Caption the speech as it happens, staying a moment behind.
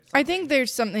I think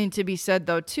there's something to be said,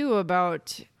 though, too,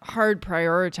 about hard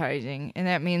prioritizing. And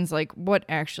that means, like, what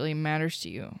actually matters to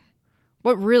you.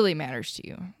 What really matters to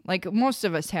you. Like, most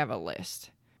of us have a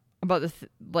list about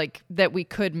that we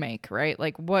could make, right?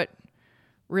 Like, what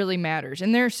really matters.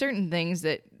 And there are certain things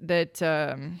that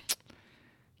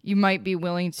you might be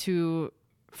willing to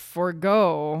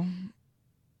forego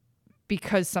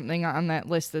because something on that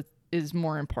list that is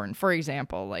more important. For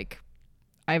example, like,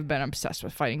 I've been obsessed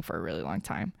with fighting for a really long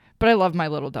time, but I love my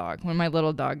little dog. When my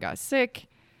little dog got sick,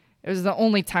 it was the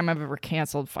only time I've ever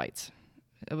canceled fights.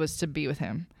 It was to be with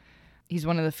him. He's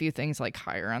one of the few things like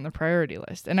higher on the priority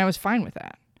list. And I was fine with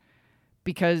that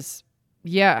because,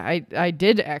 yeah, I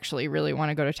did actually really want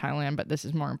to go to Thailand, but this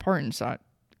is more important. So,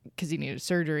 because he needed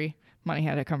surgery, money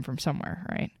had to come from somewhere,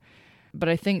 right? But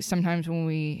I think sometimes when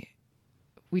we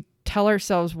tell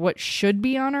ourselves what should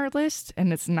be on our list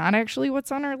and it's not actually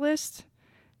what's on our list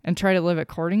and try to live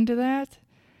according to that,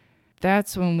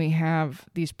 that's when we have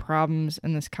these problems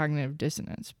and this cognitive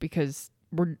dissonance, because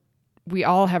we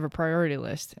all have a priority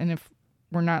list. And if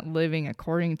we're not living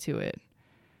according to it,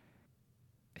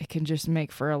 it can just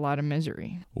make for a lot of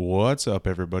misery. What's up,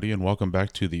 everybody, and welcome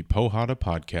back to the Pohada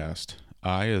Podcast.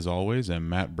 I, as always, am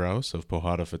Matt Browse of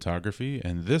Pohada Photography,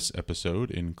 and this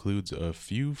episode includes a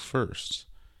few firsts.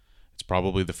 It's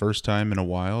probably the first time in a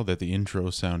while that the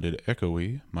intro sounded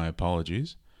echoey. My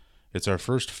apologies. It's our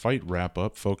first fight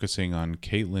wrap-up focusing on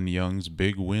Kaitlin Young's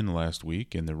big win last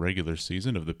week in the regular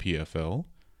season of the PFL.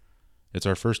 It's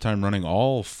our first time running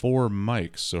all 4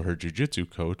 mics, so her jiu-jitsu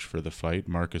coach for the fight,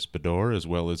 Marcus Bador, as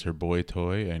well as her boy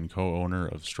toy and co-owner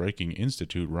of Striking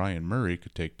Institute, Ryan Murray,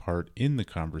 could take part in the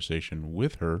conversation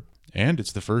with her. And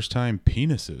it's the first time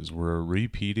penises were a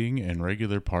repeating and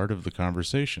regular part of the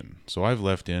conversation, so I've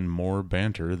left in more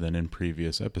banter than in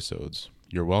previous episodes.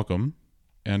 You're welcome,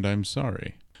 and I'm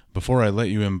sorry. Before I let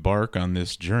you embark on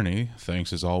this journey,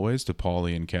 thanks as always to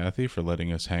Paulie and Kathy for letting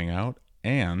us hang out,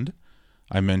 and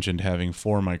I mentioned having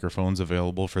 4 microphones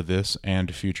available for this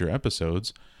and future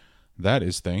episodes. That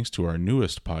is thanks to our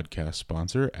newest podcast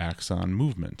sponsor, Axon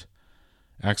Movement.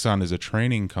 Axon is a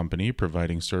training company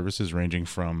providing services ranging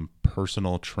from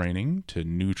personal training to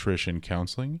nutrition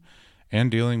counseling and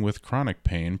dealing with chronic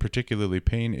pain, particularly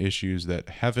pain issues that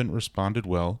haven't responded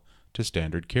well to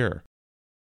standard care.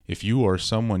 If you or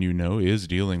someone you know is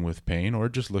dealing with pain or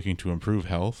just looking to improve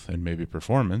health and maybe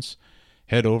performance,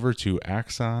 head over to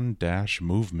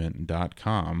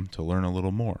axon-movement.com to learn a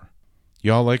little more.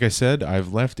 Y'all, like I said,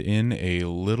 I've left in a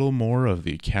little more of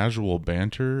the casual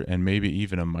banter and maybe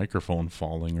even a microphone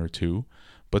falling or two,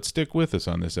 but stick with us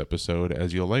on this episode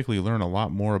as you'll likely learn a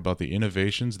lot more about the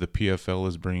innovations the PFL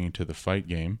is bringing to the fight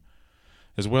game,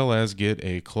 as well as get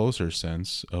a closer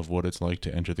sense of what it's like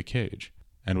to enter the cage.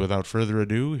 And without further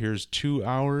ado, here's 2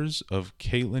 hours of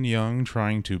Kaitlin Young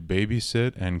trying to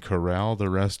babysit and corral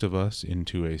the rest of us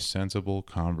into a sensible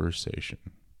conversation.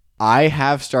 I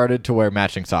have started to wear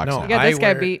matching socks. No, You got this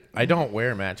guy beat. I don't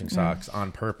wear matching socks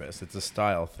on purpose. It's a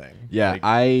style thing. Yeah, Like,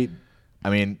 I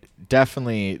mean,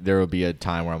 definitely there will be a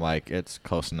time where I'm like, it's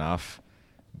close enough.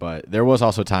 But there was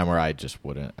also a time where I just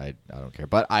wouldn't. I don't care.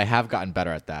 But I have gotten better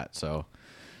at that, so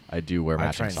I do wear I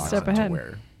matching try socks. Step not ahead. to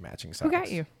wear matching socks. Who got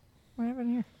you? What happened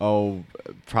here? Oh,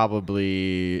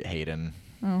 probably Hayden.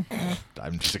 Oh,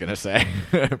 I'm just going to say.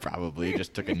 Probably.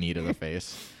 Just took a knee to the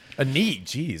face. A knee?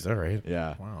 Jeez, all right.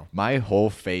 Yeah. Wow. My whole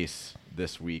face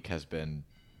this week has been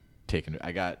taken.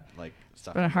 I got like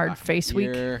stuff. Been a in the hard back of my face week.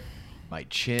 ear, my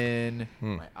chin,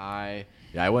 my eye.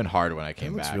 Yeah, I went hard when I It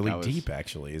came looks back. really I was, deep,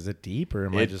 actually. Is it deep, or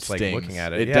am I It just stings. like looking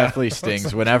at it? It Yeah. definitely It's stings.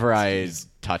 like, Whenever I jeez.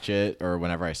 touch it or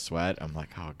whenever I sweat, I'm like,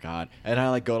 oh god. And I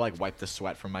like go to like wipe the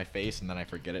sweat from my face, and then I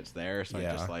forget it's there, so I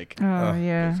Yeah. just like oh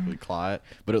yeah. basically claw it.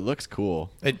 But it looks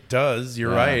cool. It does.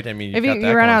 You're Yeah. right. I mean, If got you that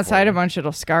run going outside for a you. bunch,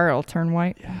 it'll scar. It'll turn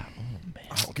white. Yeah.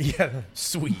 Oh, yeah,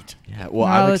 sweet. Yeah. Well,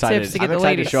 All I'm the excited. tips to get I'm the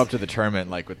excited to ladies. show up to the tournament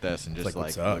like with this and just Like, like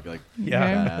what's up? look like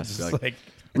Yeah. badass. Just Be like, like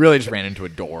really just ran into a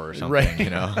door or something. Right. You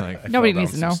know. Like, I Nobody fell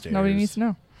needs to down know. some Nobody stairs. needs to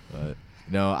know. but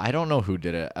no, I don't know who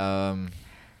did it.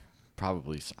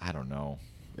 Probably I don't know.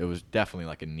 It was definitely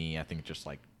like a knee. I think it just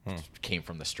like came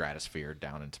from the stratosphere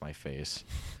down into my face.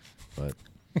 But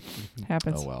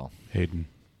Happens. oh well. Hayden.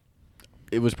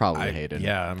 It was probably Hayden.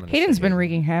 Yeah, I'm gonna Hayden's say been Hayden.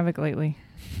 wreaking havoc lately.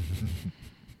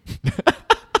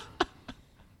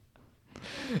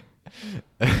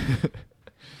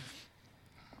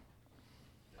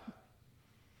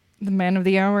 The man of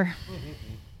the hour.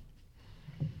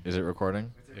 Is it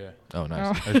recording? Yeah. Oh,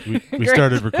 nice. Oh. We Great.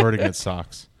 started recording at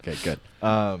socks. Okay, good.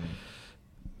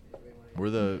 We're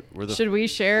the Should we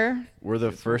share? we're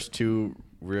the first 2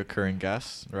 reoccurring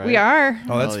guests, right? We are.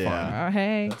 Oh, that's Hell fun. yeah. Oh,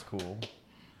 hey. That's cool.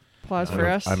 Applause for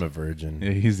us. I'm a virgin.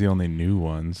 Yeah, he's the only new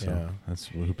one, so Yeah. that's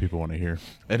who people want to hear.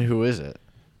 And who is it?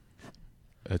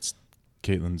 That's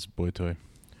Caitlin's boy toy.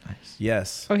 Nice.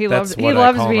 Yes. Oh, he That's loves what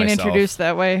I call being myself. introduced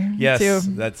that way. Yes, too.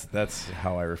 that's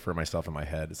how I refer myself in my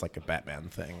head. It's like a Batman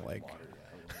thing. Like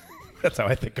that's how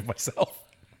I think of myself.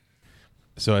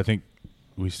 So I think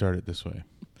we start it this way.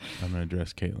 I'm going to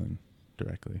address Kaitlin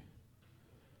directly.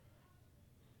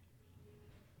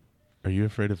 Are you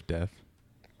afraid of death?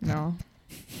 No.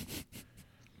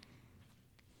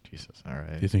 Jesus. All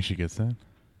right. Do you think she gets that?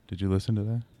 Did you listen to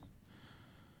that?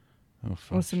 Oh,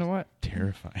 fuck. Listen to what?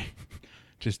 Terrifying.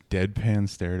 Just deadpan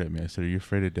stared at me. I said, "Are you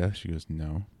afraid of death?" She goes,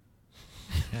 "No."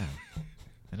 Yeah.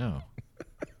 I know.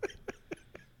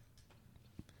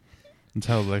 That's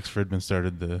how Lex Fridman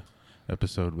started the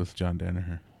episode with John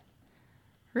Danaher. Oh,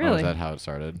 Really? is that how it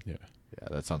started? Yeah. Yeah,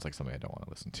 that sounds like something I don't want to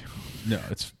listen to. No,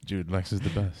 it's dude. Lex is the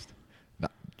best. No,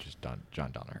 just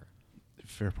John Donner.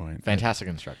 Fair point. Fantastic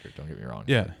instructor. Don't get me wrong.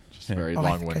 Yeah. Just Yeah. very Oh,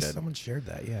 I think long-winded. someone shared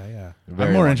that. Yeah, yeah. Very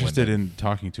I'm more long-winded. interested in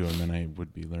talking to him than I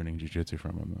would be learning jiu-jitsu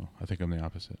from him, though. I think I'm the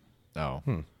opposite. Oh.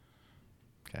 Hmm.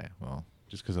 Okay. Well.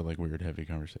 Just because I like weird, heavy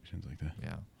conversations like that.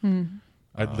 Yeah. Hmm.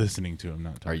 I'm listening to him,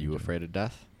 not talking Are you to him. afraid of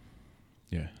death?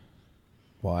 Yeah.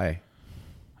 Why?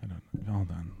 I don't. Hold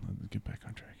on. Let's get back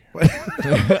on track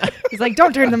here. He's like,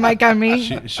 don't turn the mic on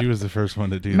me. She was the first one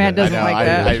to do Matt that. doesn't like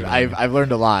that. I've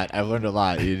learned a lot. I've learned a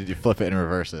lot. You flip it and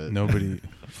reverse it. Nobody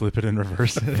flip it and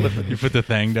reverse it. You put the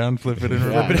thing down, flip it and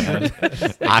reverse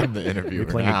it. Yeah. I'm the interviewer. You're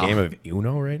playing now. a game of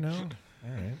Uno right now?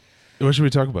 All right. What should we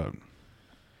talk about?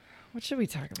 What should we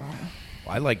talk about?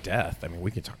 Well, I like death. I mean,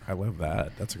 we can talk. I love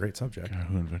that. That's a great subject. God,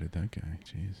 who invited that guy?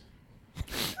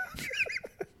 Jeez.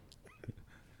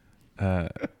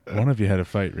 One of you had a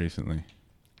fight recently.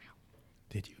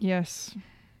 Did you? Yes. You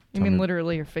Tell mean me-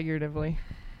 literally or figuratively?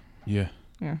 Yeah,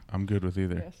 Yeah. I'm good with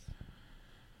either. Yes.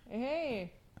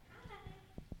 Hey.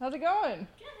 How's it going?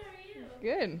 Good, how are you?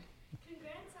 Good.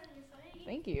 Congrats on your fight.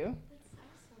 Thank you. That's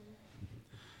awesome.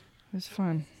 It was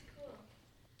fun. Cool.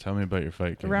 Tell me about your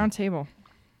fight. The Kaitlin. round table.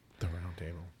 The round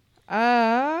table.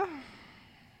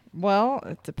 Well,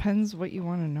 it depends what you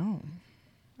want to know.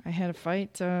 I had a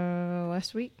fight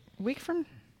last week.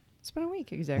 It's been a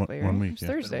week exactly. One right? week, It's yeah.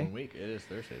 Thursday. 1 week. It is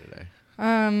Thursday today.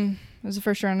 It was the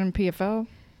first round in PFL,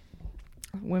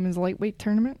 women's lightweight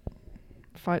tournament.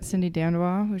 Fought Cindy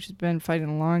Dandois, who's been fighting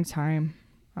a long time.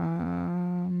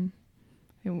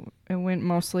 It went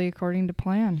mostly according to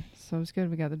plan, so it was good.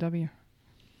 We got the W.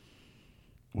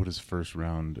 What does first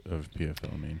round of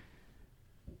PFL mean?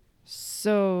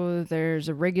 So there's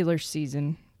a regular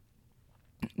season,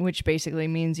 which basically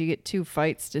means you get 2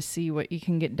 fights to see what you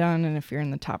can get done, and if you're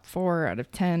in the top 4 out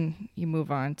of 10, you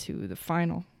move on to the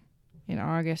final in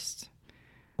August.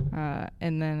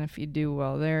 And then if you do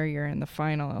well there, you're in the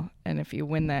final, and if you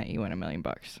win that, you win $1 million.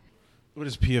 What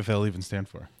does PFL even stand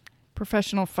for?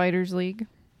 Professional Fighters League.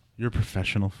 You're a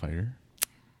professional fighter?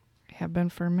 Have been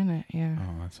for a minute, yeah.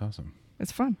 Oh, that's awesome.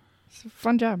 It's fun. It's a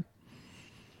fun job.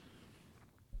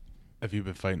 Have you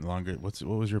been fighting longer? What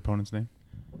was your opponent's name?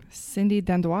 Cindy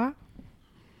Dandois.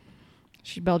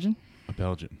 She's Belgian. A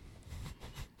Belgian.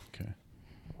 Okay.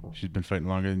 She's been fighting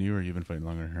longer than you, or you've been fighting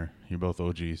longer than her? You're both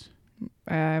OGs.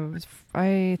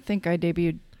 I think I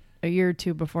debuted a year or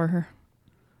 2 before her.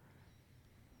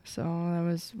 So that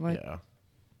was, Yeah.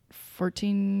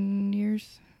 14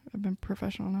 years I've been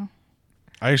professional now.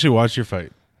 I actually watched your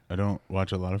fight. I don't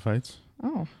watch a lot of fights.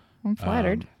 Oh, I'm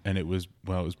flattered. And it was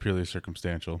purely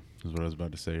circumstantial, is what I was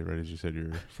about to say, right as you said you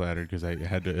were flattered, because I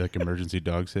had to emergency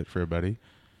dog sit for a buddy.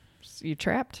 So you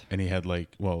trapped? And he had I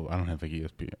don't have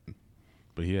ESPN,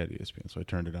 but he had ESPN, so I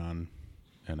turned it on,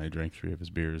 and I drank 3 of his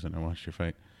beers, and I watched your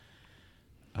fight.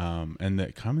 And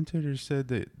the commentator said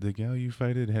that the gal you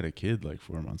fighted had a kid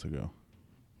 4 months ago.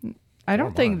 I 4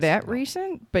 don't think months. that Wow.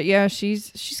 recent, but yeah,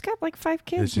 she's got 5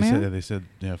 kids, They man. said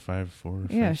 4,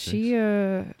 Yeah, 5,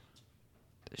 6.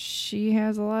 she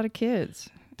has a lot of kids.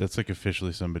 That's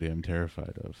officially somebody I'm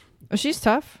terrified of. Oh, she's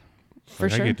tough, for I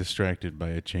sure. get distracted by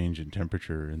a change in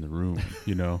temperature in the room,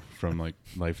 from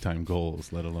lifetime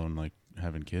goals, let alone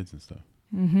having kids and stuff.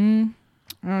 Mm-hmm.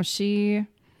 Oh,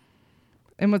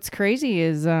 and what's crazy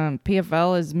is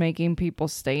PFL is making people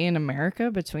stay in America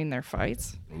between their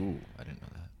fights. Ooh, I didn't know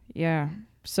that. Yeah.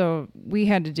 So we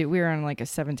were on a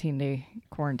 17-day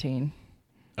quarantine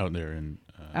Out there in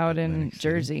out in Atlantic City.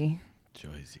 Jersey.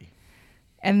 Joyzy.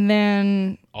 And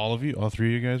then, All 3 of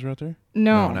you guys were out there?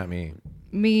 no, not me.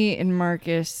 me and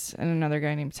Marcus and another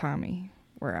guy named Tommy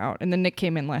were out. And then Nick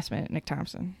came in last minute, Nick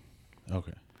Thompson.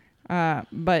 Okay.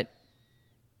 But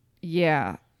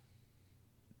yeah,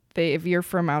 if you're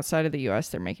from outside of the U.S.,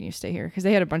 they're making you stay here because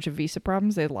they had a bunch of visa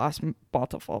problems. They lost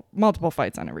multiple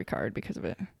fights on every card because of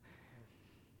it.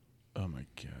 Oh my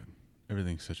God.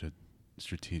 Everything's such a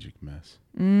strategic mess.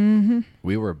 Mm-hmm.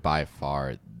 We were by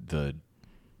far the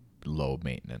low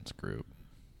maintenance group.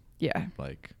 Yeah.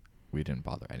 Like, we didn't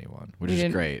bother anyone, which We is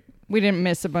didn't- great. We didn't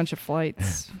miss a bunch of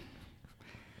flights.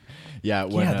 Yeah.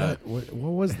 When, what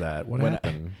was that? What when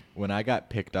happened? when I got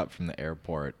picked up from the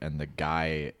airport and the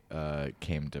guy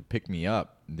came to pick me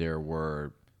up, there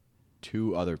were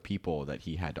 2 other people that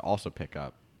he had to also pick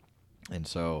up. And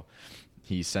so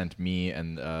he sent me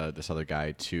and this other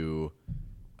guy to,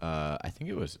 I think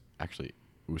it was actually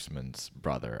Usman's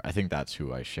brother. I think that's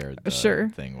who I shared the Sure.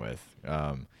 thing with.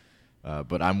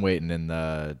 But I'm waiting in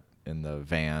the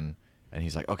van, and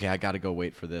he's like, okay, I got to go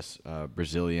wait for this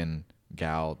Brazilian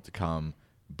gal to come,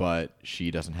 but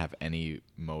she doesn't have any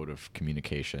mode of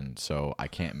communication, so I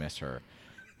can't miss her.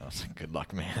 I was like, good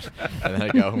luck, man. And then I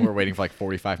go, and we're waiting for like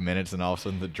 45 minutes, and all of a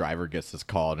sudden the driver gets this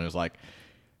call, and it was like,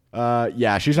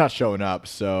 yeah, she's not showing up,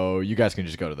 so you guys can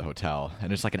just go to the hotel.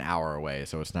 And it's like an hour away,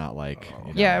 so it's not like...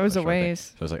 you know, Yeah, it was a short thing. ways.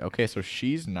 So I was like, okay, so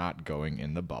she's not going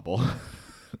in the bubble.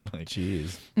 Like,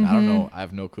 Jeez. I don't know. I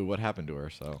have no clue what happened to her,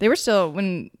 so... They were still,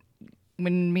 when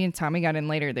me and Tommy got in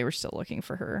later, they were still looking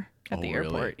for her at Oh, the really?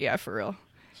 airport. Yeah, for real.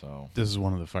 So... This is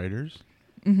one of the fighters?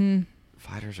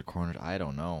 Fighters or corners? I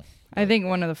don't know. I think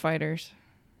one of the fighters.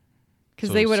 Because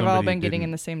So they would have all somebody been getting in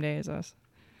didn't- the same day as us.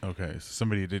 Okay, so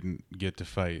somebody didn't get to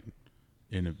fight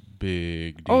in a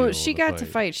big deal. Oh, she of a got to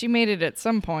fight. She made it at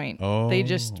some point. They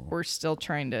just Oh. were still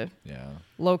trying to Yeah.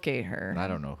 locate her And I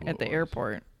don't know who at it the was.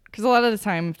 airport. Because a lot of the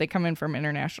time, if they come in from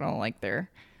international, like their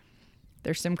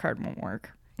SIM card won't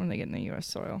work when they get in the U.S.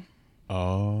 soil.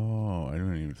 Oh, I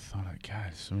didn't even thought of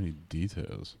God, so many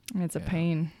details. And it's a Yeah.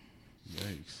 pain,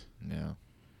 Yikes. Yeah.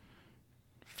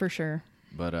 for sure.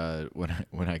 But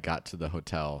when I got to the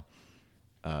hotel,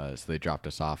 so they dropped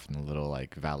us off in a little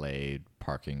like valet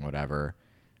parking, whatever,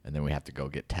 and then we have to go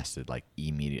get tested like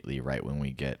immediately right when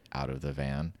we get out of the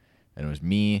van. And it was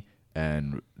me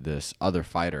and this other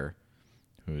fighter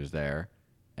who was there,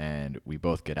 and we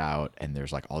both get out, and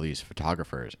there's like all these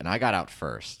photographers, and I got out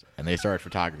first, and they started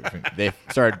photographing. They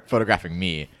started photographing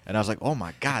me, and I was like, "Oh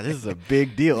my God, this is a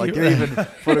big deal!" Like they're even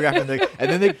photographing,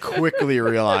 and then they quickly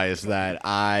realized that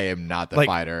I am not the Like,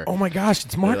 fighter. oh my gosh,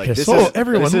 it's They're like, Marcus.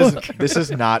 Everyone look. This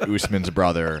is not Usman's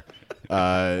brother.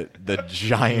 The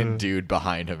giant dude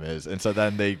behind him is, and so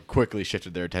then they quickly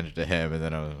shifted their attention to him, and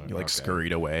then I was like, You like okay.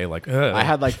 scurried away, like I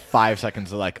had like 5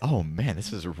 seconds of like, oh man,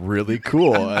 this is really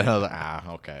cool, and I was like,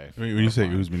 okay. When you say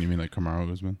Usman, you mean like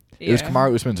Kamaru Usman? It was Yeah.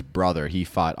 Kamaru Usman's brother. He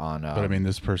fought on. But I mean,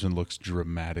 this person looks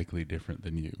dramatically different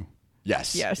than you.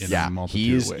 yes, Yes. In yeah. a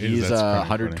multitude of ways. He's That's kinda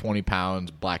 120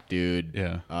 pounds, black dude.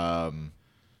 Yeah.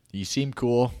 You seem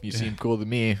cool. You seem cool to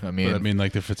me. I mean, But I mean,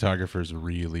 like the photographers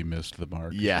really missed the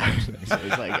mark. yeah. So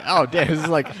it's like, oh damn, this is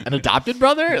like an adopted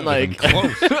brother. Like,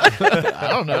 close. I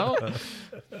don't know.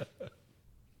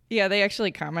 Yeah, they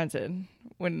actually commented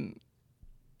when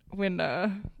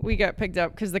we got picked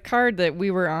up because the card that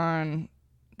we were on,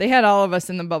 they had all of us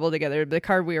in the bubble together. The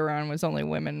card we were on was only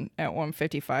women at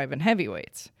 155 and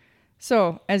heavyweights.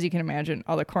 So as you can imagine,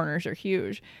 all the corners are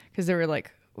huge because they were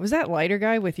like, was that lighter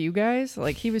guy with you guys?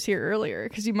 Like he was here earlier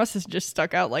because he must have just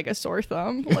stuck out like a sore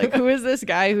thumb. Like who is this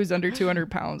guy who's under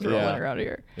 200 pounds rolling Yeah. around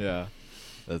here? Yeah,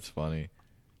 that's funny.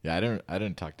 Yeah, I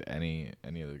didn't talk to any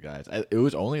of the guys. It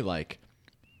was only like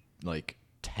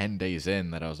 10 days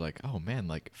in that I was like, oh man,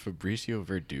 like Fabricio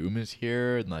Verdum is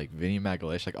here, and like Vinny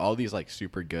Magalish, like all these like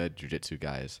super good jiu-jitsu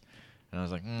guys. And I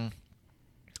was like,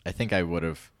 I think I would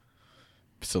have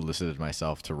solicited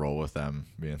myself to roll with them.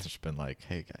 I mean, it's just been like,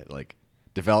 hey, guys, like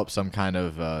develop some kind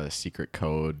of secret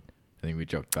code. I think we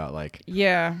joked about like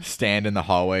Yeah. stand in the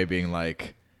hallway being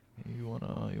like, you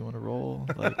wanna roll?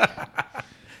 Like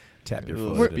Tap your a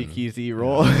little foot. speakeasy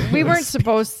roll. We weren't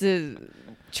supposed to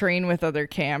train with other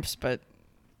camps, but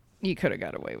you could have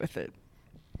got away with it.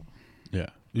 Yeah.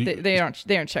 They aren't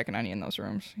checking on you in those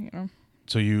rooms, you know.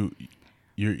 So you're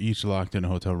each locked in a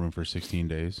hotel room for 16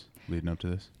 days leading up to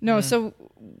this? No, so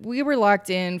we were locked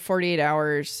in 48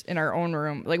 hours in our own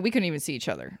room. Like we couldn't even see each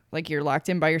other. Like you're locked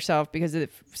in by yourself because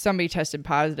if somebody tested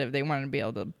positive, they wanted to be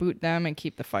able to boot them and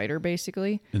keep the fighter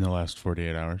basically. In the last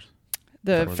 48 hours?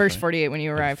 The That was first fine. 48 when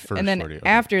you arrive. first And then 48, okay.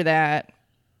 after that,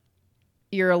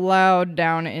 you're allowed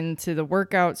down into the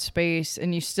workout space,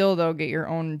 and you still, though, get your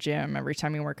own gym every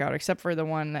time you work out, except for the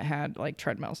one that had, like,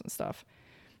 treadmills and stuff.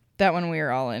 That one we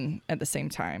were all in at the same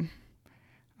time.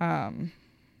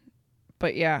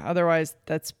 But, yeah, otherwise,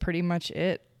 that's pretty much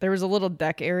it. There was a little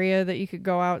deck area that you could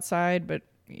go outside, but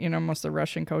most of the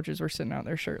Russian coaches were sitting out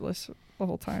there shirtless the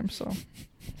whole time. So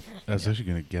I was actually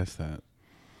going to guess that.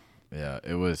 Yeah,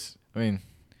 it was. I mean,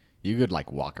 you could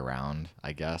like walk around,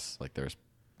 I guess. Like there's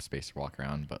space to walk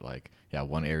around, but like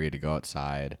one area to go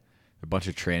outside, a bunch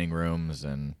of training rooms,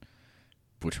 and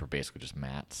which were basically just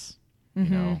mats,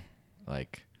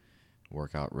 like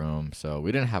workout room. So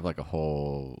we didn't have like a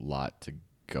whole lot to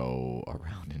go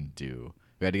around and do.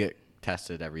 We had to get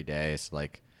tested every day. So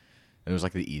like it was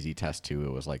like the easy test too.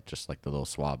 It was like just like the little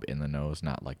swab in the nose,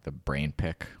 not like the brain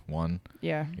pick one.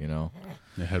 yeah.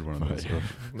 I had one of those.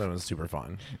 That was super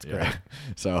fun. It's Yeah. great.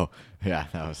 So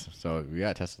so we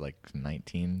got tested like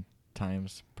 19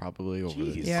 times probably over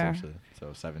the Jeez. Yeah. course of,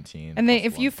 so 17. And plus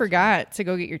if you one. forgot to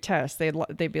go get your test,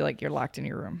 they'd be like, you're locked in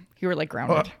your room. You were like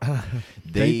grounded.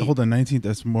 Hold on, 19th.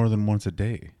 That's more than once a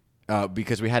day.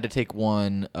 Because we had to take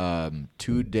one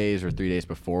 2 days or 3 days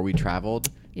before we traveled.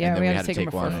 Yeah, and then we we had had to to take 'em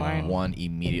take before one, flying. one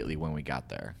immediately when we got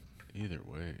there. Either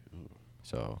way. Ooh.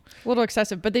 So A little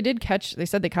excessive, but they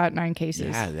said they caught 9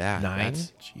 cases. yeah, 9?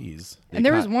 that's- Jeez. And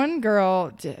there was one girl,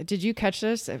 did you catch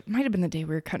this? It might have been the day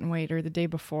we were cutting weight or the day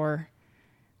before,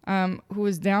 who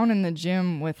was down in the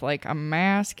gym with like a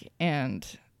mask and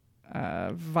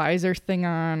a visor thing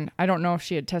on. I don't know if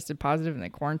she had tested positive and they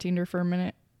quarantined her for a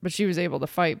minute, but she was able to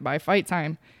fight by fight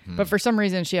time. But for some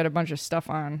reason, she had a bunch of stuff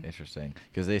on. Interesting,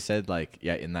 because they said like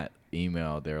in that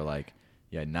email they were like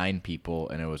 9 people,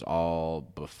 and it was all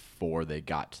before they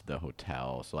got to the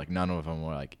hotel, so like none of them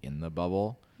were like in the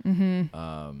bubble.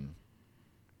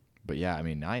 But yeah, I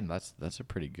mean 9. That's a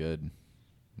pretty good.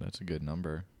 That's a good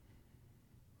number.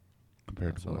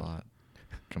 Compared That's to a what? lot.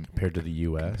 Compared to the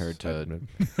U.S. Compared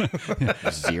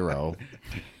to 0.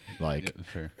 Like Yeah,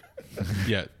 fair.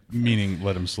 Yeah, meaning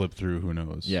let him slip through. Who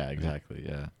knows? yeah, exactly.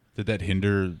 Yeah. Did that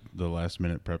hinder the last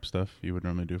minute prep stuff you would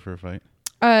normally do for a fight?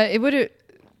 It would have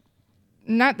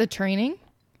not the training.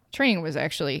 Training was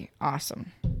actually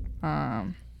awesome.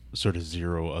 Sort of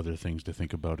zero other things to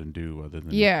think about and do other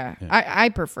than Yeah. I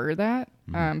prefer that.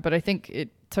 But I think it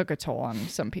took a toll on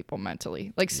some people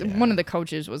mentally. Like one of the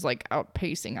coaches was like out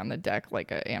pacing on the deck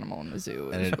like an animal in the zoo.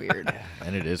 It was weird.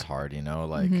 And it is hard,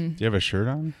 like Do you have a shirt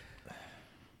on?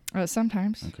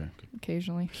 Sometimes, Okay.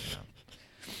 occasionally.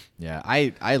 yeah,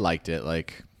 I liked it.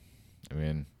 Like, I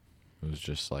mean, it was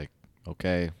just like,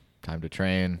 okay, time to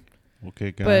train,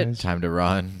 Okay, But- guys. time to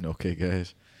run. Okay,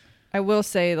 guys. I will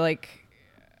say like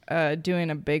doing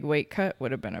a big weight cut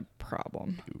would have been a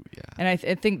problem. Ooh, yeah. And I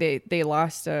think they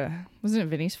lost. Wasn't it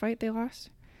Vinny's fight they lost?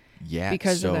 Yeah.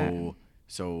 Because of that.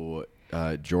 So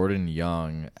Jordan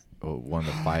Young, one of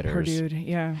the Poor fighters, dude.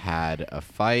 Yeah. had a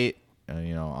fight,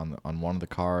 on one of the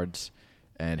cards,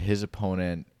 and his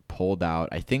opponent pulled out.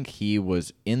 I think he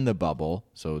was in the bubble,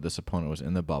 so this opponent was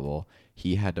in the bubble.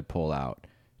 He had to pull out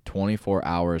 24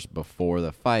 hours before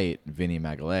the fight. Vinny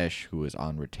Magalesh, who was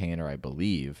on retainer, I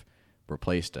believe,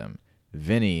 replaced him.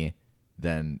 Vinny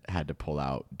then had to pull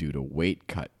out due to weight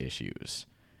cut issues.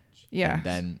 Yeah. And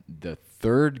then the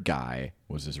third guy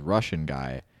was this Russian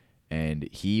guy, and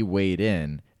he weighed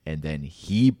in, and then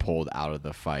he pulled out of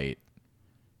the fight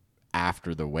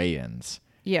after the weigh-ins.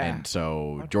 Yeah. And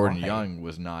so Jordan why? Young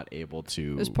was not able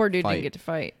to This poor dude fight. didn't get to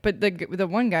fight. But the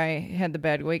one guy had the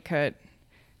bad weight cut.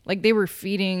 Like they were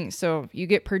feeding, so you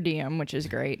get per diem, which is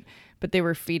great. But they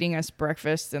were feeding us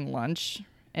breakfast and lunch,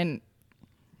 and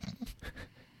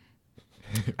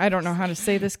I don't know how to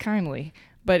say this kindly,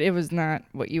 but it was not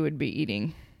what you would be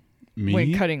eating Me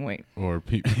when cutting weight. or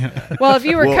people? Yeah. Well, if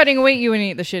you were Well, cutting weight, you wouldn't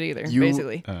eat the shit either. You-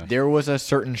 Basically, There was a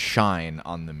certain shine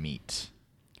on the meat.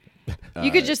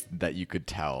 You could just- that you could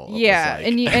tell. It was yeah.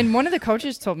 like- And one of the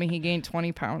coaches told me he gained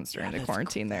 20 pounds during the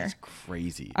quarantine there. That's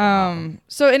crazy.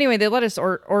 So anyway, they let us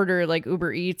order like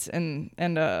Uber Eats, and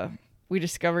we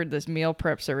discovered this meal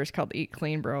prep service called Eat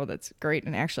Clean Bro. That's great,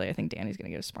 and actually, I think Danny's gonna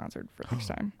get us sponsored for next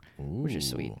time, which is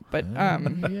sweet. But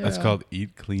That's called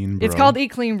Eat Clean Bro. it's called Eat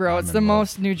Clean Bro. I'm It's the in love.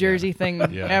 most New Jersey thing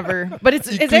Yeah. ever, but it's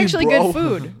Clean actually Bro. good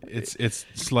food. It's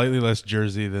slightly less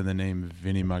Jersey than the name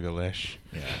Vinny Magalesh,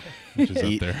 which is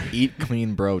up there.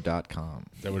 Eatcleanbro.com.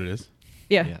 Is that what it is?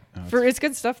 Yeah, Yeah. Oh, it's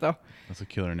good stuff though. That's a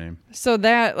killer name. So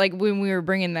that like when we were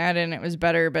bringing that in, it was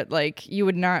better, but like you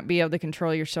would not be able to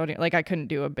control your sodium. Like I couldn't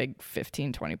do a big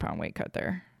 15, 20 pound weight cut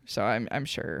there. So I'm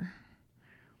sure,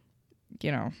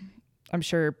 I'm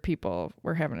sure people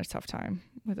were having a tough time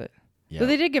with it. Yeah. But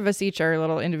they did give us each our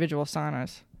little individual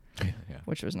saunas, Yeah.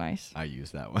 which was nice. I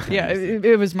use that one. Yeah,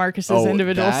 it was Marcus's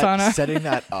individual sauna. Setting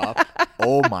that up.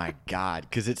 Oh my god,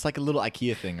 because it's like a little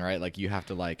IKEA thing, right? Like you have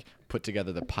to like put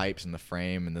together the pipes and the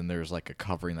frame, and then there's like a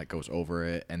covering that goes over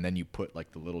it, and then you put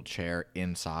like the little chair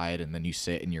inside, and then you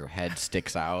sit and your head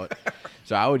sticks out.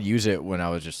 So I would use it when I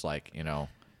was just like,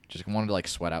 just wanted to like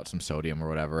sweat out some sodium or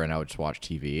whatever, and I would just watch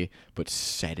TV. But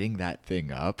setting that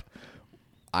thing up,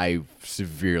 I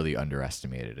severely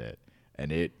underestimated it,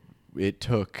 and it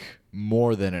took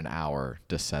more than an hour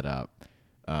to set up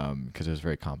because it was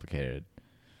very complicated.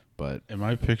 But Am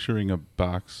I picturing a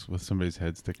box with somebody's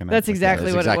head sticking out? That's like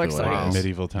exactly That's what exactly it looks what it like. is.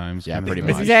 medieval times. Yeah, kind of pretty thing?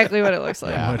 That's much. exactly what it looks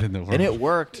like. yeah, What in the world? and it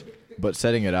worked. But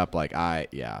setting it up, like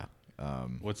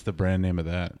What's the brand name of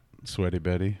that? Sweaty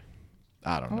Betty?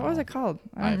 I don't know. What was it called?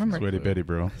 I I don't have no remember. Sweaty clue. Betty,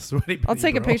 bro. Sweaty I'll Betty,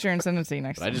 take a bro. picture and send it to you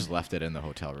next But I time. just left it in the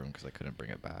hotel room because I couldn't bring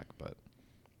it back. But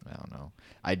I don't know.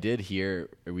 We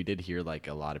did hear like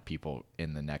a lot of people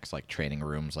in the next like training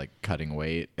rooms like cutting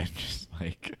weight and just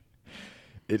like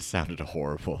it sounded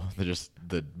horrible. They're just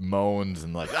the moans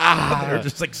and like They're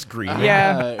just like screaming.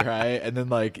 Yeah. right. And then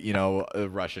like a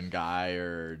Russian guy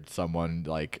or someone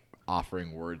like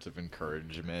offering words of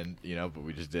encouragement, but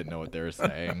we just didn't know what they were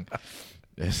saying.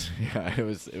 It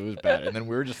was bad. And then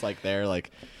we were just like there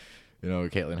like.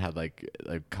 Kaitlin had like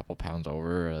a couple pounds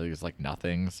over. It was like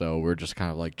nothing. So we're just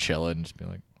kind of like chilling, just being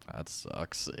like, that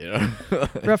sucks.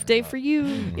 Rough day for you.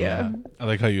 Yeah. I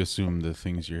like how you assume the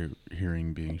things you're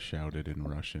hearing being shouted in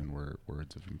Russian were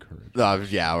words of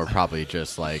encouragement. Yeah, we're probably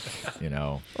just like,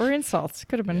 Or insults.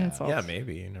 Could have been Yeah. insults. Yeah,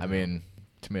 maybe. You never I know. mean,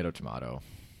 tomato.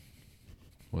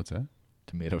 What's that?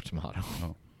 Tomato.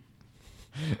 Oh,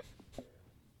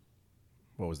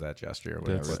 what was that gesture? I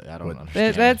That's- don't what-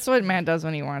 understand. That's what Matt does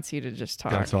when he wants you to just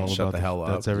talk. that's all Shut about the hell up.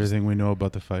 That's everything we know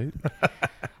about the fight.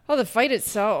 Oh, the fight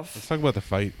itself. Let's talk about the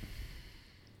fight.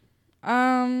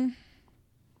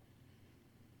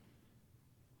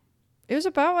 It was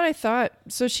about what I thought.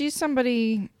 So she's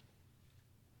somebody.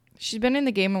 She's been in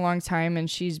the game a long time, and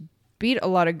she's beat a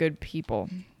lot of good people.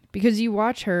 Because you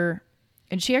watch her,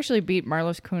 and she actually beat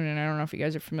Marlos Kunin. I don't know if you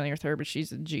guys are familiar with her, but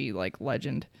she's a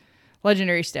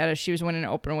legendary status. She was winning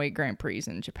open weight Grand Prix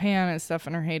in Japan and stuff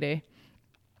in her heyday.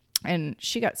 And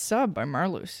she got subbed by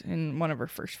Marlos in one of her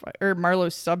first fights. Or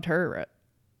Marlos subbed her,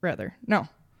 rather. No,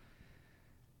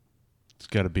 It's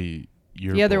got to be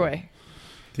your the other boy. way.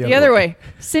 The other way.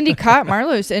 Cindy caught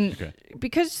Marlos. And Okay.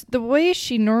 because the way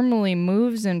she normally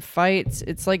moves and fights,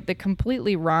 it's like the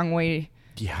completely wrong way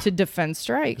Yeah. to defend It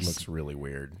strikes. looks really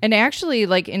weird. And actually,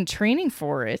 like in training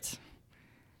for it,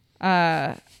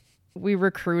 we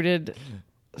recruited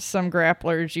some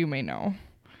grapplers you may know.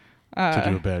 To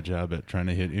do a bad job at trying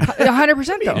to hit you.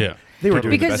 100% though. Yeah. They were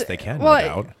doing the Because- best they can, well,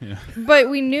 no doubt. Yeah. But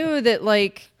we knew that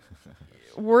like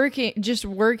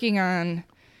working on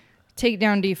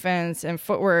takedown defense and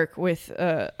footwork with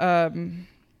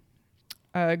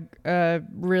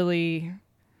really,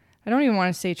 I don't even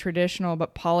want to say traditional,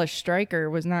 but polished striker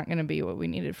was not going to be what we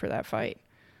needed for that fight.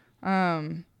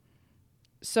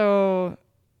 So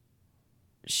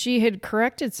she had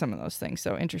corrected some of those things.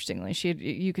 So interestingly,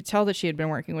 you could tell that she had been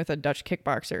working with a Dutch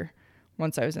kickboxer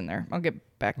once I was in there. I'll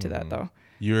get back to that though.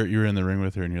 You're in the ring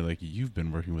with her, and you're like, you've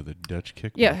been working with a Dutch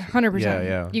kickboxer. Yeah, 100%.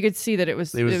 Yeah. You could see that it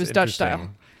was Dutch style.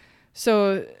 interesting.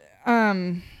 So,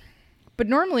 but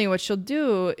normally what she'll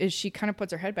do is she kind of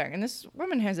puts her head back, and this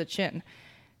woman has a chin.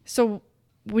 So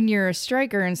when you're a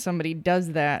striker and somebody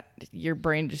does that, your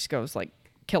brain just goes like,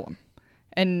 kill him.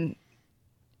 And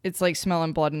it's like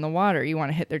smelling blood in the water. You want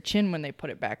to hit their chin when they put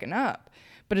it back and up.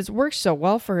 But it's worked so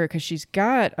well for her because she's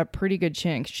got a pretty good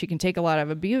chin. She can take a lot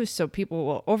of abuse, so people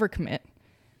will overcommit,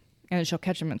 and then she'll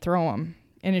catch them and throw them.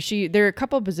 And there are a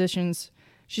couple of positions.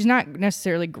 She's not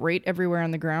necessarily great everywhere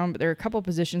on the ground, but there are a couple of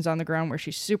positions on the ground where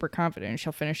she's super confident and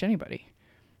she'll finish anybody.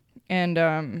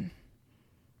 And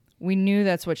we knew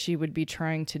that's what she would be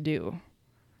trying to do.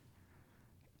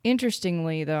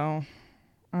 Interestingly, though,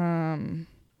 in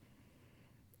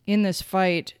this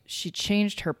fight, she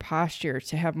changed her posture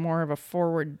to have more of a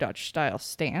forward Dutch style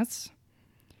stance.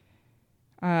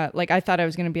 Like I thought I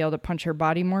was going to be able to punch her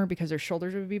body more because her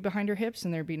shoulders would be behind her hips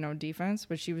and there'd be no defense.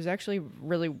 But she was actually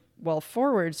really well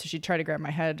forward, so she'd try to grab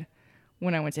my head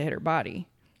when I went to hit her body.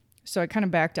 So I kind of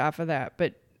backed off of that.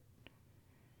 But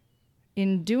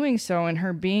in doing so, and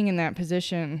her being in that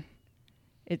position,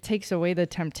 it takes away the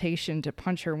temptation to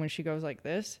punch her when she goes like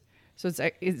this. So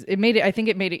it made it. I think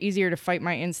it made it easier to fight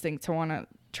my instinct to want to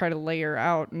try to lay her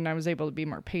out, and I was able to be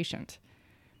more patient.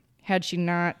 Had she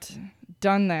not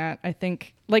done that, I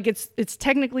think like it's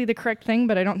technically the correct thing,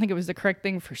 but I don't think it was the correct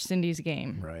thing for Cindy's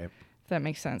game. Right. If that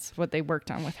makes sense. What they worked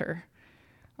on with her.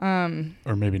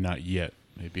 Or maybe not yet.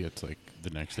 Maybe it's like the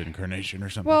next incarnation or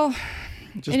something. Well,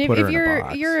 Just and put if her in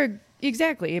a box.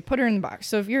 exactly, you put her in the box.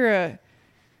 So if you're a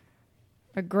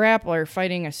grappler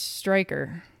fighting a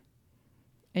striker,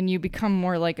 and you become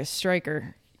more like a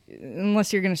striker,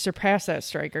 unless you're going to surpass that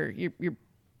striker,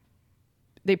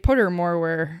 they put her more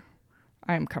where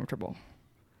I'm comfortable.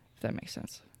 that makes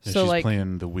sense. Yeah, So she's like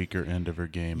playing the weaker end of her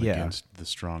game Yeah. against the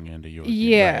strong end of your game.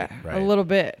 yeah, Right. a little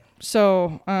bit.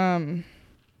 So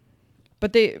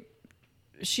but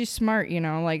she's smart, you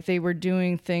know, like they were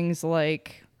doing things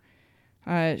like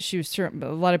a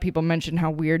lot of people mentioned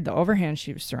how weird the overhand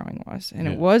she was throwing was, and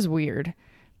Yeah. it was weird,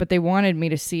 but they wanted me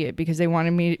to see it because they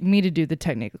wanted me to do the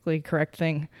technically correct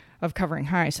thing of covering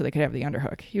high so they could have the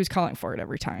underhook. He was calling for it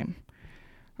every time.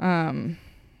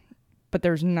 But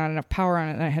there was not enough power on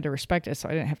it, and I had to respect it, so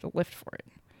I didn't have to lift for it.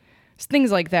 It's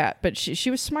things like that. But she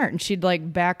was smart, and she'd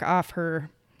like back off her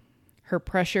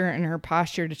pressure and her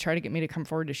posture to try to get me to come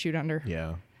forward to shoot under.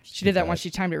 Yeah. She did that once. She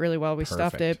timed it really well. We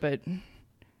stuffed it, but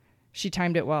she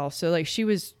timed it well. So like she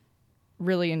was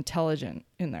really intelligent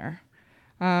in there.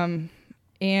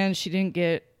 And she didn't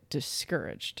get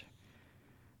discouraged,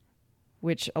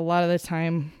 which a lot of the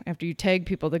time after you tag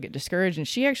people, they get discouraged. And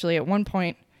she actually, at one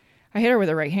point, I hit her with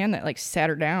a right hand that like sat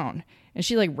her down, and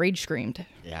she like rage screamed.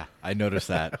 Yeah, I noticed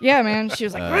that. Yeah, man. She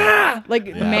was like, "Rah!" Like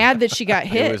mad that she got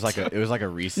hit. It was like a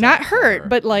reset. Not for hurt, her.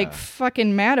 but like Yeah.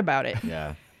 fucking mad about it.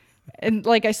 Yeah. And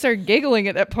like I started giggling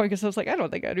at that point because I was like, I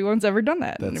don't think anyone's ever done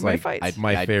that in That's my like fights.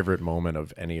 my favorite moment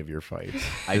of any of your fights.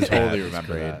 I totally It's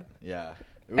remember great. that. Yeah.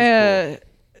 It was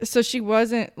cool. So she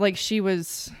wasn't like she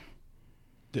was.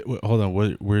 Hold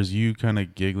on. Where's you kind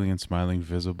of giggling and smiling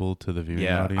visible to the viewing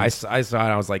Yeah, audience? I saw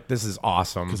it. I was like, "This is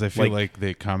awesome." Because I feel like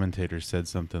the commentator said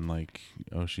something like,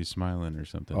 "Oh, she's smiling" or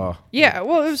something. oh, Yeah,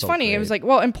 well, it was So funny. It was great. like,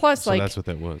 well, and plus, so like, that's what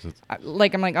that was.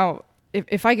 I'm like, oh,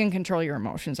 if I can control your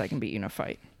emotions, I can beat you in a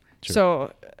fight. Sure.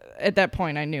 So at that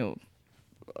point, I knew,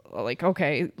 like,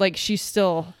 okay, like she's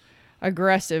still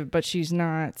aggressive, but she's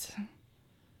not.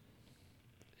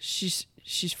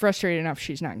 She's frustrated enough.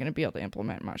 She's not going to be able to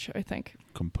implement much, I think.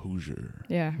 Composure.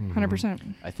 Yeah,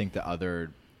 100%. I think that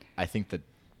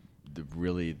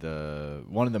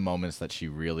one of the moments that she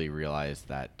really realized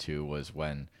that too was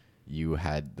when you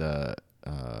had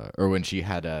when she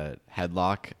had a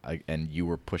headlock and you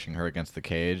were pushing her against the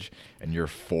cage and your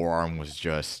forearm was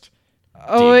just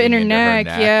Oh, digging in her into neck,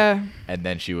 yeah. and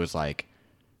then she was like,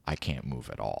 I can't move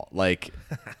at all. Like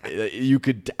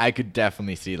I could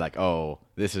definitely see like, oh,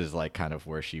 this is like kind of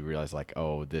where she realized like,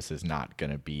 oh, this is not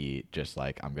going to be just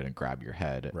like, I'm going to grab your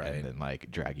head Right. and then like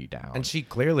drag you down. and she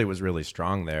clearly was really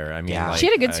strong there. I mean, Yeah. like, She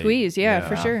had a good squeeze, yeah,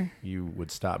 for sure. You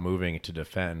would stop moving to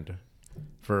defend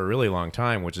for a really long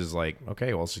time, which is like,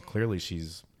 okay, well, she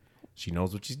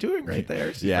knows what she's doing right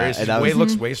there. She's Yeah, and she that was-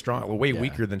 looks way strong, way Yeah.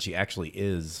 weaker than she actually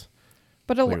is.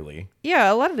 But Clearly,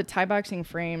 a lot of the Thai boxing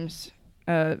frames,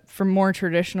 for more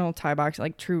traditional Thai boxing,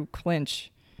 like true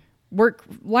clinch,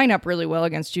 line up really well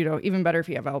against judo. Even better if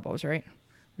you have elbows, right?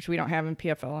 Which we don't have in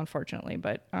PFL, unfortunately.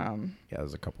 But yeah,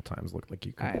 there's a couple times looked like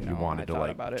you I know, wanted I to thought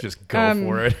like about it. just go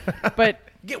for it. but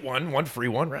Get one free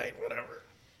one, right? Whatever.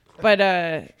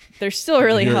 they're still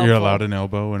really helpful. You're allowed an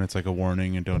elbow, and it's like a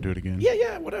warning, and don't do it again.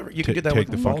 Yeah, whatever. You can do that take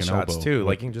with the ball fucking shots elbow. too.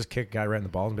 Like you can just kick a guy right in the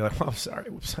balls and be like, "Oh, I'm sorry,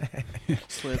 whoops."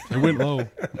 It went low.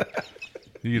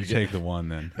 You can take the one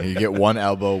then. And you get one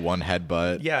elbow, one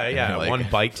headbutt. Yeah. Like- One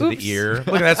bite to Oops. the ear.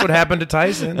 Look, that's what happened to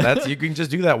Tyson. You can just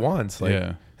do that once. Like,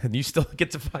 Yeah. and you still get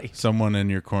to fight. Someone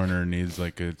in your corner needs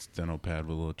like a steno pad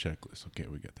with a little checklist. Okay,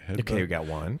 we got the head. Okay, we got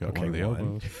one. Got Okay, one of the one.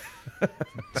 elbows.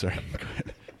 Sorry. Go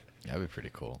ahead. That'd be pretty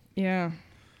cool. Yeah,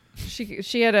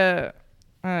 she had a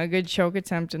good choke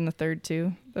attempt in the third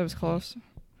too. That was close.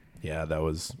 Yeah, it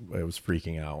was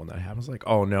freaking out when that happened. I was like,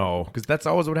 oh no, because that's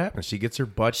always what happens. She gets her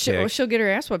butt kicked. She'll get her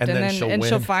ass whipped and and then then she'll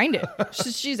she'll win. find it.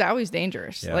 She's always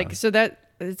dangerous. Yeah. Like so that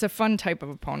it's a fun type of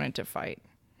opponent to fight.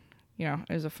 You know,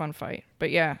 it was a fun fight. But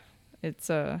yeah, it's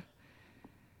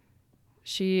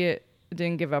she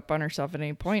didn't give up on herself at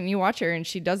any point. And you watch her and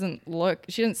she doesn't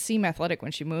seem athletic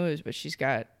when she moves, but she's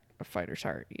got a fighter's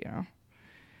heart, you know.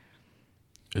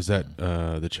 Is that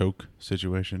the choke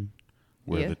situation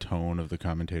where Yeah. the tone of the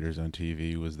commentators on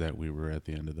TV was that we were at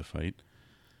the end of the fight?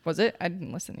 Was it? I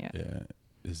didn't listen yet. Yeah.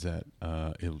 Is that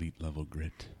elite level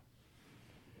grit?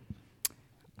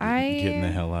 I Getting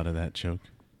the hell out of that choke.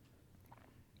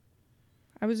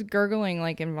 I was gurgling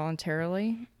like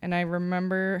involuntarily, and I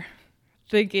remember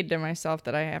thinking to myself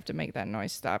that I have to make that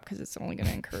noise stop because it's only going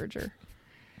to encourage her.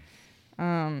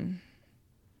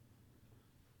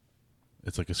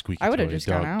 It's like a squeaky I would've toy. just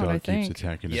Dog, gone out, dog I keeps think.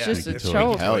 attacking Yeah, a It's squeaky just a toy.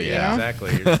 choke. Hell you yeah. know?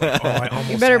 Exactly. You're just like, oh, I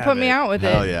almost You better have put me it. out with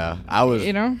Hell it. yeah. I was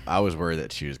You know? worried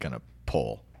that she was gonna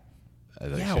pull.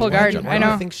 Yeah, Pull why guard, do- why I do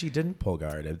know. think she didn't pull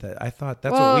guard. I thought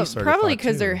that's well, what we sort of probably thought,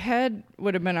 because too. their head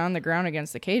would have been on the ground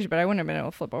against the cage, but I wouldn't have been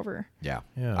able to flip over. Yeah.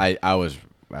 Yeah. I was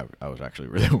actually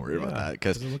really worried about Yeah, that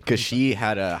 'cause it looked because she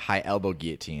had a high elbow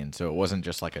guillotine, so it wasn't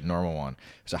just like a normal one.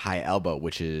 It's a high elbow,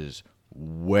 which is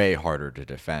way harder to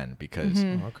defend because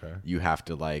Okay. you have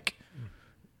to like,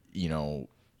 you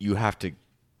have to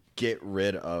get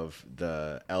rid of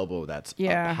the elbow that's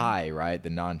Yeah. up high, right? The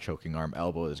non-choking arm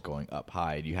elbow is going up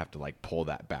high. And you have to like pull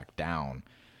that back down.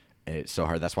 And it's so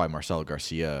hard. That's why Marcelo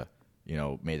Garcia,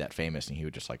 made that famous, and he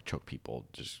would just like choke people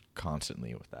just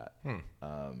constantly with that.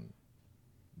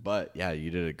 But yeah, you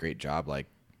did a great job, like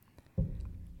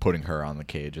putting her on the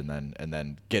cage and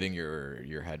then getting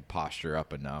your head posture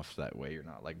up enough that way you're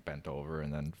not like bent over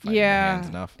and then fighting the hands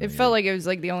enough. It felt like it was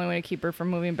like the only way to keep her from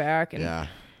moving back. And, yeah.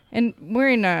 And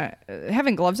wearing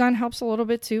having gloves on helps a little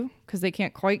bit too, because they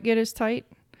can't quite get as tight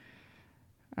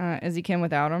as you can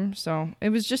without them. So it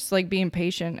was just like being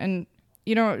patient. And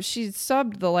she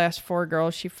subbed the last 4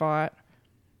 girls she fought,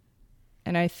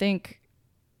 and I think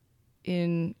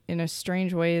in a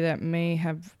strange way that may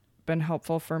have been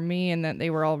helpful for me, in that they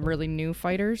were all really new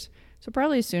fighters. So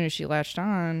probably as soon as she latched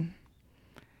on,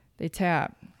 they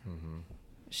tapped.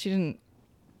 She didn't,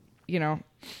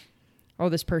 oh,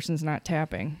 this person's not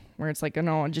tapping, where it's like, oh,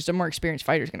 no, just a more experienced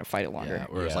fighter is going to fight it longer. Yeah,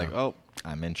 where it's like, oh,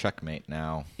 I'm in checkmate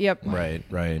now. Yep. Right.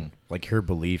 Like her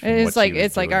belief. In It's what like, she was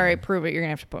it's like, doing. all right, prove it. You're going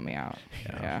to have to put me out.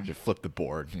 Yeah. Just flip the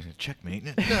board. Checkmate.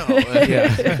 No.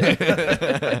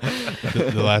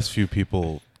 The last few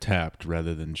people tapped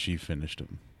rather than she finished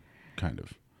them, kind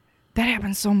of. That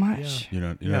happens so much. You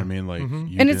know what I mean? Like, you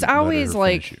And it's didn't let always her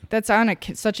like, finish you. that's on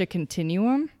such a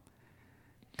continuum.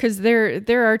 Because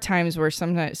there are times where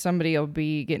somebody will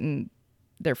be getting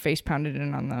their face pounded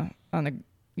in on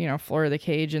the floor of the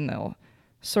cage, and they'll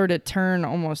sort of turn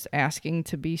almost asking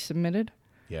to be submitted.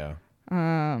 Yeah.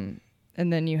 And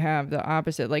then you have the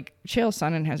opposite. Like Chael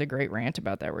Sonnen has a great rant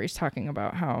about that, where he's talking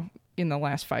about how in the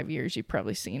last 5 years you've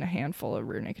probably seen a handful of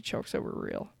rear naked chokes that were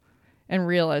real, and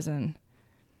real as in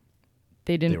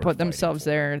they didn't were put fighting themselves for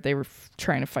it. there. They were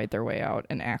trying to fight their way out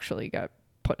and actually got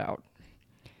put out.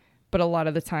 But a lot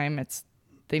of the time,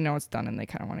 they know it's done and they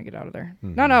kind of want to get out of there.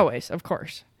 Not always, of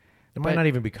course. It might But not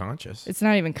even be conscious. It's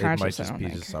not even It might conscious. I just don't be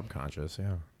think. just subconscious.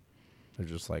 Yeah. They're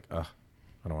just like, I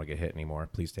don't want to get hit anymore.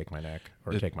 Please take my neck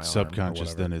or It's take my arm.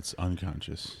 subconscious, or then whatever. it's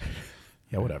unconscious.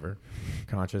 Yeah, whatever.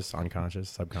 Conscious, unconscious,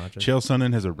 subconscious. Chael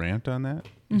Sonnen has a rant on that.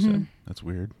 You said that's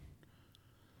weird.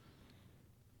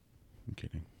 I'm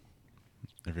kidding.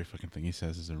 Every fucking thing he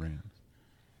says is a rant.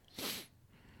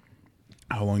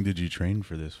 How long did you train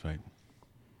for this fight?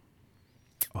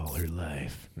 All her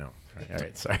life. No. All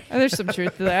right. Sorry. There's some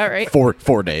truth to that, right? 4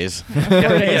 days. 4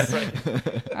 days.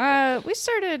 We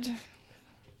started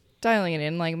dialing it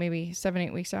in like maybe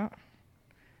 7-8 weeks out.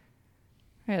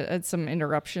 I had some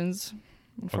interruptions,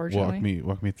 unfortunately.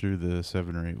 Walk me through the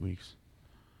 7 or 8 weeks,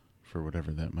 for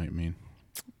whatever that might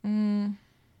mean.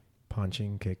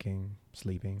 Punching, kicking,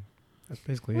 sleeping. That's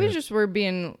basically We it. just were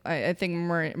being, I think,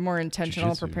 more intentional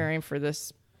Jiu-jitsu. preparing for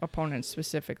this opponent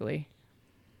specifically.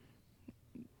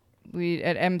 We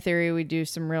at M Theory we do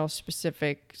some real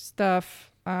specific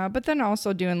stuff, but then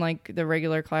also doing like the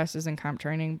regular classes and comp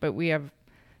training. But we have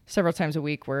several times a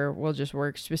week where we'll just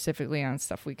work specifically on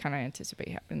stuff we kind of anticipate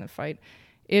happening in the fight.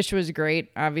 Ish was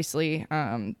great, obviously.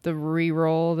 The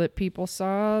re-roll that people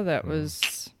saw, that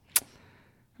was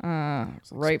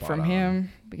right spot from on.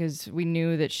 him, because we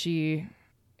knew that she,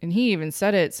 and he even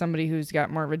said it, somebody who's got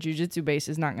more of a jiu-jitsu base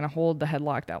is not going to hold the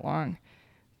headlock that long.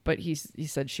 But he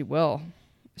said she will.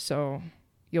 So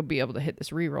you'll be able to hit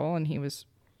this re-roll, and he was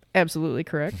absolutely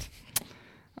correct.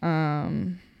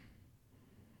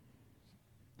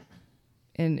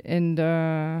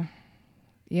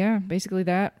 Yeah, basically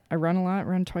that. I run a lot,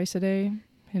 run twice a day,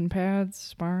 hitting pads,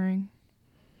 sparring.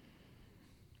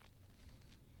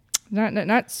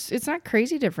 It's not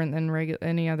crazy different than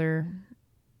any other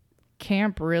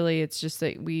camp, really. It's just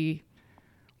that we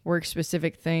work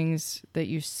specific things that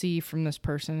you see from this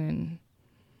person, and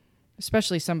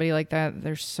especially somebody like that,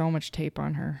 there's so much tape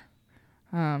on her.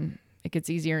 It gets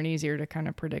easier and easier to kind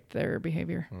of predict their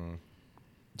behavior.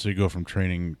 So you go from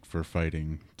training for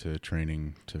fighting to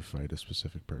training to fight a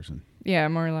specific person. Yeah,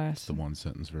 more or less. The one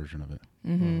sentence version of it.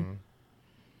 Mm-hmm.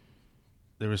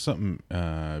 There was something,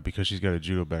 because she's got a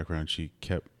judo background, she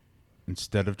kept,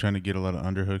 instead of trying to get a lot of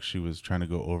underhooks, she was trying to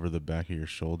go over the back of your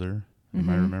shoulder. Am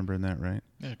I remembering that right?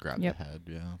 Yeah, grab Yep. the head,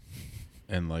 yeah.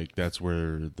 And like that's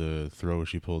where the throw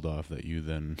she pulled off that you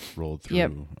then rolled through.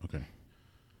 Yep. Okay.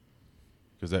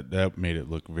 Because that made it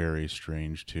look very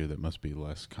strange too. That must be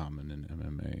less common in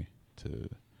MMA.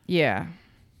 Yeah.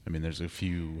 I mean, there's a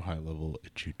few high level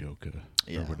judoka or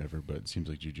Yeah. whatever, but it seems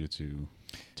like jujitsu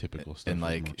typical stuff. And is more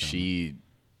like common.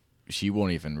 she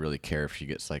won't even really care if she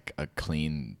gets like a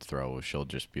clean throw. She'll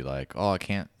just be like, "Oh, I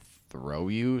can't throw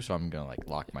you, so I'm gonna like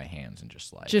lock my hands and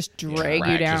just like Just drag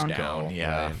you just down.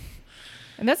 Yeah. Right.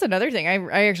 And that's another thing.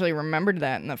 I actually remembered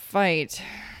that in the fight.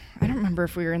 I don't remember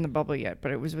if we were in the bubble yet,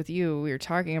 but it was with you. We were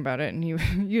talking about it, and you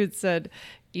you had said,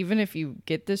 even if you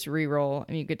get this reroll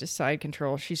and you get to side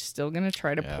control, she's still going to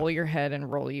try to pull your head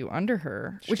and roll you under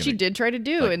her, which she did try to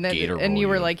do. like, and then gator and roll you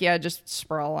were you. like, yeah, just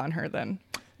sprawl on her then.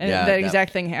 And Yeah, that that-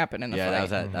 exact thing happened in the fight.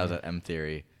 that was at M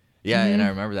Theory. Yeah, and I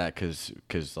remember that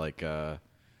because like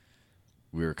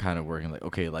we were kind of working like,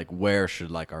 okay, like where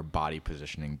should like our body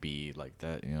positioning be, like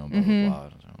that, you know, blah blah blah.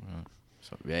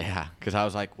 So yeah, because I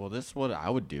was like, well, this is what I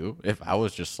would do if I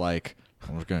was just like,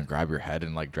 I'm just gonna grab your head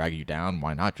and like drag you down.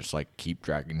 Why not just like keep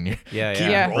dragging you? Yeah, keep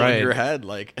yeah. rolling Right. your head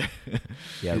like.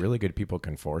 Yeah, really good people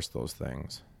can force those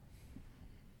things.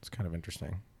 It's kind of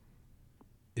interesting.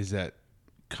 Is that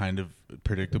kind of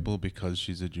predictable because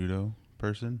she's a judo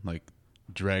person? Like,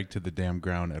 dragged to the damn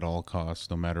ground at all costs,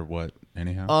 no matter what,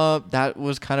 anyhow? That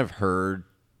was kind of her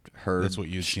That's what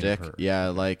you'd seen of shtick. her. Yeah,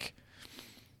 like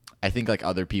I think like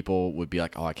other people would be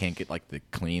like, oh, I can't get like the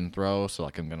clean throw, so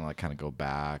like I'm gonna like kind of go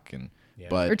back and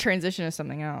but or transition to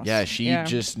something else. yeah, she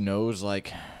just knows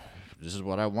like this is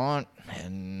what I want,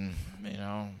 and you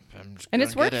know, I'm just And gonna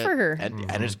it's worked get it. for her.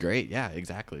 and it's great. Yeah,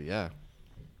 exactly. Yeah.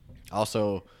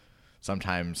 Also,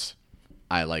 sometimes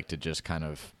I like to just kind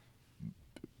of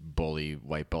bully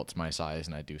white belts my size,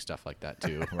 and I do stuff like that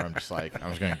too, where I'm just like, I'm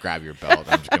just gonna grab your belt,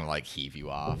 I'm just gonna like heave you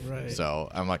off. Right. So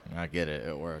I'm like, I get it,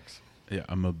 it works. Yeah,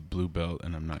 I'm a blue belt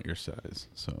and I'm not your size.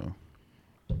 So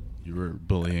you were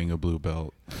bullying a blue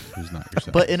belt who's not your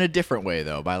size. But in a different way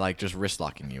though, by like just wrist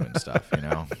locking you and stuff, you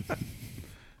know.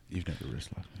 You've never wrist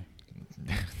locked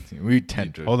me. We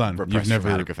tend to Hold on, repress you've never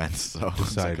traumatic events, so it's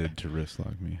Decided okay. to wrist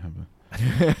lock me. How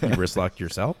about You wrist locked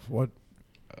yourself? What?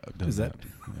 done Is that-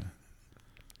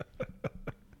 Yeah.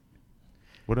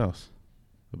 What else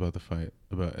about the fight?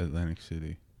 About Atlantic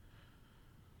City?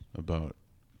 About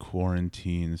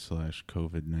quarantine /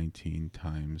 COVID-19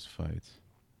 times fights?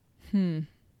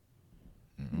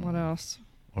 What else?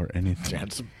 Or anything?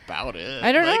 That's about it.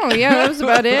 I don't Like- know. Yeah, that was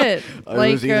about it. It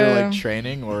was either like uh,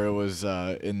 training or it was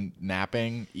in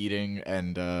napping, eating,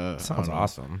 and I Sounds don't know.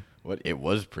 awesome. What it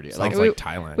was pretty Sounds we- like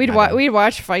Thailand. we'd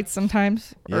watch fights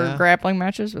sometimes Yeah. or grappling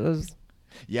matches. But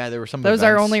yeah, there were some. those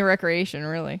our events. only recreation,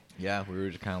 really. Yeah, we were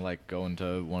just kind of like going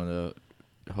to one of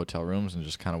the hotel rooms and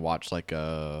just kind of watch like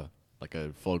a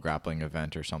full grappling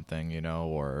event or something, you know,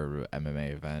 or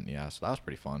MMA event. Yeah, so that was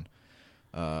pretty fun.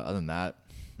 Other than that,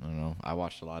 I don't know. I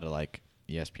watched a lot of like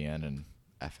ESPN and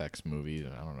FX movies.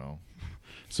 I don't know.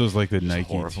 So it's like the Just Nike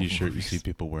horrible T-shirt you movies. see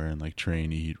people wearing, like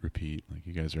train, eat, repeat. Like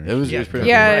you guys are. It was Yeah. pretty.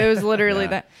 Yeah, much- it was literally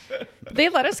Yeah. that. They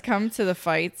let us come to the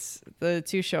fights, the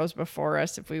two shows before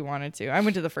us, if we wanted to. I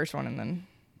went to the first one, and then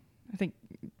I think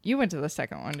you went to the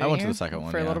second one. Didn't went to you? the second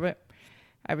one, for a yeah. little bit.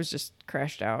 I was just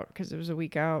crashed out because it was a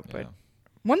week out. But Yeah.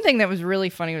 one thing that was really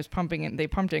funny was they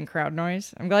pumped in crowd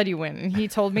noise. I'm glad you went, and he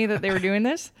told me that they were doing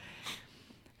this.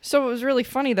 So it was really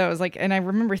funny though. It was like, and I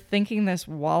remember thinking this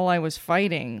while I was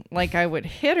fighting, like I would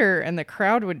hit her and the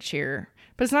crowd would cheer,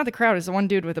 but it's not the crowd. It's the one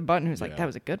dude with a button who's like, Yeah. "That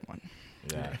was a good one."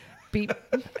 Yeah. Beep.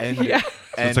 And Yeah.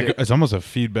 and It's almost a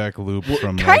feedback loop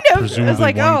from Kind like, of. presumably It was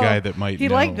like, one oh, guy that might he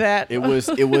know. liked that. it was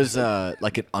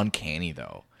like an uncanny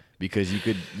though, because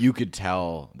you could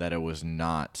tell that it was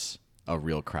not a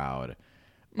real crowd,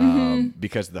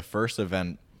 because the first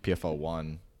event PFL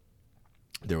 1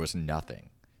 there was nothing,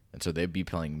 and so they'd be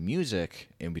playing music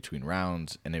in between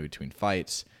rounds and in between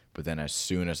fights, but then as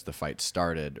soon as the fight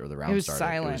started or the round was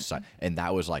started, it was silent. and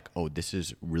that was like, oh, this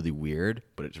is really weird,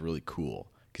 but it's really cool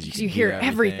because you 'Cause can you hear everything.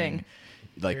 everything.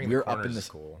 Like Hearing we the were up in corners the is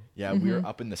cool. yeah, we were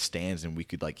up in the stands and we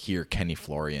could like hear Kenny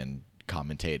Florian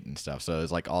commentate and stuff. So it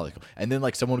was like all and then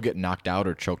like someone would get knocked out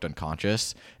or choked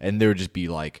unconscious and there would just be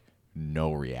like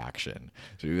no reaction.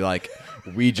 So we'd be like,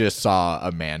 we just saw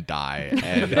a man die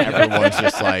and everyone's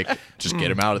just like, just get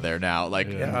him out of there now. Like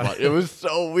what? It was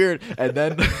so weird. And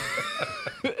then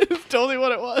it's totally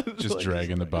what it was. Just Like,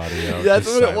 dragging the body out. that's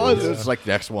just what it was. sideways. It was like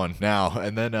next one now,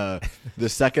 and then the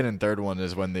second and third one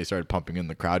is when they started pumping in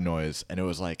the crowd noise, and it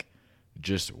was like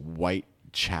just white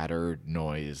chatter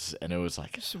noise, and it was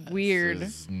like Just weird.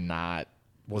 This is not.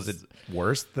 Was it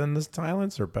worse than this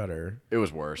silence or better? It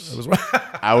was worse. It was.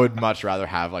 I would much rather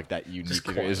have like that unique.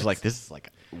 It was like this is like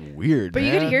weird. But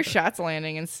you man. could hear shots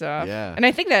landing and stuff. Yeah. And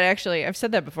I think that actually, I've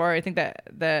said that before. I think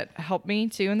that helped me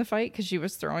too in the fight because she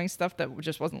was throwing stuff that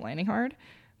just wasn't landing hard.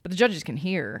 But the judges can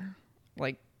hear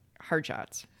like hard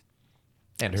shots.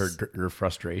 And her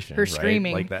frustration, Her right?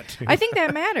 screaming. Like that too. I think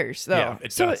that matters though. Yeah,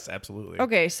 it So does absolutely.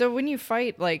 Okay, so when you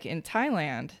fight like in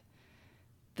Thailand,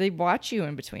 they watch you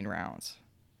in between rounds.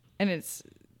 And it's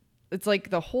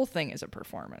like the whole thing is a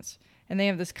performance. And they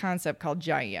have this concept called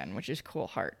Jai Yen, which is cool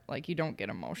heart. Like you don't get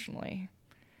emotionally.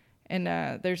 And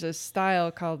there's a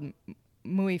style called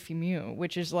Muay Fimu,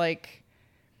 which is like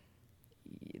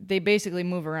they basically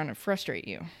move around and frustrate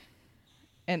you.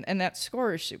 And that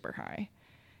score is super high.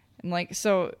 And like,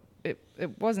 so it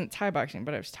wasn't Thai boxing,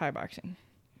 but it was Thai boxing.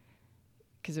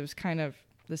 Because it was kind of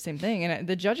the same thing. And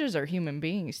the judges are human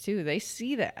beings too. They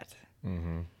see that.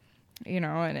 Mm-hmm. You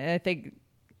know, and I think,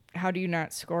 how do you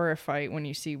not score a fight when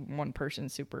you see one person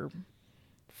super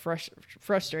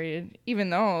frustrated? Even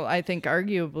though I think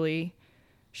arguably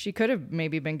she could have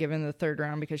maybe been given the third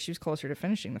round because she was closer to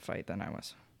finishing the fight than I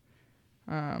was.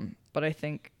 But I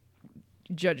think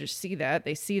judges see that.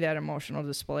 They see that emotional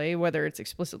display, whether it's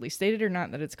explicitly stated or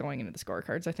not that it's going into the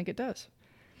scorecards. I think it does.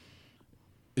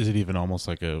 Is it even almost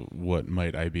like a what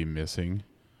might I be missing?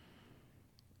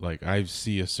 Like, I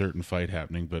see a certain fight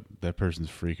happening, but that person's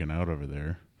freaking out over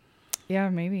there. Yeah,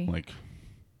 maybe. Like,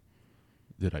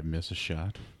 did I miss a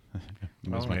shot?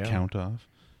 Was my count off?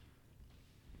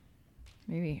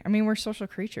 Maybe. I mean, we're social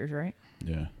creatures, right?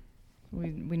 Yeah.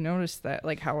 We notice that,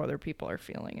 like, how other people are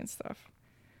feeling and stuff.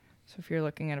 So if you're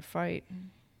looking at a fight,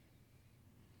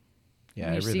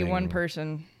 and you see one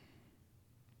person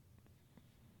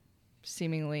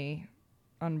seemingly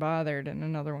unbothered and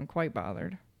another one quite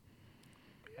bothered.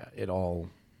 Yeah, it all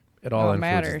influences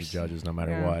matters. the judges, no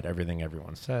matter what. Everything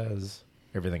everyone says,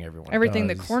 everything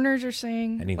the does, corners are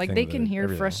saying, like they can hear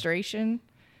everything. Frustration.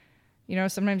 You know,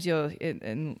 sometimes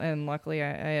and luckily I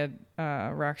had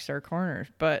Rockstar corners,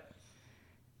 but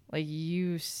like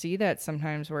you see that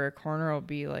sometimes where a corner will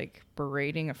be like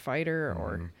berating a fighter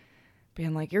or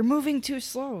being like, "You're moving too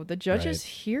slow." The judges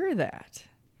hear that,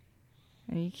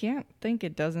 and you can't think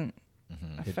it doesn't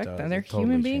affect them. They're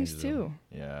human beings too.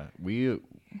 Yeah, we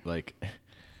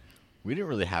didn't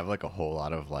really have like a whole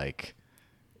lot of like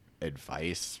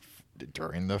advice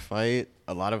during the fight.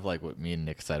 A lot of like what me and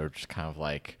Nick said are just kind of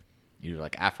like either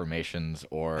like affirmations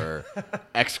or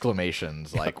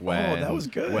exclamations, like when that was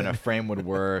good. when a frame would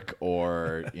work,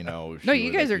 or you know. No,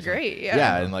 you guys are great. Yeah.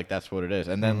 Yeah, and like that's what it is.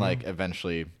 And then like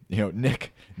eventually, you know,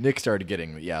 Nick started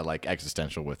getting like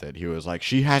existential with it. He was like,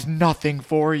 "She has nothing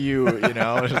for you," you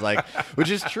know. It was like, which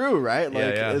is true, right? Like,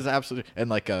 it's absolutely. And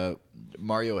like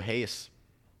Mario Hayes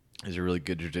is a really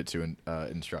good jiu-jitsu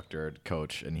instructor,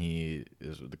 coach, and he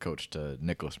is the coach to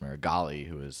Nicholas Marigali,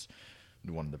 who is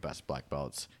one of the best black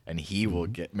belts, and he will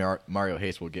get Mario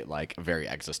Hayes will get like very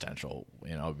existential,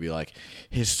 you know, be like,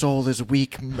 his soul is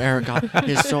weak, Marigali,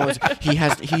 his soul is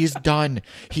he's done,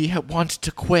 wants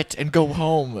to quit and go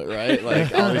home, right?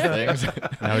 Like all these things.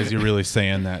 Now, is he really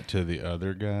saying that to the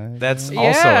other guy? That's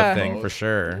also a thing for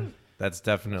sure. That's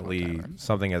definitely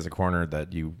something as a corner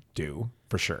that you do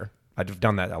for sure. I've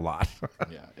done that a lot.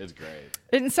 Yeah, it's great.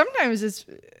 And sometimes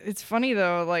it's funny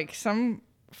though, like some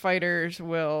fighters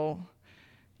will,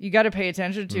 you got to pay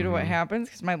attention to what happens,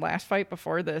 because my last fight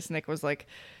before this, Nick was like,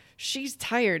 "She's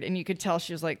tired," and you could tell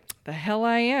she was like, "The hell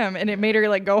I am," and it made her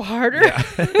like go harder. Yeah.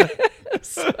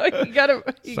 So you gotta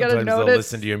Sometimes notice. they'll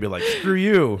listen to you and be like, "Screw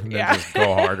you," and then just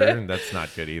go harder, and that's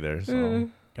not good either. So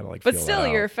gotta like. But feel still,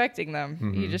 that you're out. affecting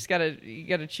them. You just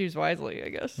gotta choose wisely, I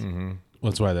guess. Well,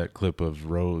 that's why that clip of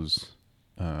Rose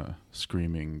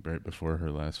screaming right before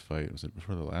her last fight, was it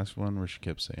before the last one, where she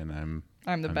kept saying,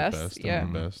 I'm the best. Yeah.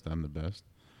 I'm the best. I'm the best.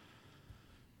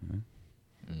 Yeah.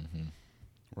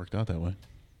 Worked out that way.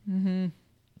 Yeah.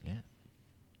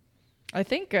 I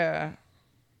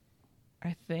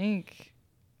think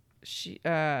she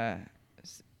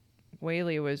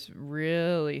Whaley was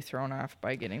really thrown off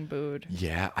by getting booed.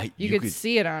 Yeah, you could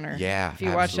see it on her. Yeah, if you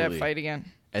watch that absolutely. fight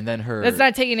again. And then her. That's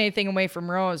not taking anything away from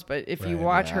Rose, but if you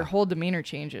watch yeah. her whole demeanor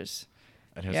changes.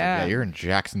 And like, yeah, you're in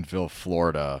Jacksonville,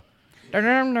 Florida.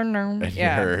 And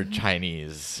Yeah. you're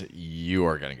Chinese, you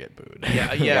are gonna get booed.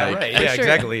 Yeah, Like, right. Yeah,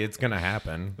 exactly. It's gonna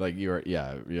happen. Like you're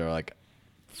like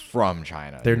from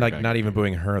China. They're You're like gonna not get even booed.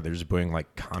 booing her. They're just booing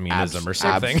like communism or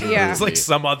something. Absolutely. Yeah. It's like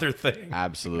some other thing.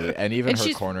 Absolutely. And even And her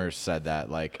she's- corners said that,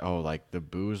 like, oh, like the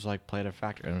booze like played a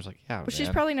factor. And I was like, yeah. But she's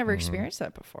man. probably never experienced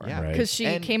that before. Yeah. Right. Because she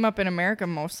And- came up in America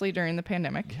mostly during the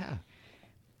pandemic. Yeah.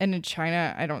 And in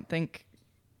China, I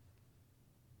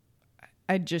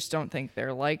just don't think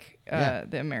they're like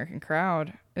the American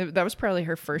crowd. That was probably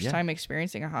her first time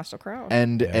experiencing a hostile crowd.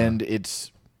 And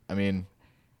it's, I mean,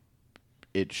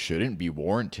 it shouldn't be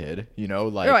warranted, you know.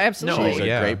 Like, Oh, absolutely. she's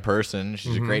a great person.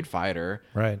 She's a great fighter.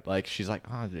 Right. Like, she's like,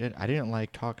 oh, I didn't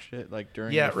like talk shit like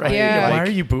during. Yeah, the right. fight. Yeah. Like, Why are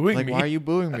you booing like, me? why are you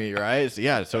booing me? Right. So,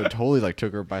 yeah. So it totally like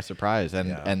took her by surprise, and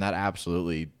Yeah. and that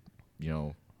absolutely, you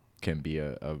know, can be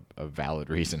a valid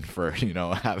reason for, you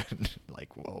know, having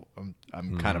like, whoa,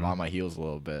 I'm kind of on my heels a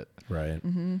little bit, Right.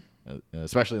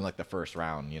 especially in like the first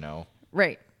round, you know.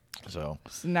 Right. So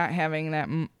So not having that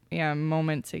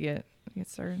moment to get get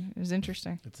started. It was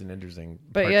interesting. It's an interesting.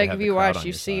 But part yeah, to like have if the you crowd watch, on you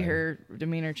your see side. her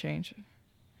demeanor change.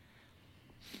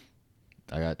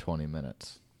 I got 20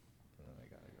 minutes. And then I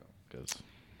gotta go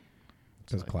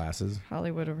Because classes.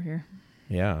 Hollywood over here.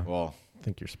 Yeah. well, I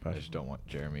think you're I special. just don't want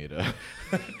Jeremy to.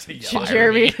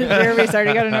 Jeremy's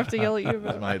already got enough to yell at you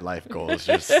about. My life goal is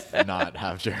just not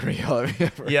have Jeremy yell at me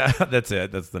ever. Yeah, that's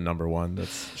it. That's the number one.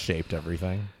 That's shaped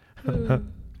everything.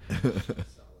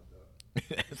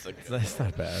 That's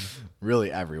not bad.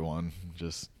 Really, everyone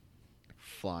just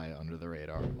fly under the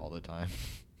radar all the time.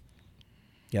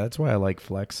 Yeah, that's why I like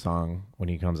Fleck's song when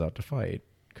he comes out to fight,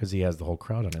 because he has the whole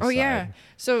crowd on his side. Oh yeah,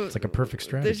 so It's like a perfect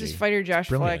strategy. there's this fighter Josh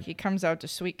brilliant. Fleck. He comes out to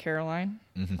Sweet Caroline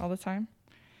all the time,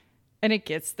 and it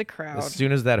gets the crowd. As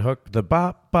soon as that hook, the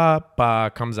ba ba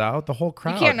ba comes out, the whole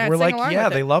crowd. can't not we're sing like, along yeah,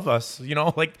 with they it. love us. You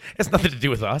know, like it's nothing to do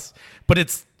with us, but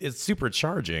it's super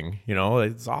charging. You know,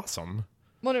 it's awesome.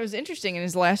 Well, it was interesting. In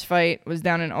his last fight was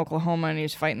down in Oklahoma, and he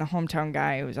was fighting the hometown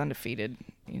guy who was undefeated,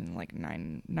 like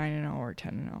 9-0 or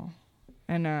 10-0.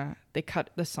 And they cut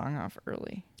the song off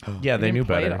early. Yeah, they didn't knew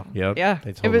play it better. all. Yep. Yeah,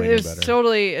 they totally it knew was better.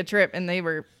 totally a trip, and they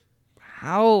were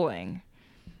howling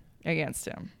against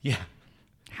him, Yeah,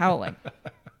 howling.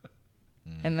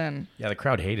 And then, yeah, the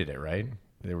crowd hated it, right?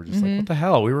 They were just Mm-hmm. like, "What the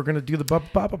hell? We were gonna do the ba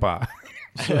ba ba ba."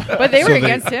 but they were So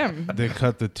against him. They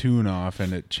cut the tune off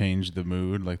and it changed the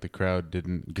mood. Like the crowd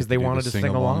didn't Because they wanted to sing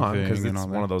along because it's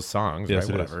one of those songs, Yes,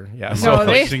 right? it is. Whatever. Yeah. I'm No, like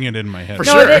they- singing it in my head. For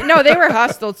No, sure. they were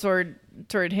hostile toward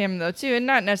him though too, and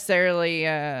not necessarily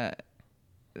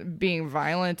being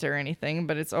violent or anything.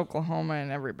 But it's Oklahoma,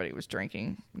 and everybody was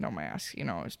drinking, no masks. You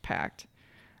know, it was packed,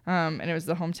 and it was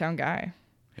the hometown guy.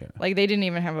 Yeah. Like they didn't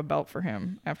even have a belt for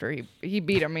him after he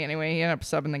beat him anyway. He ended up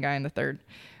subbing the guy in the third,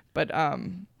 but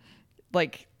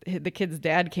like the kid's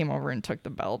dad came over and took the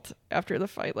belt after the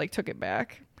fight, like took it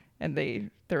back, and they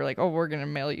were like, "Oh, we're gonna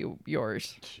mail you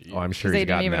yours." Oh, I'm sure They he's didn't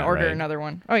gotten even that, order right? another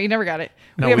one. Oh, you never got it.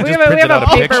 No, we we have, just we have printed out a a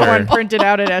paper picture. one printed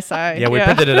out at SI. Yeah, we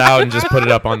printed it out and just put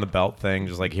it up on the belt thing,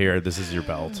 just like, here, this is your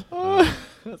belt.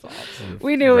 That's awesome.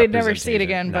 We knew we'd never see it Representation.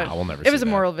 again, Nah, but we'll never it was see a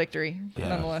that. moral victory Yeah.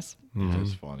 nonetheless.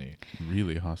 That's funny.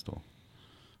 Really hostile.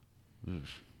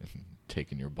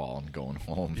 Taking your ball and going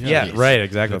home. Yeah, Jeez. right,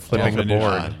 exactly. The Flipping the definition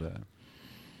board. of that.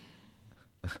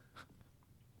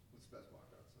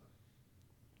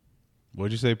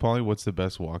 What'd you say, Paulie? What's the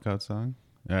best walkout song?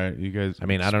 All right, you guys. I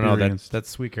mean, I don't know. experienced- That's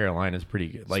Sweet Caroline is pretty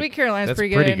good. Like, Sweet Carolina's that's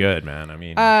pretty pretty good. good, man. I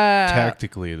mean,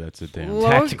 tactically, that's a damn.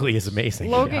 tactically is amazing.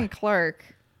 Logan yeah. Clark,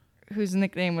 whose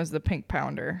nickname was the Pink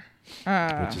Pounder,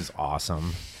 Which is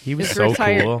awesome. He was is so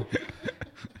retired. cool. He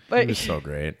but was so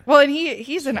great. well, and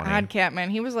he's an Funny. odd cat, man.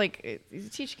 He was like, does he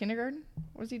teach kindergarten?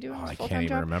 What was he doing? Oh, his I full-time can't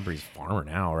even job? remember. He's a farmer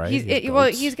now, right? He's He has well,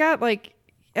 goats. he's got like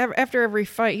after every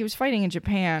fight, he was fighting in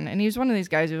Japan, and he was one of these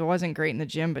guys who wasn't great in the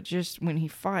gym, but just when he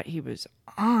fought, he was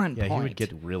on Yeah, point. he would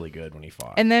get really good when he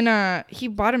fought. And then he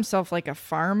bought himself like a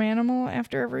farm animal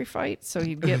after every fight, so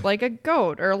he'd get like a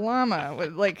goat or a llama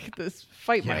with like this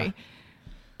fight Yeah. money.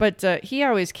 But he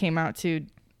always came out to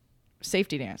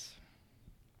safety dance.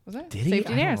 Was that Did he?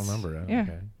 safety I dance? don't remember. Yeah,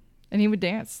 Okay. and he would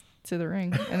dance to the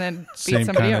ring and then beat Same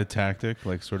somebody kind up. of tactic,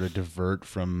 like sort of divert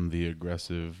from the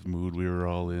aggressive mood we were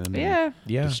all in. and Yeah,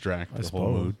 Yeah. distract I the whole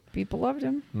suppose. mood. people loved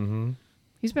him. Mm-hmm.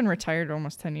 He's been retired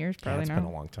almost 10 years, Yeah, probably it's now. been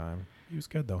a long time. He was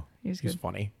good though. He was He was good.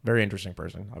 funny. Very interesting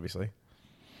person, obviously.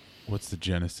 What's the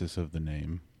genesis of the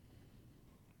name?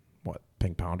 What?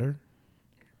 Pink Pounder?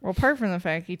 Well, apart from the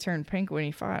fact he turned pink when he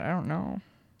fought, I don't know.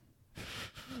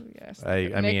 Yes, I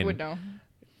Nick mean, would know.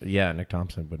 Yeah, Nick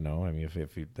Thompson would know. I mean,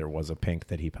 if there was a pink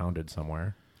that he pounded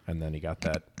somewhere, and then he got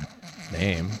that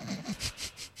name.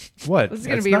 What? This is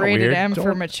going to That's be not rated weird. M for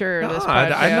Don't- mature. No, This I'm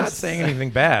not podcast. saying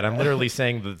anything bad. I'm literally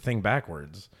saying the thing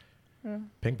backwards.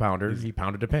 Pink pounder. He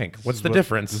pounded a pink. What's the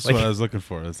difference? This is Like- what I was looking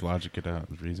for. Let's logic it out.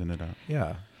 Let's reason it out.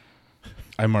 yeah.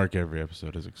 I mark every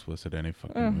episode as explicit any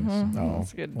fucking way, so- Oh,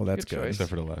 That's good. well, that's Good good. choice. except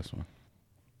for the last one.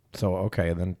 So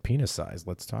okay, then penis size.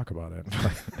 Let's talk about it.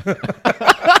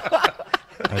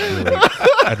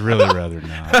 I'd really rather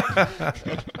not.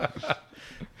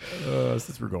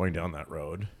 Since we're going down that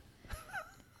road.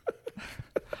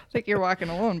 I think you're walking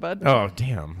alone, bud. Oh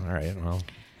damn! All right. Well,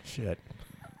 shit.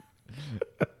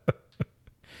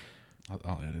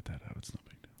 I'll edit that out. It's no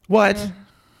big deal. What?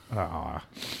 Ah.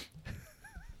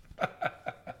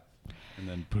 And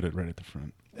then put it right at the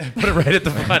front. Put it right at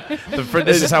the front.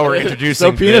 This is how we're introducing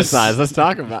So penis this, size. Let's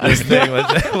talk about this it. thing.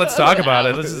 Let's talk about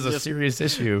it. This is a serious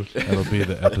issue. That'll be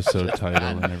the episode title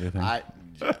and everything.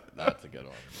 That's a good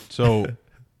one. So,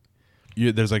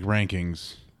 there's like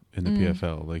rankings in the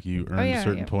PFL. Like you earn yeah,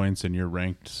 certain yeah. points and you're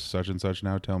ranked such and such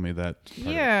now. Tell me that. part of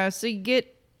it. Yeah, so you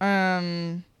get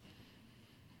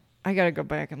I gotta go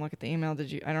back and look at the email.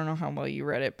 I don't know how well you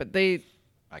read it, but they.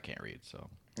 I can't read, so.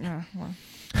 Well,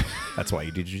 That's why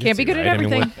you do jiu-jitsu. can't be good at right? I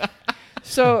mean, everything.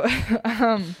 So,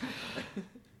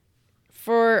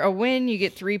 for a win, you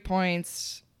get 3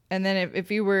 points, and then if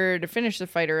you were to finish the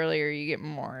fight earlier, you get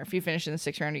more. If you finish in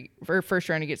the first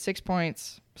round, you get 6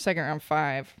 points. Second round,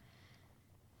 5.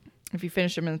 If you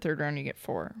finish them in the third round, you get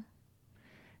 4.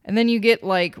 And then you get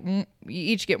you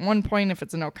each get 1 point if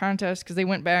it's a no contest, because they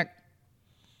went back.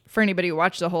 For anybody who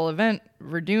watched the whole event,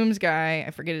 Verdum's guy,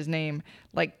 I forget his name,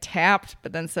 tapped,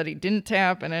 but then said he didn't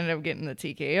tap and ended up getting the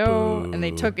TKO. Boo. And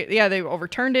they took it. Yeah, they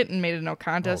overturned it and made it no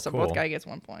contest. Oh, So both cool. guy gets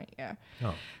 1 point. Yeah.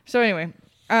 Oh. So anyway,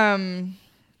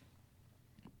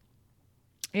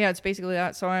 yeah, it's basically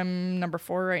that. So I'm number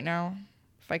 4 right now.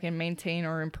 If I can maintain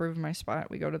or improve my spot,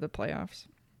 we go to the playoffs.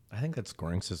 I think that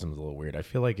scoring system is a little weird. I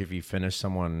feel like if you finish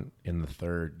someone in the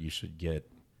third, you should get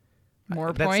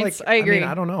More that's points. I agree. mean,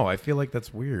 I don't know. I feel like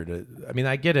that's weird. I mean,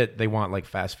 I get it. They want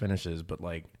fast finishes, but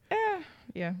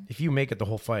Yeah. if you make it the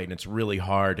whole fight and it's really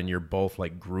hard and you're both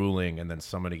grueling and then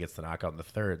somebody gets the knockout in the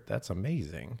third, that's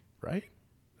amazing, right?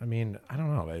 I mean, I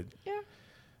don't know. Yeah.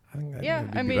 I think that Yeah.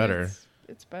 would I be mean, better.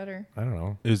 it's better. I don't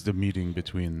know. Is the meeting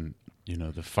between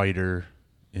the fighter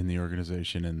in the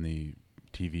organization and the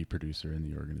TV producer in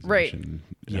the organization,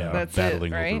 Yeah. That's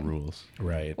battling it, right? over rules?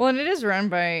 Right. Well, and it is run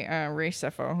by Ray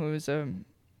Sefo, who's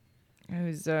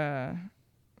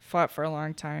fought for a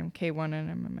long time, K1 and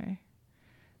MMA.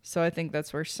 So I think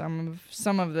that's where some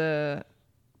of the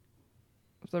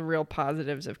real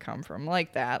positives have come from,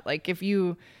 like that. Like if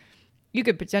you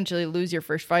could potentially lose your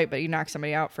first fight, but you knock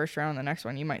somebody out first round, the next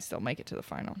one you might still make it to the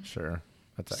final. Sure.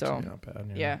 That's So, actually not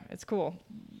bad. Yeah, it's cool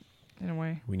in a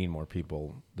way. We need more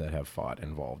people that have fought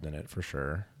involved in it for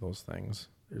sure. Those things.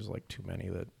 There's too many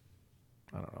that,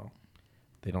 I don't know.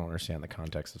 They don't understand the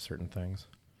context of certain things.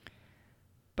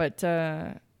 But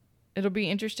it'll be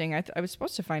interesting. I was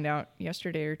supposed to find out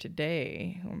yesterday or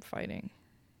today who I'm fighting.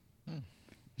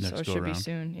 Next So it go should around? be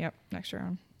soon. Yep, next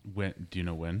round. When do you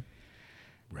know when?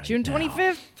 Right June now.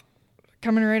 25th.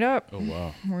 Coming right up. Oh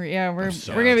wow! We're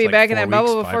So gonna be it's back in 4 that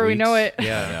bubble weeks, 5 before we know weeks. it.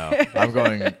 Yeah.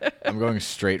 No, I'm going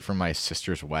straight from my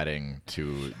sister's wedding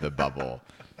to the bubble.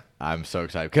 I'm so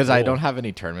excited because I Cool. don't have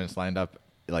any tournaments lined up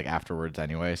afterwards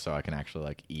anyway, so I can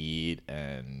actually eat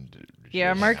and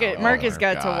Yeah, just- Marcus oh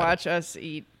got my to God. watch us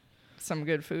eat some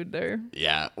good food there.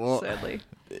 Yeah, well, Sadly,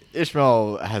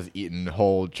 Ishmael has eaten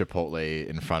whole Chipotle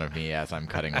in front of me as I'm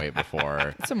cutting weight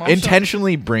before, It's emotional.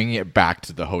 intentionally bringing it back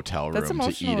to the hotel room That's to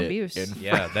emotional eat abuse. it.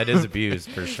 Yeah, that is abuse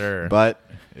for sure. But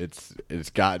it's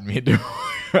gotten me to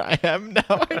where I am now,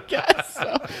 I guess.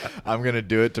 So I'm gonna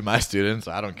do it to my students.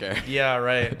 I don't care. yeah,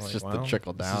 right. It's just the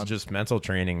trickle This down. is just mental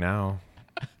training now.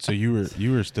 So you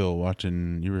were still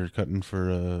watching. You were cutting for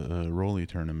a Rolly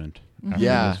tournament after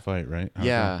Yeah. this fight, right? How's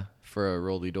Yeah, for a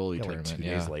roly doly Yeah, tournament. 2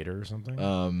 days later or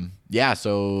something. Yeah,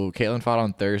 so Kaitlin fought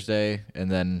on Thursday,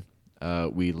 and then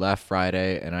we left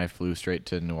Friday, and I flew straight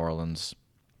to New Orleans,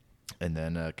 and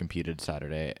then competed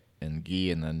Saturday in gi,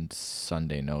 and then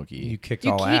Sunday no gi. you kicked he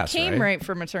all ass, came right?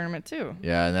 from a tournament too.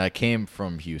 Yeah, and then I came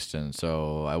from Houston,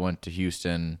 so I went to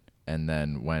Houston and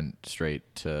then went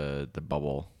straight to the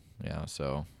bubble. Yeah,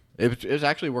 so it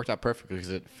actually worked out perfectly because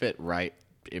it fit right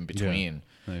in between.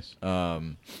 Nice.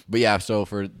 But yeah, so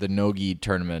for the no-gi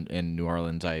tournament in New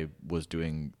Orleans, I was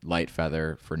doing light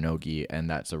feather for no-gi, and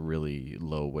that's a really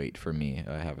low weight for me.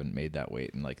 I haven't made that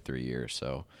weight in 3 years.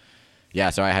 So yeah,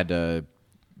 so I had to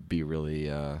be really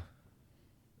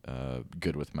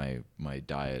good with my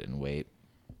diet and weight.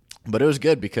 But it was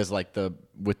good because with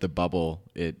the bubble,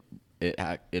 it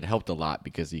helped a lot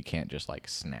because you can't just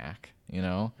snack,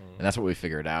 and that's what we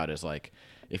figured out is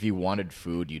if you wanted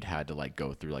food, you'd had to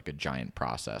go through a giant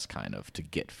process kind of to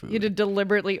get food. You had to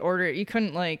deliberately order it. You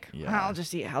couldn't Yeah. I'll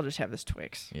just have this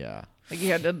Twix. Yeah,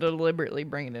 You had to deliberately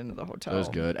bring it into the hotel. that was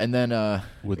good. And then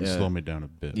Wouldn't slow me down a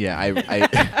bit. yeah, I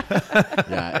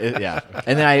yeah.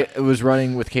 And then I was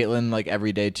running with Kaitlin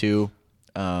every day too,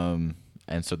 and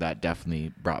so that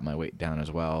definitely brought my weight down as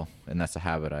well. And that's a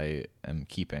habit I am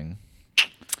keeping.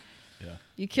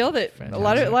 You killed it.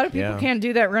 Fantastic. A lot of people Yeah. can't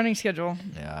do that running schedule.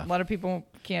 Yeah. A lot of people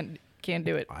can't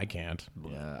do it. I can't.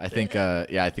 Yeah,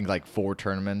 I think 4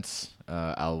 tournaments.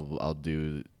 I'll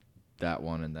do that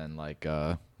one, and then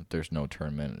if there's no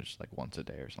tournament, it's once a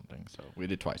day or something. So we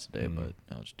did twice a day, but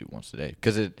I'll just do once a day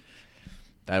because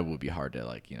that would be hard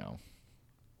to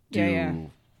do Yeah.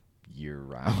 year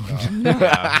round.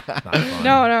 Yeah, not fun.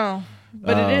 No.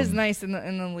 But it is nice in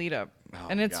the lead up. Oh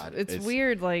And my it's God, it's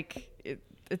weird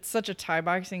it's such a Thai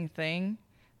boxing thing.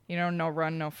 no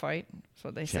run, no fight.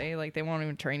 So they say, like, they won't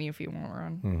even train you if you won't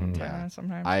run in Thailand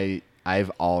sometimes.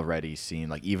 I've already seen,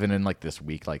 like, even in like this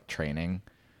week, like training,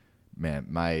 man,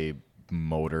 my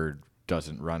motor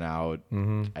doesn't run out.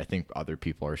 I think other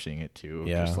people are seeing it too.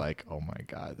 Yeah. Just like, oh my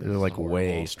God. They're like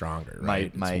way stronger,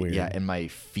 right? My It's weird. and my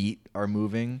feet are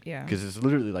moving. Yeah. Because it's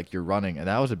literally like you're running. And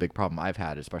that was a big problem I've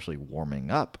had, especially warming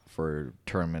up for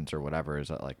tournaments or whatever, is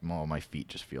that like, oh, my feet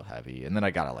just feel heavy. And then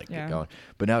I got to like get going.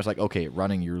 But now it's like, okay,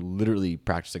 running, you're literally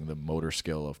practicing the motor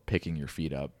skill of picking your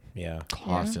feet up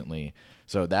constantly.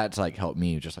 So that's like helped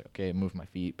me just like, okay, move my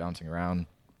feet, bouncing around.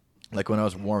 Like when I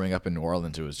was warming up in New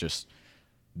Orleans, it was just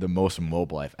the most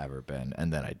mobile I've ever been,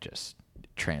 and then I just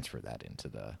transferred that into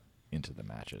the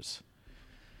matches.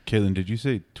 Kaitlin, did you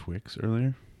say Twix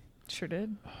earlier? Sure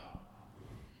did.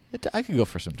 I could go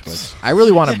for some Twix. I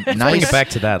really want a nice. Bring it back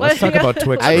to that. Let's talk about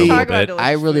Twix for a Let's little talk about bit. delicious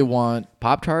I really food. want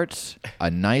Pop-Tarts, a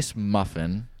nice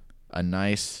muffin, a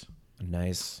nice.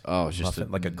 Nice. Oh, just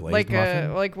muffin, like a glazed Like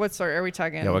muffin. like what sort? Are we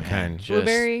talking? Yeah, what kind? Just-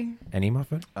 Blueberry. Any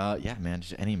muffin? Yeah, man,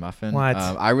 just any muffin. What?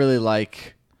 I really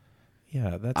like.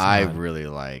 Yeah, that's.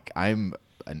 I'm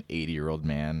an 80-year-old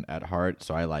man at heart,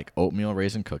 so I like oatmeal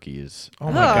raisin cookies. Oh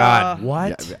my God! Ugh.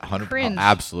 What? Yeah, 100 Cringe.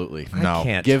 absolutely. I No,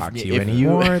 can't give talk me, to you if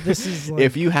anymore. This is like,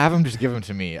 if you have them, just give them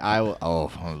to me. I will.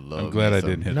 Oh, I love. I'm glad me I some-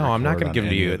 didn't hit no, I'm not record going to give on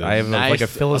them to any you. of this. I have Nice. like a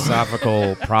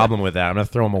philosophical problem with that. I'm going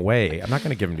to throw them away. I'm not going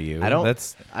to give them to you. I don't.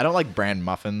 That's I don't like bran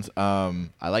muffins.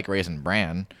 I like raisin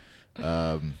bran,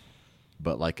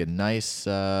 but like a nice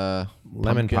lemon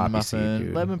pumpkin poppy muffin. seed,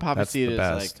 dude. Lemon poppy That's seed the is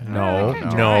best. like no,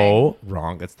 kinda no,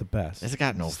 wrong. That's the best. It's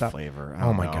got no Stop. flavor. I Oh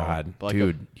don't my know. God, But like a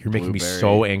dude, you're making me blueberry.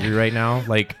 so angry right now.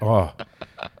 Like, oh,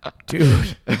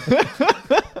 dude.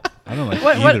 I don't like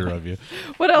What- either of you.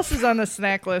 What else is on the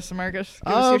snack list, Marcus?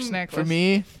 Give us your snack For list.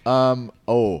 me,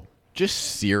 just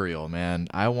cereal, man.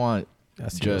 I want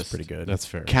That seems just pretty good. That's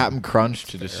fair. Captain Crunch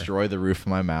to destroy the roof of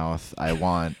my mouth. I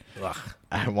want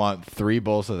 3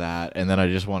 bowls of that, and then I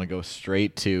just want to go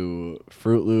straight to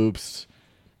Fruit Loops.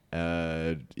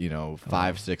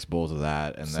 5-6 bowls of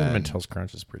that, and Cinnamon then Toast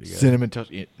Crunch is pretty good. cinnamon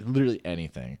toast, literally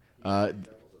anything.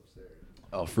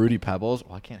 Fruity Pebbles.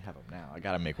 Well, I can't have them now. I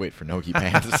gotta make weight for Nogi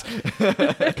Pants.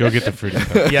 Go get the fruity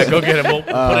pebbles. Yeah, go get it. We'll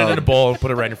put it in a bowl and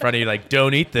put it right in front of you. Like,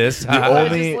 don't eat this. I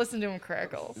only- just listen to him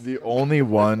crackle. The only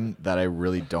one that I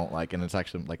really don't like, and it's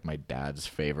actually like my dad's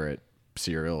favorite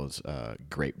cereal, is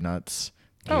Grape Nuts.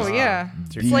 Oh yeah,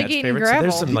 It's your it's like dad's eating favorite. So gravel.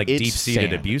 there's some like It's deep-seated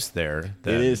sand. abuse there.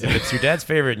 That It is. If it's your dad's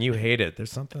favorite and you hate it,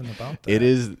 there's something about that. It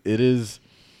is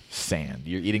sand.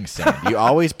 You're eating sand. You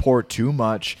always pour too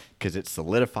much because it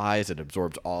solidifies, it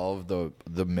absorbs all of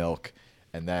the milk,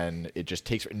 and then it just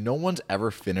takes. No one's ever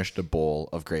finished a bowl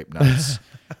of grape nuts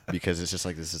because it's just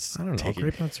like this is. I don't know. taking-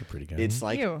 Grape nuts are pretty good. It's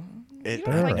like Ew. it, You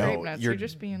don't like I know, grape nuts. your You're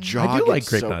just being. jaw I do like gets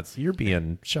grape so- nuts. You're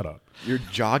being shut up. Your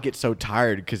jaw gets so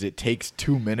tired because it takes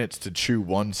 2 minutes to chew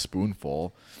one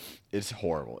spoonful. It's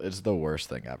horrible. It's the worst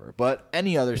thing ever. But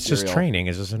any other It's cereal, just training.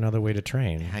 It's just another way to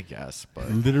train. I guess. But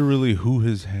Literally, who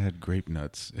has had grape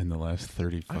nuts in the last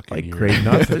 30 fucking Like years? grape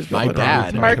nuts. There's My nothing wrong dad.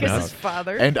 with grape Marcus's nuts.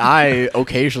 father. and I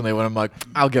occasionally, when I'm like,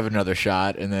 I'll give it another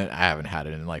shot, and then I haven't had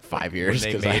it in like 5 When years.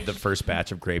 they 'cause made the first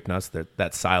batch of grape nuts,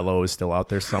 that silo is still out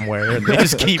there somewhere, and they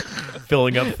just keep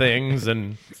filling up things,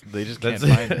 and they just can't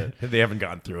that's find it. they haven't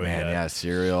gone through Man, it yet. yeah,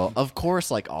 cereal. Of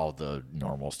course, like all the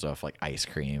normal stuff, like ice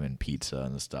cream and pizza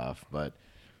and stuff. But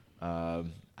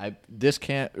this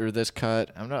cut.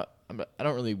 I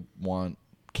don't really want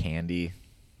candy.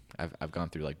 I've gone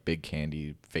through like big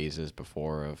candy phases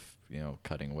before of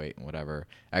cutting weight and whatever.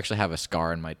 I actually have a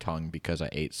scar in my tongue because I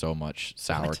ate so much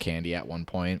sour candy at one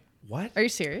point. What? Are you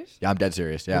serious? Yeah, I'm dead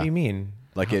serious. Yeah. What do you mean?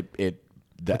 Like it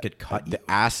Like it cut you?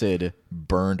 the acid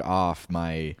burned off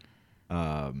my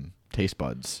taste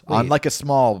buds Wait. on like a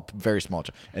very small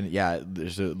and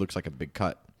it looks like a big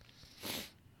cut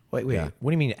Wait. Yeah.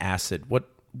 What do you mean acid? What?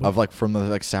 of like from the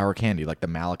like sour candy, like the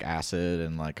malic acid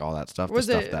and like all that stuff. Was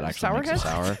the stuff it that actually sour makes it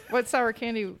sour. What sour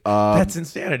candy That's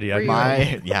insanity. were you-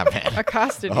 Man.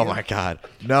 accosted Oh you? my god.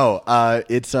 No,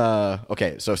 it's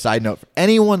okay, so side note for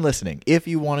anyone listening, if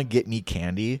you want to get me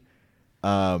candy,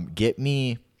 get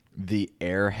me the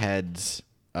Airheads.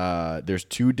 There's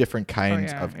 2 different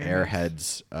kinds yeah, of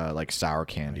Airheads, like sour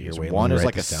candies. wait, let One me is write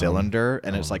like a this down. cylinder,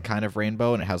 and it's like kind of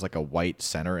rainbow, and it has like a white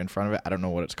center in front of it. I don't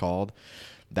know what it's called.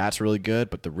 That's really good,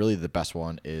 but the best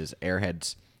one is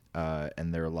Airheads,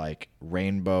 and they're like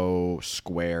rainbow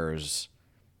squares,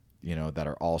 that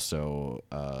are also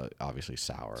obviously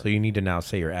sour. So you need to now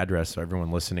say your address so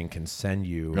everyone listening can send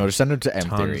you. No, just send them to M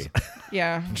Tons. Theory.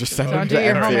 Yeah. Just send Don't them do to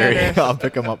your M home Theory. address. I'll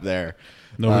pick them up there.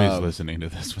 Nobody's listening to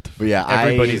this. What the But yeah,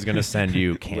 Everybody's gonna send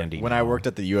you candy. When now. I worked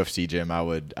at the UFC gym, I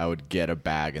would get a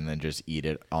bag and then just eat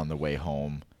it on the way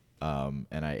home. And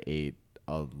I ate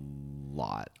a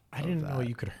lot. I didn't know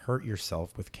you could hurt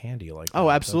yourself with candy like that. Oh,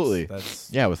 absolutely. That's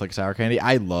Yeah, with like sour candy.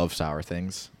 I love sour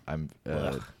things.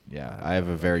 Ugh. I have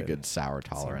a very like it. good sour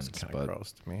tolerance. kind of But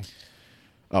gross to me.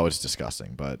 oh, it's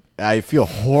disgusting. But I feel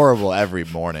horrible every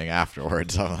morning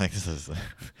afterwards. I'm like, this is,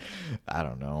 I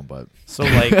don't know, but So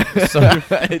like,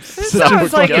 it's This so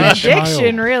sounds like an good.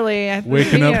 addiction, really. I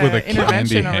Waking think, up with a candy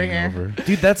intervention over here. hangover.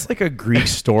 dude, that's like a Greek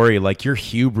story. Like your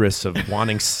hubris of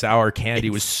wanting sour candy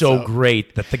was so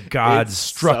great that the gods it's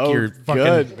struck so your fucking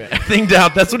good, man. thing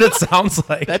down. That's what it sounds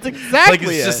like. That's exactly like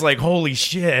it's it. just like holy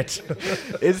shit.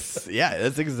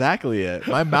 That's exactly it.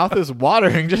 My mouth is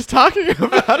watering just talking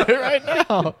about it right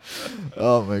now.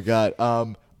 Oh my god.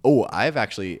 I've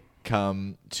actually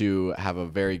come to have a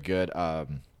very good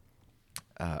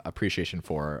appreciation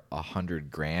for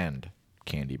 100 grand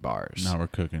candy bars. Now we're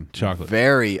cooking chocolate.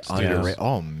 Very underrated.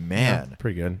 Oh Yeah, man.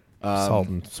 pretty good. Salt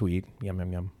and sweet. Yum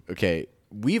yum yum. Okay,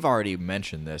 we've already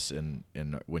mentioned this in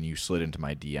when you slid into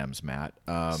my DMs, Matt,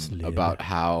 about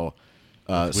how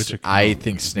Which I account?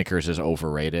 think Snickers is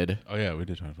overrated. Oh yeah, we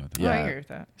did talk about that. Oh, I Yeah. agree with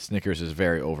that. Snickers is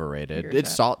very overrated. Agree with It's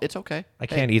that. salt. It's okay. I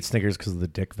can't eat Snickers because of the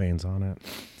dick veins on it.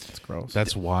 It's gross.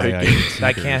 That's why I eat Snickers.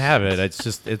 I can't have it. It's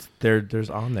just there's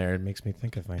on there. It makes me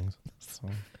think of things. So.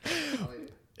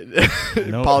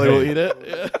 No, Polly will hey. eat it.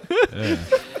 Yeah.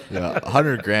 Yeah,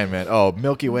 100 grand, man. Oh,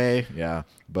 Milky Way. Yeah,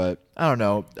 but I don't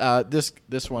know.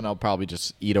 This one I'll probably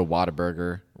just eat a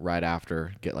Whataburger right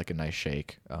after. Get like a nice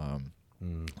shake.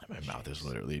 My mouth is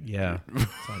literally Yeah,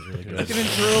 sounds really good. Gonna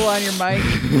drool on your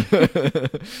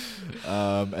mic.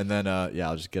 and then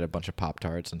I'll just get a bunch of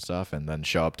Pop-Tarts and stuff, and then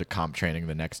show up to comp training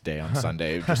the next day on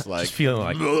Sunday, just like Just feeling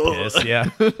like piss. Yeah.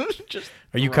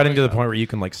 Are you cutting to the point where you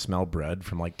can like smell bread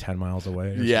from like 10 miles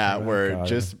away? or yeah, something? we're God.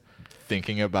 just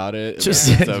thinking about it. just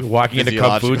it's a walking into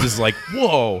Cub physiological- Foods is like,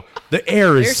 whoa, the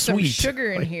air is There's some sweet.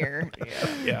 sugar in here.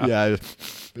 Yeah. Yeah,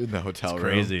 in the hotel It's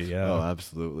room. crazy, yeah. Oh,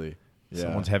 absolutely. Yeah.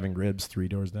 Someone's having ribs 3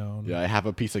 doors down. Yeah, I have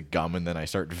a piece of gum and then I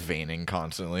start veining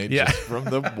constantly Yeah. just from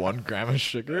the 1 gram of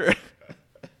sugar.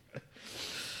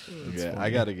 Okay, I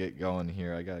gotta get going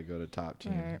here. I gotta go to top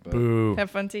team. All right. But, Boo. Have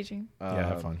fun teaching. Yeah,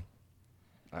 have fun.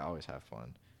 I always have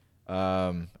fun.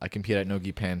 I compete at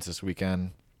Nogi Pants this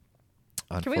weekend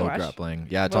on Can we flow watch? grappling.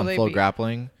 Yeah, it's Will on they flow be-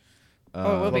 grappling.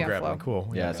 Oh, we'll be on Grappling, flow.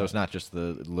 cool. Yeah, so it's not just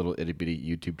the little itty bitty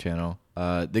YouTube channel.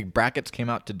 The brackets came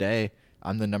out today.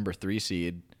 I'm the number 3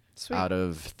 seed Sweet. out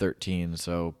of 13.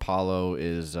 So Paulo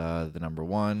is the number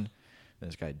 1.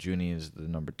 This guy Junie is the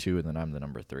number 2, and then I'm the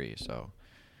number 3. So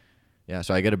yeah,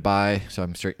 so I get a bye. So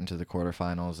I'm straight into the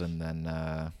quarterfinals, and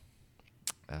then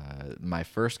my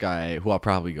first guy, who I'll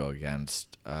probably go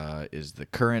against, is the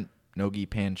current Nogi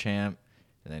Pan champ.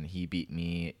 And then he beat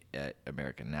me at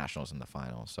American Nationals in the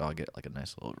finals. So I'll get like a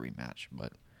nice little rematch.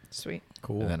 But Sweet.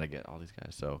 Cool. and then I get all these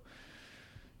guys. So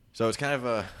it's kind of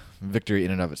a victory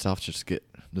in and of itself just to get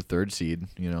the 3rd seed,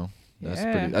 you know.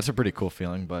 Yeah. That's a pretty cool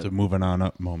feeling. But It's a moving on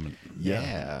up moment.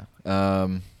 yeah.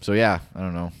 So yeah, I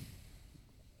don't know.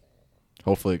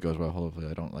 Hopefully it goes well. Hopefully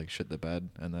I don't like shit the bed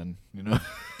and then, you know.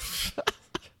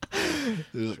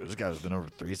 This guy was the number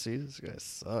 3 seed. This guy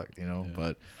sucked, you know. Yeah.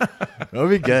 But it'll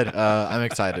be good. I'm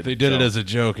excited. They did it So- as a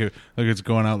joke. Look, it's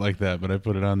going out like that, but I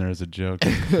put it on there as a joke.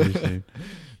 Appreciate.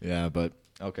 Yeah, but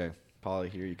okay. Polly,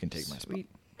 here you can take my spot. Sweet.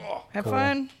 Have Cool.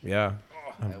 fun. Yeah.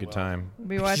 Have a good time.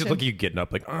 Be Just watching. look at you getting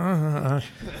up like, I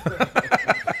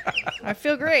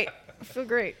feel great. I feel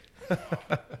great.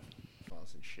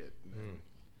 Falls and shit.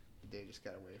 They just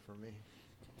got away from me.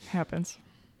 Happens.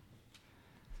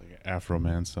 It's like an Afro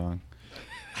Man song.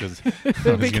 Because I was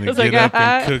going to Because I get up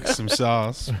got- and cook some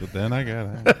sauce, but then I got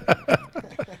it.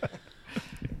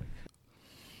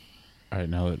 All right,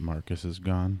 now that Marcus is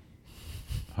gone,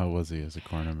 how was he as a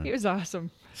cornerman? He was awesome.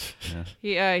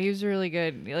 Yeah. He was really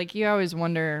good. Like, you always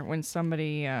wonder when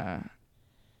somebody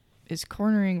is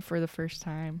cornering for the first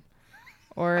time,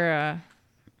 or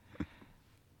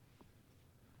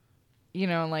you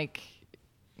know, like,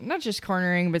 not just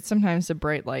cornering, but sometimes the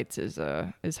bright lights is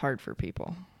hard for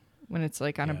people when it's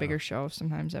like on a Yeah. bigger show.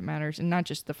 Sometimes that matters, and not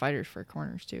just the fighters, for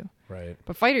corners too. right.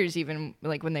 But fighters, even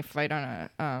like when they fight on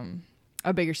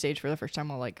a bigger stage for the first time,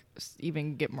 will like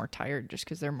even get more tired just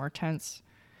because they're more tense.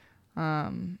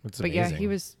 It's But yeah,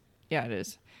 amazing. it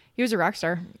is. He was a rock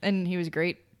star, and he was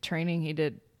great training. He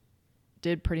did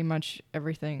pretty much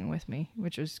everything with me,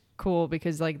 which was cool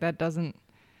because like that doesn't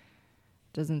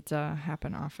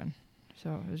happen often.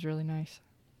 So it was really nice.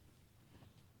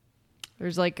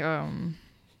 There's like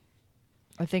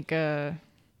I think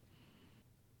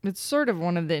it's sort of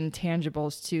one of the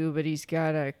intangibles too, but he's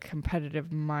got a competitive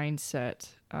mindset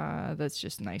that's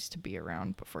just nice to be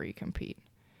around before you compete.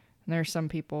 And there are some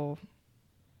people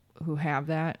who have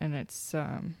that, and it's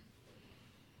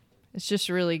just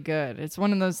really good. It's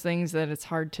one of those things that it's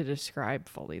hard to describe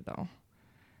fully, though.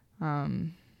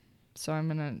 So I'm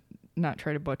gonna not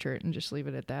try to butcher it and just leave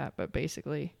it at that. But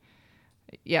basically,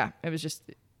 yeah, it was just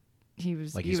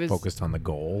he's focused on the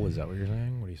goal. Is that what you're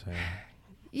saying? What are you saying?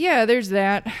 Yeah, there's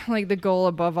that, like the goal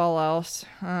above all else.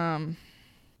 But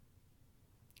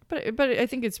I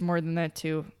think it's more than that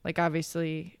too. Like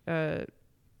obviously,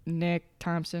 Nick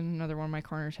Thompson, another one of my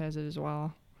corners, has it as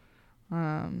well.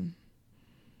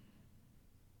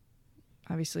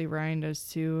 Obviously Ryan does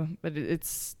too. But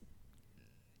it's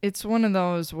one of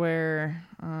those where,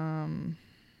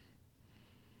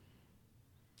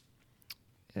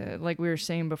 like we were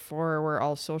saying before, we're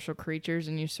all social creatures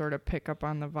and you sort of pick up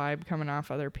on the vibe coming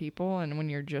off other people. And when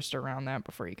you're just around that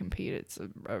before you compete, it's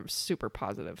a super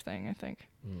positive thing, I think.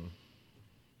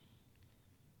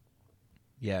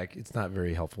 Yeah, it's not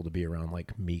very helpful to be around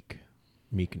like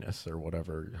meekness or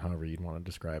whatever, however you'd want to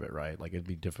describe it, right? Like it'd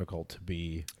be difficult to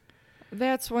be.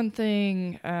 That's one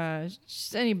thing.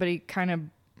 Just anybody kind of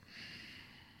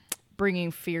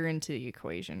bringing fear into the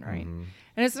equation, right? Mm-hmm.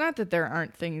 And it's not that there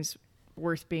aren't things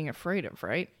worth being afraid of,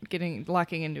 right?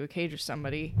 Locking into a cage with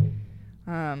somebody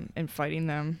and fighting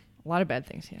them. A lot of bad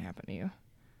things can happen to you.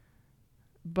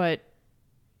 But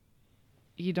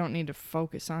you don't need to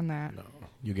focus on that. No,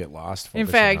 you get lost. In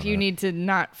fact, you need to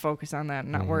not focus on that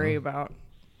and not worry about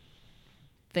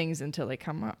things until they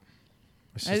come up.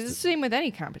 It's the same with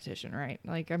any competition, right?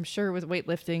 Like I'm sure with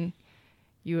weightlifting,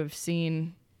 you have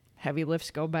seen heavy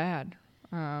lifts go bad.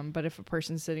 But if a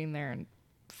person's sitting there and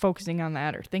focusing on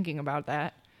that or thinking about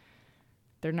that,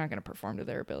 they're not going to perform to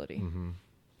their ability. Mm-hmm.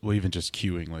 Well, even just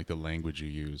cueing like the language you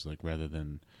use, like rather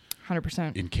than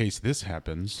 100%. in case this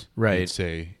happens, right? You'd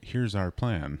say, "Here's our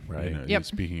plan." Right. You know, Yep.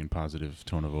 Speaking in positive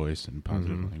tone of voice and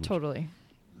positive language. Totally.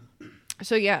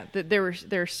 So yeah, there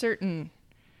are certain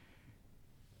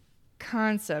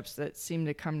concepts that seemed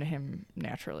to come to him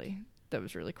naturally. That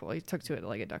was really cool. He took to it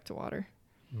like a duck to water.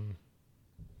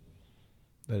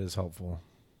 That is helpful.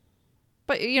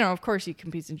 But you know, of course, he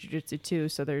competes in jiu-jitsu too.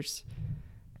 So there's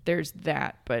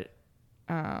that. But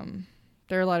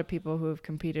there are a lot of people who have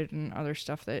competed in other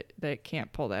stuff that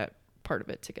can't pull that part of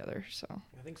it together. So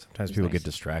I think sometimes people get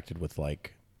distracted with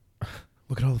like,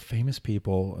 look at all the famous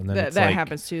people, and then that it's like,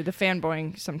 happens too. The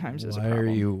fanboying sometimes is a why problem.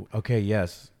 are you okay?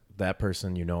 Yes, that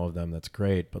person, you know of them, that's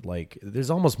great, but like there's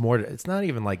almost more to, it's not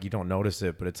even like you don't notice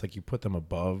it, but it's like you put them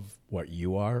above what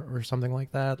you are or something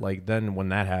like that. Like then when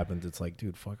that happens, it's like,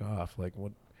 dude, fuck off. Like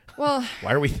what? Well,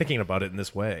 why are we thinking about it in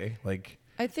this way? Like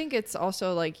I think it's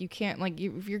also like you can't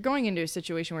if you're going into a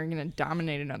situation where you're going to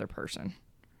dominate another person,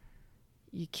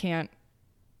 you can't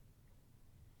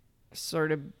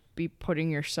sort of be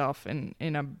putting yourself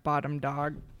in a bottom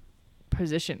dog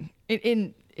position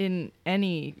in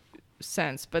any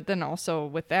sense. But then also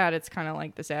with that, it's kind of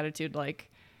like this attitude, like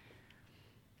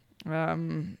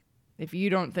if you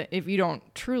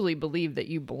don't truly believe that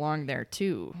you belong there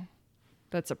too,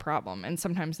 that's a problem. And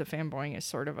sometimes the fanboying is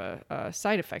sort of a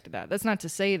side effect of that. That's not to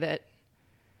say that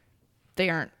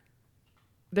there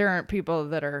aren't people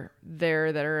that are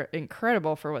there that are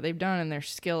incredible for what they've done and their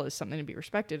skill is something to be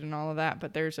respected and all of that.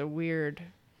 But there's a weird,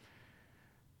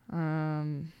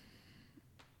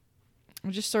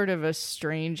 just sort of a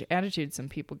strange attitude some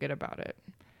people get about it.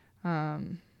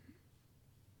 And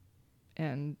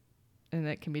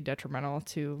that can be detrimental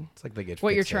to it's like they get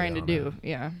what you're fixated trying to on do. it.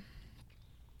 Yeah.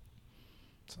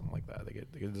 Something like that. They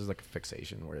get there's like a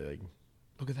fixation where they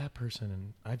look at that person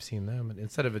and I've seen them, and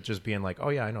instead of it just being like, oh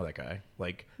yeah, I know that guy.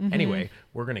 Like anyway,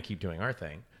 we're gonna keep doing our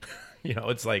thing. You know,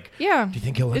 it's like, yeah. Do you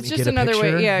think he'll let it's me just get a another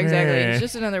picture? way. Yeah, exactly. Eh. It's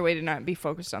just another way to not be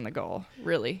focused on the goal.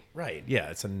 Really. Right. Yeah,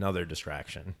 it's another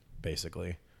distraction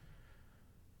basically.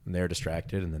 And they're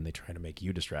distracted, and then they try to make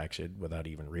you distracted without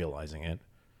even realizing it.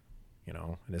 You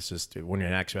know, and it's just when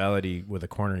in actuality with a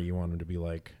corner, you want them to be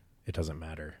like, it doesn't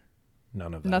matter.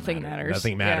 None of that Nothing matters.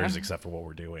 Nothing matters Yeah. except for what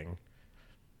we're doing.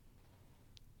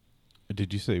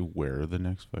 Did you say where the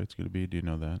next fight's going to be? Do you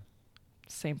know that?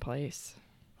 Same place.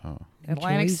 Oh,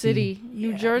 Atlantic Jersey. City,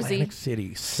 New Jersey. Atlantic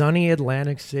City. Sunny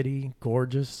Atlantic City.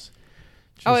 Gorgeous.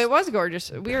 Oh, it was gorgeous.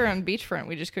 We were on beachfront.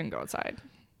 We just couldn't go outside.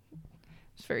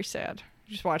 It's very sad.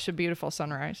 Just watched a beautiful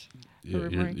sunrise.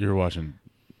 yeah, you're watching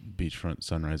beachfront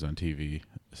sunrise on TV,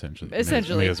 essentially.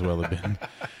 Essentially. May as well have been.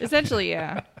 Essentially,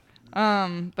 yeah.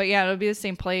 But yeah, it'll be the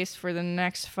same place for the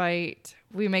next fight.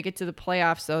 If we make it to the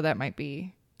playoffs, though, that might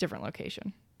be different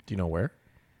location. Do you know where?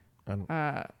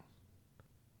 I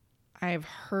I've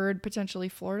heard potentially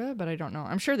Florida, but I don't know.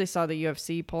 I'm sure they saw the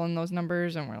UFC pulling those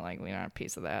numbers and we're like, we don't have a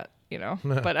piece of that,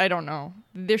 but I don't know.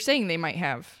 They're saying they might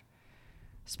have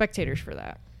spectators for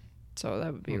that. So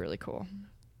that would be really cool.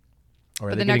 Or But are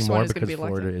the they next getting one more is gonna because be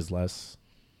Florida elected. is less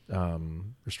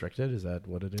restricted? Is that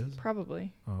what it is?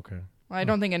 Probably. Oh, okay. Well, I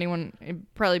don't think it'd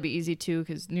probably be easy too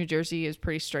because New Jersey is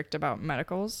pretty strict about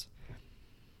medicals.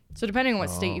 So depending on what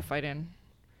state you fight in,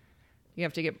 you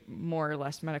have to get more or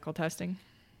less medical testing.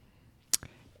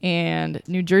 And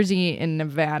New Jersey and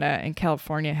Nevada and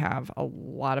California have a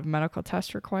lot of medical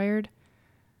tests required.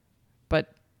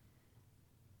 But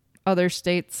other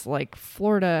states like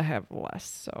Florida have less.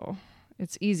 So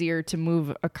it's easier to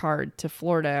move a card to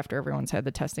Florida after everyone's had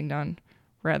the testing done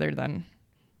rather than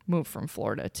move from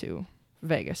Florida to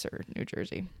Vegas or New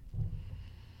Jersey.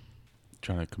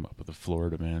 Trying to come up with a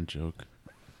Florida man joke.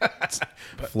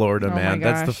 Florida, Oh my man.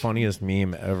 That's the gosh. funniest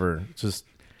meme ever. Just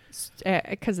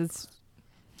Because it's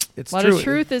it's a lot true. of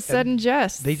truth is said in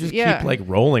jest. They just yeah. keep like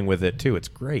rolling with it too. It's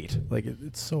great. Like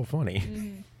it's so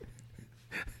funny.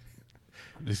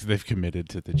 They've committed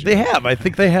to the joke. They have. I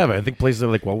think they have. I think places are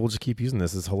like, well, we'll just keep using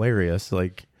this. It's hilarious.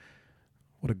 Like,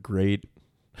 what a great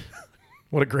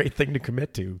thing to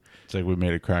commit to. It's like we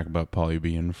made a crack about Paulie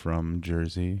being from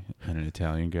Jersey and an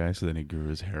Italian guy, so then he grew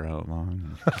his hair out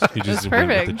long. He just That's went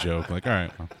with the perfect. joke. Like, all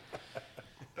right, well,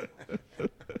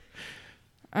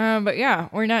 But yeah,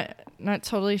 we're not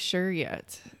totally sure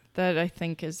yet. That I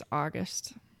think is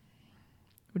August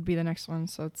would be the next one.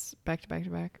 So it's back to back to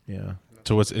back. Yeah.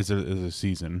 so is a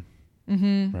season,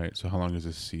 Mm-hmm. right? So how long is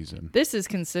this season? This is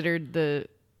considered the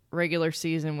regular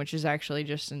season, which is actually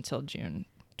just until June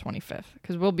 25th,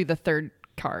 because we'll be the third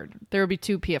card. There will be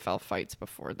 2 PFL fights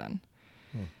before then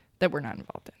that we're not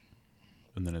involved in.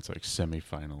 And then it's like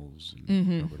semifinals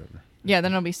and or whatever. Yeah,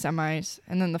 then it'll be semis,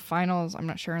 and then the finals. I'm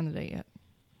not sure on the date yet.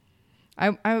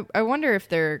 I wonder if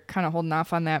they're kind of holding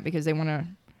off on that because they want to.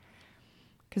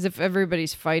 Because if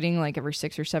everybody's fighting like every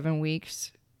 6 or 7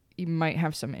 weeks, you might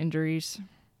have some injuries.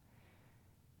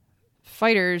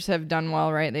 Fighters have done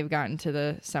well, right? They've gotten to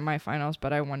the semifinals,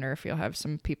 but I wonder if you'll have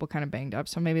some people kind of banged up.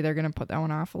 So maybe they're going to put that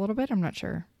one off a little bit. I'm not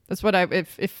sure. That's what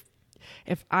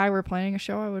if I were planning a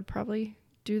show, I would probably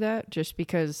do that just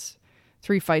because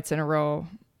 3 fights in a row,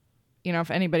 if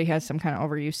anybody has some kind of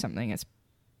overuse something, it's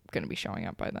going to be showing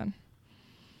up by then.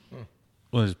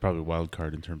 Well, there's probably a wild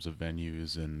card in terms of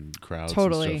venues and crowds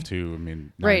Totally. and stuff too. I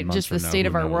mean, 9 Right, months just the from now, state who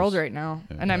of our knows? world right now.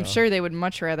 Yeah. And I'm sure they would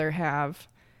much rather have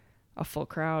a full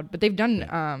crowd. But they've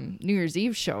done New Year's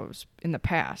Eve shows in the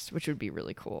past, which would be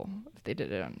really cool if they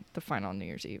did it on the final New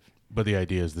Year's Eve. But the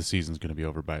idea is the season's going to be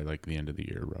over by like the end of the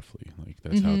year, roughly. Like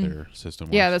that's how their system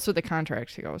works. Yeah, that's what the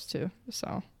contract goes to.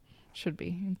 So should be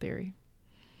in theory.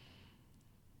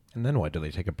 And then what? Do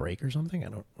they take a break or something? I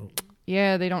don't.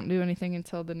 Yeah, they don't do anything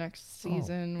until the next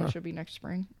season, which will be next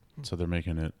spring. So they're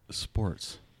making it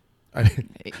sports. They're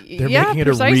yeah, making it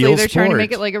a precisely. real They're trying to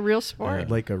make sport. it like a real sport.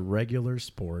 Like a regular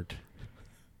sport.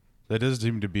 That does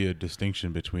seem to be a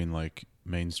distinction between like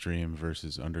mainstream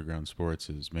versus underground sports.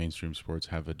 Is mainstream sports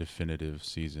have a definitive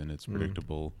season, it's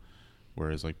predictable,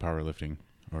 whereas like powerlifting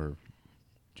or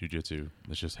jiu-jitsu,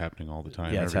 it's just happening all the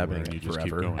time. Yeah, it's everywhere, happening and you just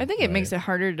forever. keep going. I think it makes it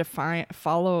harder to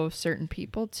follow certain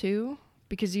people too,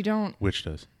 because you don't Which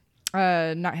does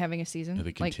not having a season. the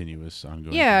Like, continuous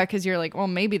ongoing. yeah, because you're like, well,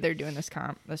 maybe they're doing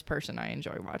this person I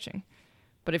enjoy watching,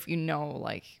 but if you know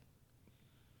like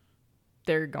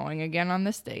they're going again on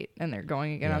this date and they're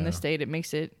going again on this date, it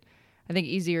makes it, I think,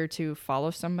 easier to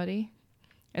follow somebody.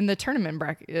 And the tournament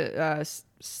bracket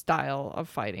style of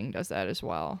fighting does that as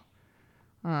well.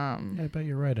 Yeah, I bet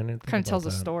you're right. I didn't think Kind of about tells a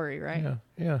that. story, right?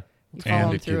 Yeah. You follow and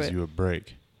them it through gives it. you a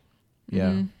break.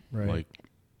 Yeah. Right. Like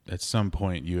at some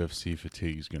point, UFC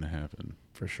fatigue is going to happen.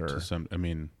 for sure. To some, I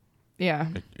mean, Yeah.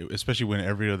 especially when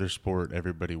every other sport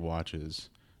everybody watches,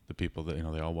 the people that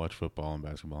they all watch football and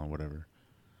basketball and whatever.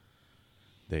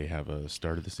 They have a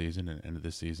start of the season and end of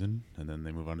the season, and then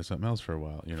they move on to something else for a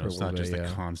while. For a It's not little just bit, a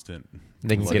yeah. constant.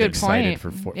 They can That's a get good excited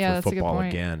point. for Yeah, that's a good football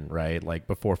point. again, right? Like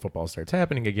before football starts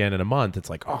happening again in a month, it's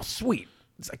like, oh, sweet.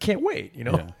 I can't wait,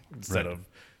 Yeah, Instead right. of,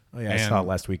 oh, yeah, I saw And- it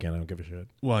last weekend. I don't give a shit.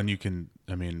 Well, and you can.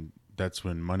 I mean, that's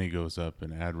when money goes up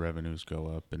and ad revenues go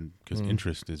up, and because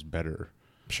interest is better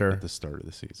Sure. at the start of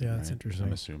the season. Yeah, that's right? interesting.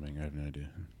 I'm assuming. I have no idea.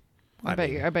 I bet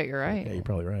you're right. Yeah, you're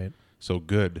probably right. So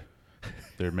good.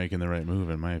 They're making the right move,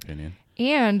 in my opinion.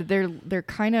 And they're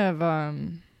kind of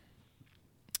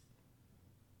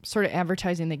sort of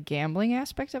advertising the gambling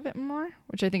aspect of it more,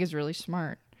 which I think is really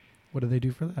smart. What do they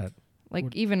do for that? Like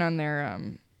What- even on their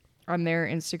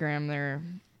Instagram, they're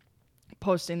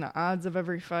posting the odds of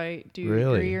every fight. Do you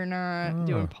Really? agree or not? Oh.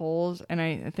 Doing polls, and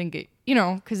I think it,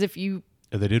 because if you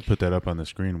They did put that up on the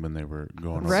screen when they were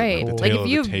going Right. over the Like tail if of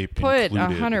you the tape put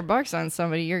included. $100 on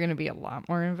somebody, you're going to be a lot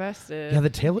more invested. Yeah, the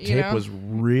tail of you tape know? was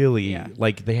really Yeah.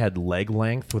 like they had leg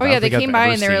length. Oh yeah, they came by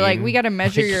and they were like, seen. "We got to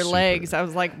measure Like, your super. legs." I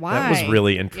was like, "Why?" That was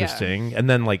really Yeah. interesting. And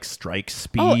then like strike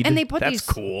speed. Oh, and they put that's these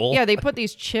cool. Yeah, they put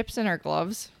these chips in our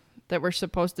gloves that were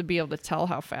supposed to be able to tell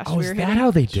how fast Oh, we is were that hitting.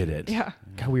 how they did it? Yeah.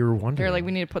 God, we were They wondering. were like,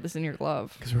 "We need to put this in your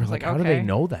glove." because we were I was like, how do okay. they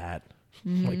know that?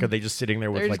 Like, are they just sitting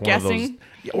there with They're like just one of guessing.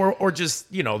 those, or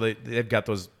just they've got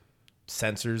those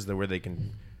sensors that where they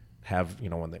can have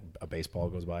when a baseball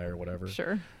goes by or whatever.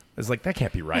 Sure. It's like that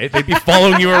can't be right. They'd be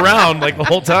following you around like the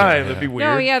whole time. That'd be weird.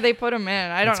 No, yeah, they put them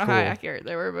in. I don't That's know how cool. accurate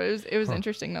they were, but it was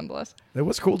interesting nonetheless. It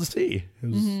was cool to see. It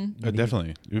was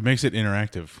Definitely. It makes it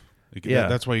interactive. Like, Yeah.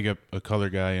 That's why you got a color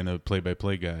guy and a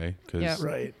play-by-play guy. Because Yeah.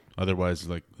 right. otherwise,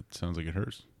 like, it sounds like it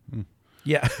hurts.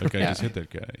 Yeah. Like, I Yeah. just hit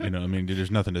that guy. I mean, there's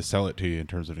nothing to sell it to you in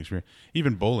terms of experience.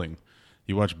 Even bowling.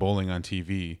 You watch bowling on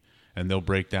TV, and they'll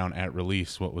break down at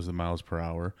release what was the miles per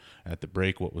hour, at the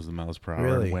break what was the miles per hour,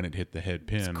 Really? and when it hit the head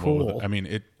pin. cool. I mean,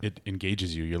 it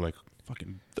engages you. You're like,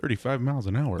 fucking 35 miles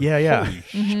an hour. Yeah, yeah. Holy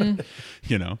shit.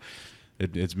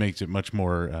 It makes it much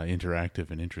more interactive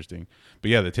and interesting.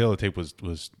 But yeah, the tail of tape was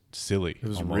silly. It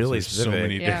was almost. really There's so specific.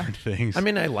 many Yeah. different things. I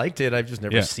mean, I liked it. I've just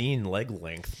never Yeah. seen leg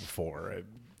length before.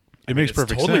 it makes It's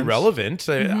perfect totally sense. relevant.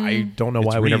 I don't know It's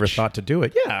why we never reach. thought to do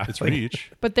it. Yeah, It's like,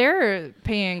 reach. But they're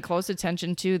paying close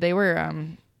attention to. They were.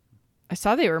 I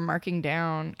saw they were marking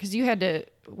down because we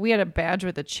had a badge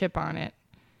with a chip on it,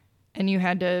 and you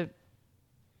had to.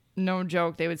 No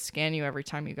joke, they would scan you every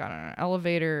time you got on an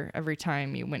elevator, every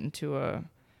time you went into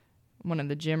one of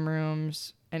the gym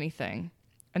rooms, anything.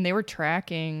 And they were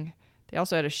tracking. They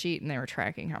also had a sheet, and they were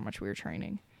tracking how much we were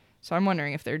training. So I'm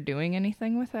wondering if they're doing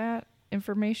anything with that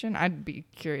information. I'd be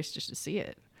curious just to see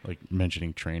it. Like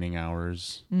mentioning training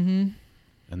hours. Mm-hmm.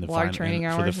 And the Log training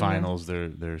for the hours and finals,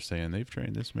 they're saying they've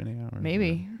trained this many hours.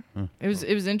 Maybe. Huh. It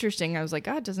was interesting. I was like,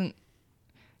 God, doesn't...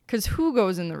 Because who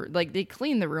goes in the... Like, they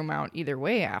clean the room out either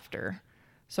way after.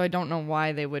 So I don't know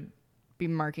why they would be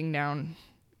marking down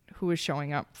who is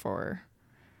showing up for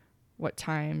what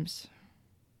times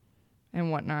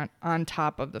and whatnot, on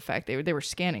top of the fact they were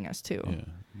scanning us, too. Yeah.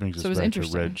 Brings us So it was back to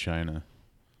interesting. Red China.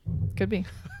 Could be.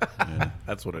 Yeah.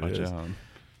 that's what it Watch is. out.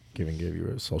 Give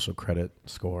you a social credit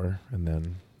score,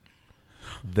 and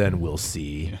then we'll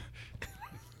see.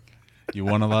 You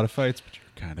won a lot of fights, but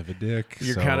you're kind of a dick.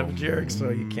 You're so- kind of a jerk, so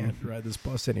you can't ride this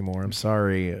bus anymore. I'm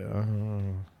sorry.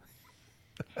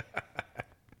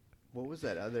 What was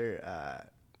that other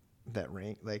that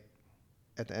rank like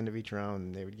at the end of each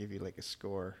round they would give you like a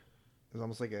score. It was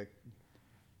almost like a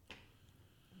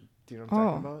do you know what I'm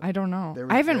talking Oh, about? I don't know. There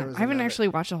was- I there haven't was I haven't another- actually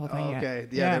watched the whole thing Oh, yet. okay.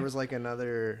 Yeah, there was like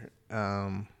another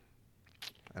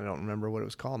I don't remember what it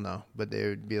was called now, but they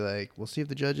would be like, we'll see if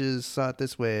the judges saw it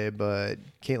this way, but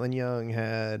Kaitlin Young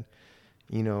had,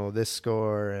 this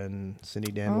score, and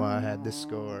Cindy Danois had this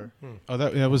score. Oh,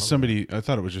 that was somebody. I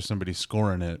thought it was just somebody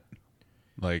scoring it,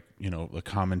 like a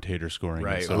commentator scoring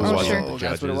Right. it. So Oh, it sure. wasn't,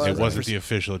 that's what it was. it wasn't the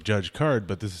official judge card,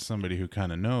 but this is somebody who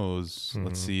kind of knows.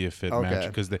 Let's see if it Okay.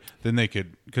 matches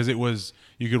because it was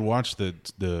you could watch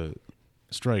the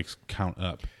strikes count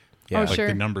up. Yeah. Oh, Like sure.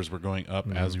 the numbers were going up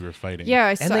as you were fighting. Yeah,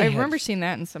 I they had remember seeing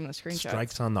that in some of the screenshots.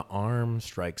 Strikes on the arm,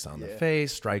 strikes on the Yeah.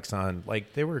 face, strikes on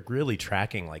they were really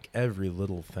tracking like every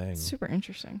little thing. Super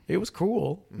interesting. It was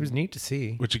cool. It was neat to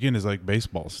see. Which again is like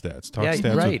baseball stats. Talk Yeah,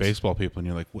 stats right. with baseball people, and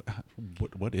you're like,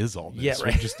 what is all this? Yeah,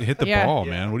 right. Just hit the Yeah. ball,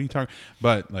 Yeah. man. What are you talking?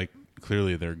 But like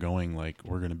clearly they're going like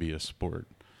we're going to be a sport.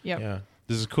 Yep. Yeah.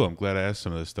 This is cool. I'm glad I asked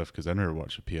some of this stuff because I never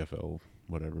watched a PFL,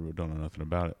 whatever. We don't know nothing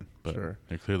about it. But Sure.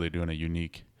 they're clearly doing a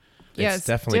unique. Yeah, it's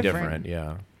definitely different.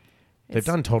 Yeah. They've It's-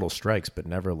 done total strikes, but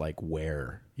never like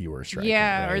where you were striking.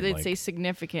 Yeah, right? or they'd Like- say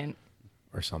significant,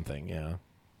 or something. Yeah.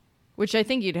 which I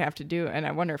think you'd have to do. And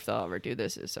I wonder if they'll ever do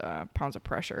this is pounds of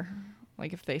pressure.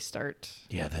 Like if they start,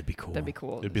 Yeah, that'd be cool. that'd be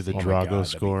cool. It'd be the Oh my Drago God, that'd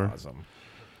be score awesome.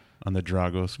 on the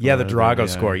Drago score. Yeah, the Drago Yeah.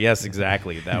 score. Yes,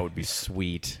 exactly. That would be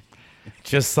sweet.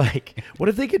 Just like, what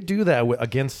if they could do that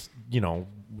against,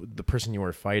 the person you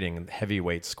were fighting, and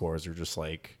heavyweight scores are just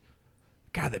like,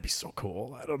 God, that'd be so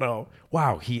cool. I don't know.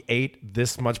 Wow, he ate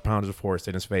this much pounds of force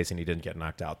in his face and he didn't get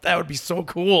knocked out. That would be so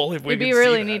cool if we It'd could be see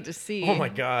really that. neat to see. Oh my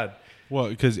God. Well,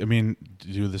 because I mean,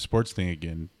 do the sports thing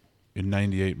again. In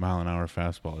 98 mile an hour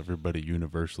fastball, everybody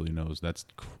universally knows that's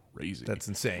crazy. That's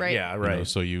insane. Right. Yeah, You right. know,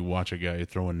 so you watch a guy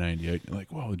throwing 98, you're like,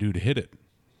 whoa, dude, hit it.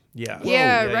 Yeah.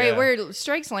 Yeah, Whoa, right. Where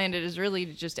strikes landed is really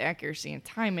just accuracy and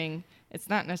timing. It's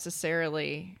not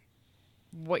necessarily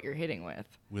what you're hitting with.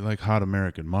 We like hot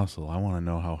American muscle. I want to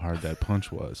know how hard that punch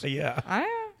was. I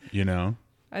You know?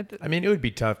 I mean, it would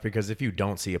be tough because if you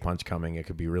don't see a punch coming, it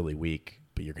could be really weak.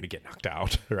 but you're going to get knocked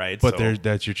out, right? But So-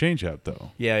 that's your changeup,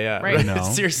 though. yeah. Right. You know?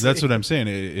 Seriously. That's what I'm saying.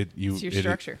 It's your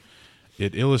structure.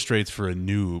 It illustrates for a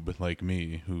noob like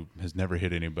me who has never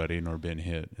hit anybody nor been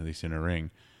hit, at least in a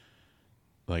ring,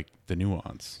 like the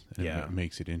nuance. And Yeah. it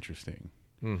makes it interesting.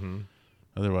 Mm-hmm.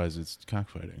 Otherwise, it's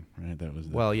cockfighting, right? That was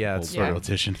the Well, yeah, old it's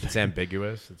politician It's thing.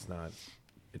 ambiguous. It's not.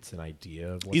 It's an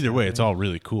idea of what's Either way, it's happening. all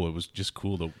really cool. It was just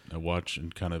cool to watch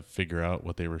and kind of figure out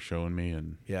what they were showing me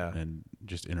and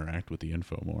just interact with the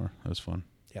info more. That was fun.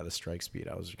 Yeah, the strike speed.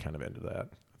 I was kind of into that.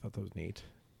 I thought that was neat.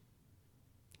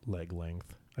 Leg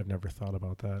length. I've never thought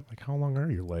about that. Like, how long are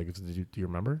your legs? Do you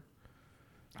remember?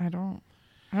 I don't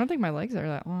think my legs are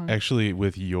that long. Actually,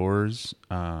 with yours,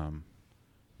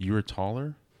 you were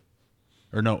taller.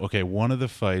 Or no, okay. One of the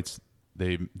fights,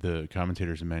 the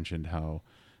commentators mentioned how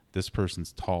this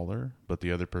person's taller, but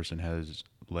the other person has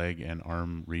leg and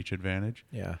arm reach advantage.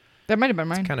 Yeah. That might have been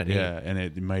mine. It's kind of neat. Yeah, and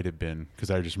it might have been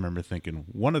because I just remember thinking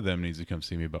one of them needs to come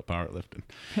see me about powerlifting.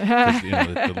 'Cause, you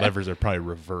know, the levers are probably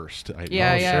reversed.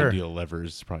 Yeah, yeah. Sure. Ideal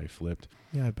levers probably flipped.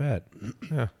 Yeah, I bet.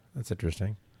 Yeah, that's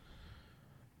interesting.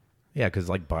 Yeah, because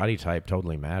like body type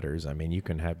totally matters. I mean, you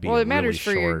can be well, it really matters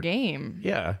for your short. game.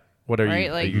 Yeah. What are right?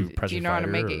 you? Like, are you a pressure do you know how to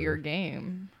make fighter it your or-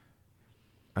 game?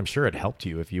 I'm sure it helped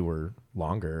you if you were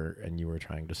longer and you were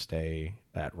trying to stay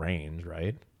at range,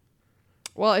 right?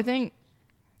 Well, I think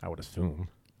I would assume.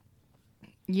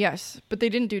 yes, but they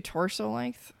didn't do torso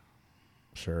length,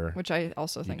 Sure. which I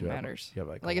also You think do have a- matters. you have,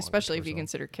 like, a Like longer especially if you torso.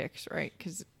 consider kicks, right?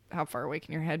 Because how far away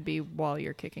can your head be while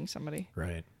you're kicking somebody?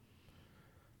 Right.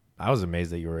 I was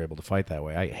amazed that you were able to fight that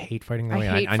way. I hate fighting that way.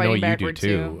 I hate I fighting know you do backward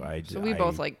too. So we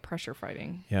both like pressure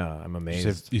fighting. Yeah, I'm You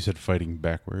amazed. said fighting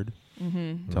backward.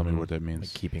 Mm-hmm. Tell me Mhm. what that means.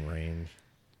 Like keeping range.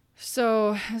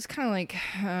 So it's kind of like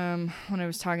when I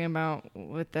was talking about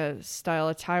with the style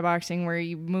of Thai boxing where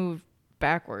you move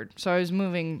backward. So I was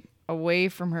moving away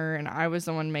from her and I was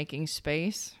the one making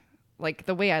space. Like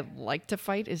the way I like to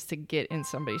fight is to get in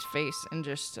somebody's face and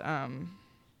just it's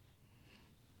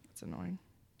annoying.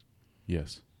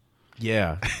 Yes.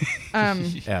 Yeah.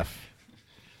 F.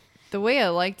 The way I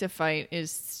like to fight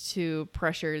is to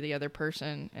pressure the other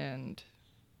person and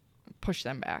push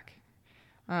them back.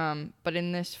 But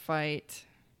in this fight,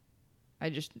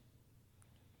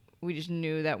 we just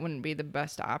knew that wouldn't be the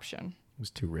best option. It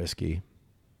was too risky.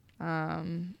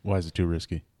 Why is it too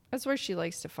risky? That's where she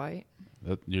likes to fight.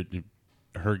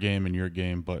 Her game and your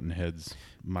game button heads.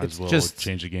 Might It's as well just-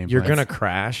 change the game. You're plan. going to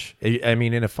crash. I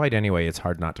mean, in a fight anyway, it's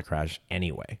hard not to crash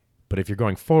anyway. But if you're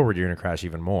going forward, you're going to crash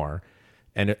even more.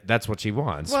 And that's what she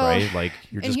wants, Well, right? Like,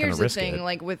 you're And just going here's to the risk thing, it.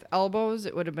 like with elbows,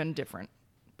 it would have been different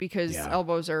because Yeah.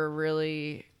 elbows are a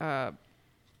really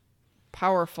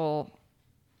powerful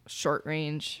short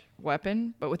range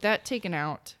weapon. But with that taken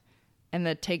out and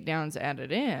the takedowns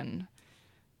added in,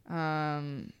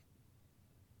 I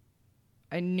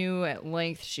knew at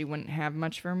length she wouldn't have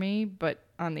much for me, but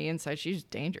on the inside, she's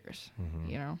dangerous,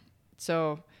 you know?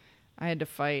 So I had to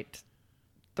fight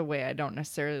the way I don't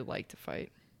necessarily like to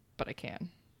fight, but I can,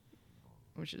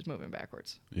 which is moving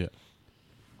backwards. Yeah.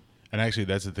 And actually,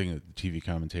 that's the thing that the TV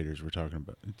commentators were talking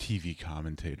about. TV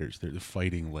commentators, they're the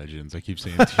fighting legends. I keep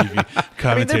saying TV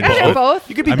commentators. They're both.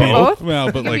 You could be I mean, both. Well,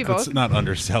 but You can like, be let's both. not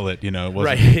undersell it. You know, it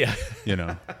Right, wasn't, yeah. you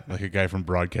know, like a guy from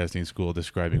broadcasting school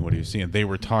describing what he was seeing. They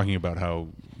were talking about how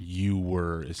you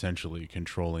were essentially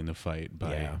controlling the fight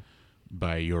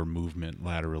by your movement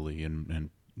laterally and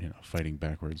you know, fighting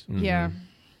backwards. Yeah,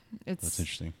 That's it's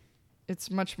interesting. it's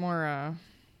much more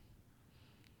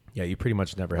Yeah, you pretty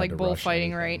much never had like to rush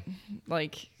bullfighting, anything. right?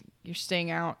 Like you're staying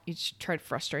out, you just try to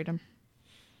frustrate them.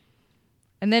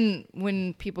 And then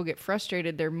when people get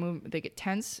frustrated, they get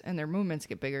tense and their movements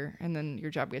get bigger, and then your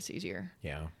job gets easier.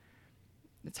 Yeah.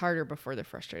 It's harder before they're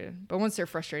frustrated, but once they're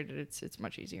frustrated, it's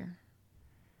much easier.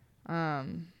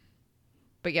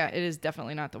 But yeah, it is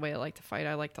definitely not the way I like to fight.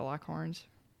 I like to lock horns.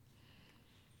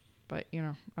 But you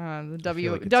know, the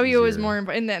W like it's W is easier. more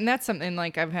important, and that's something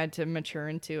like I've had to mature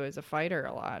into as a fighter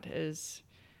a lot is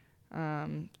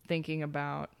thinking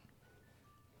about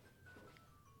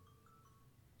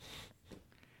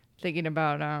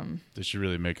They should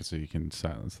really make it so you can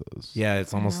silence those. Yeah,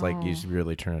 it's almost like you No. should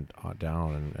really turn it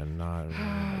down and not.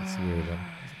 It's weird.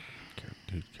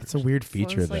 Dude, It's a weird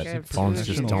feature like I that have phones two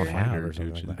just issues don't here. have Fighter, or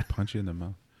something dude, like should that. punch you in the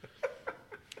mouth.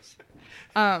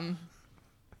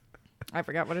 I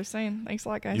forgot what I was saying. Thanks a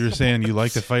lot, guys. You were saying you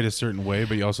like to fight a certain way,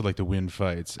 but you also like to win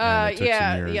fights. And it took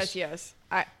some years. yes.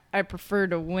 I prefer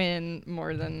to win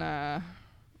more than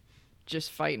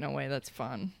just fight in a way that's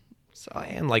fun. So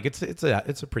And like it's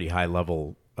a pretty high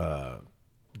level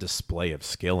display of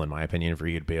skill in my opinion for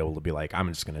you to be able to be like, I'm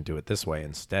just going to do it this way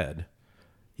instead,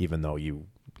 even though you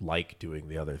like doing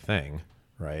the other thing,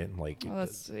 right? Like, Well,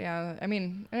 I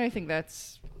mean, and I think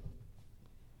that's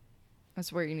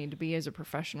where you need to be as a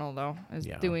professional, though, is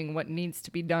doing what needs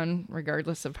to be done,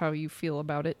 regardless of how you feel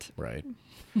about it. right.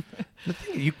 The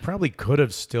thing you probably could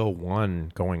have still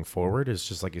won going forward is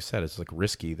just like you said, it's like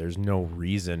risky. There's no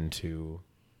reason to.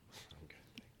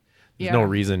 There's no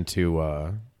reason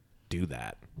to do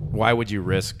that. Why would you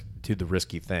do the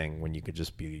risky thing when you could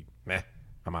just be, meh,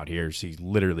 I'm out here. She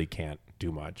literally can't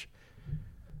do much.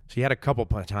 She had a couple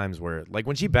times where, like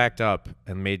when she backed up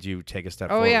and made you take a step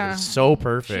forward, it was so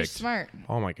perfect. She's smart.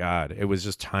 Oh my God. It was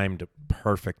just timed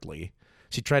perfectly.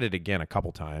 She tried it again a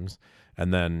couple times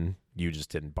and then you just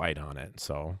didn't bite on it.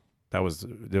 So it was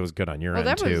good on your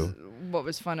end too. Was what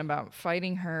was fun about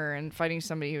fighting her and fighting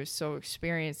somebody who was so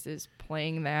experienced is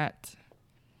playing that,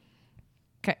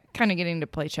 kind of getting to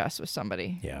play chess with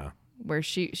somebody. Yeah. Where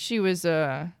she was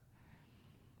trying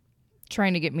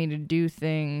to get me to do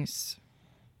things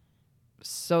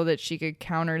so that she could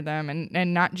counter them,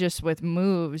 and not just with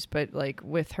moves, but like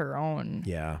with her own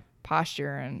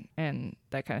posture and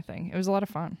that kind of thing. It was a lot of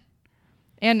fun.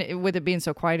 And with it being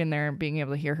so quiet in there and being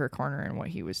able to hear her corner and what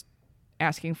he was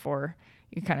asking for,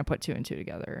 you kind of put two and two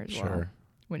together as well.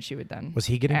 When she would then Was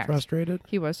he getting frustrated?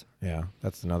 He was. Yeah,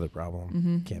 that's another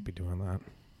problem. Can't be doing that.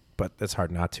 But it's hard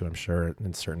not to, I'm sure,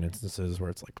 in certain instances where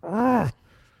it's like,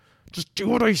 just do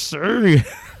what I say.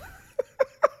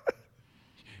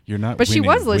 You're not But winning. she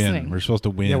was listening. We're supposed to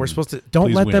win. Yeah, we're supposed to. Don't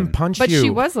Please let win. them punch But you. she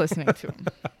was listening to him.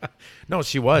 No,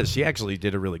 she was. She actually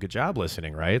did a really good job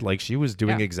listening, right? Like she was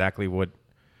doing exactly what.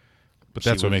 But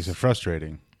that's what makes it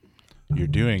frustrating. You're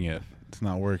doing it. It's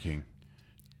not working.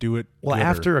 Do it. Well, gooder.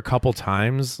 after a couple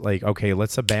times, like, okay,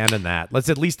 let's abandon that. Let's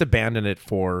at least abandon it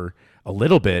for a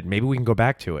little bit. Maybe we can go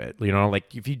back to it. You know,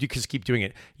 like if you just keep doing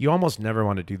it, you almost never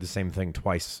want to do the same thing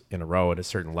twice in a row at a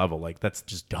certain level. Like that's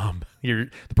just dumb. The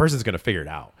person's going to figure it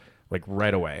out like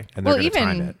right away, and they're going to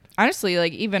time it. Honestly,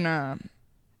 like even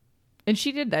and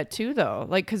she did that too, though.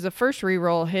 Like because the first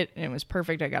reroll hit and it was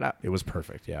perfect. I got up. It was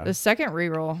perfect. Yeah. The second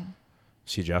reroll,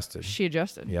 she adjusted.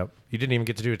 Yep. You didn't even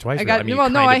get to do it twice.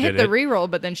 I hit the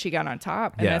reroll, but then she got on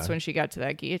top, and Yeah. that's when she got to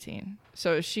that guillotine.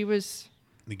 So she was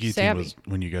the guillotine savvy. was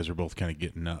when you guys were both kind of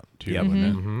getting up too. Yep. wasn't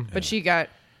it? Mm-hmm. But she got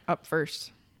up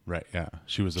first. Right. Yeah.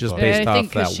 She was Just above. based And I think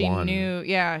off that she one. knew.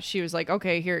 Yeah, she was like,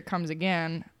 okay, here it comes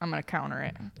again. I'm gonna counter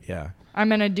it. Yeah. I'm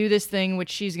gonna do this thing, which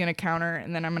she's gonna counter,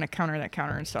 and then I'm gonna counter that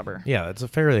counter and sub her. Yeah, it's a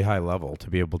fairly high level to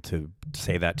be able to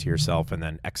say that to yourself and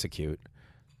then execute.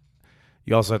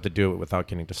 You also have to do it without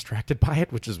getting distracted by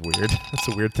it, which is weird. That's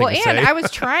a weird thing to say. And I was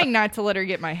trying not to let her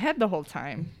get my head the whole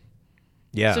time.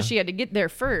 Yeah. So she had to get there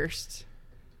first,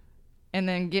 and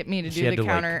then get me to She do had the to,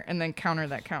 counter, and then counter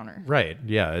that counter. Right.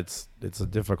 Yeah, it's a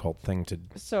difficult thing to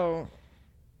So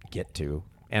get to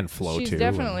and flow to. she's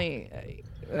definitely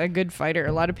a good fighter.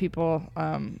 A lot of people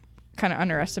kind of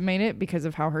underestimate it because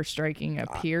of how her striking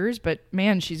appears, but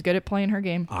man, she's good at playing her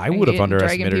game. I would have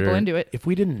underestimated dragging people her into it. if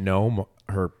we didn't know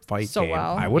her fight So game.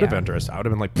 well, I would have yeah. underestimated. I would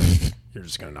have been like, you're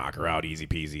just gonna knock her out easy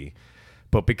peasy.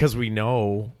 But because we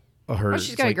know her, she's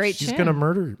it's got a like, great she's chin. gonna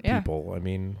murder Yeah. people. I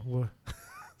mean,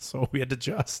 so we had to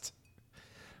adjust.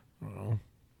 I don't know.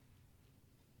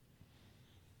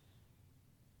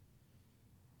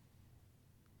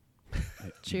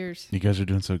 Cheers. You guys are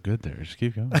doing so good there. Just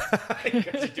keep going. You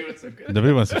guys are doing so good.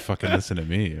 Nobody wants to fucking listen to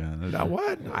me, man. Now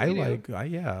what?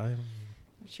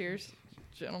 Cheers,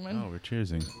 gentlemen. Oh, we're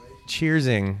cheersing.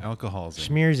 Cheersing. Alcohol's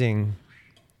Schmearsing.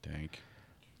 Dank.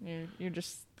 You're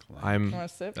just I'm. want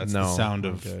to sip? That's No, the sound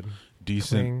I'm of good.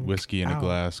 decent Cling. whiskey in a Ow.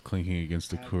 glass clinking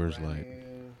against a Coors Light.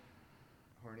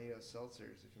 Hornado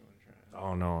seltzers, if you want to try it.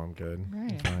 Oh no, I'm good. I'm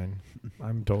Right. fine.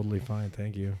 I'm totally fine.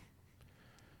 Thank you.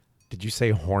 Did you say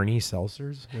horny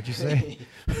seltzers? What'd you say?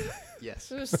 Yes.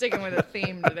 So we're sticking with a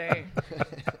theme today.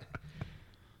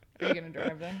 Are you gonna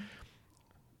drive then?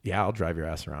 Yeah, I'll drive your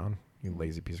ass around, you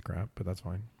lazy piece of crap. But that's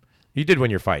fine. You did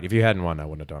win your fight. If you hadn't won, I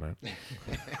wouldn't have done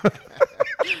it.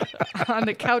 On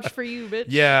the couch for you, bitch.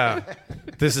 Yeah,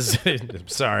 this is. I'm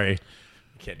sorry,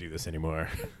 I can't do this anymore.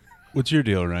 What's your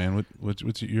deal, Ryan?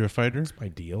 What's you're a fighter? My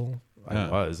deal. Yeah. I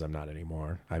was. I'm not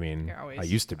anymore. I mean, You're always- I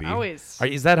used to be. always.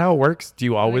 Is that how it works? Do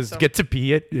you always so. get to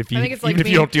pee it if you I think it's like even if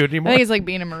you being- don't do it I anymore? think it's like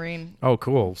being a Marine. Oh,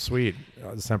 cool, sweet.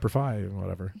 Semper Fi,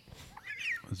 whatever.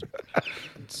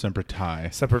 Semper Ti.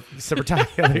 Semper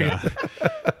Ti.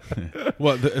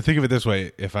 Well, think of it this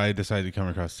way: if I decided to come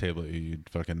across the table, you'd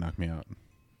fucking knock me out.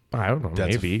 I don't know.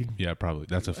 That's Maybe. Yeah, probably.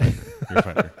 That's a fighter. You're a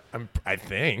fighter. I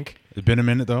think. It's been a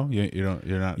minute though. You're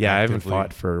not. Yeah, I haven't actively-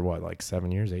 fought for what, like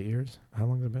 7 years, 8 years? How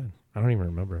long has it been? I don't even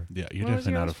remember. Yeah, you're When was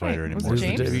definitely your not a last fight? fighter Was anymore.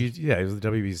 it It was James? it was the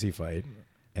WBC fight.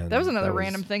 And That was another was-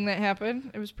 random thing that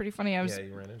happened. It was pretty funny. I was Yeah,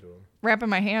 you ran into him. wrapping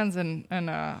my hands and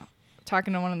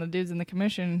talking to one of the dudes in the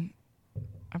commission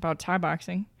about Thai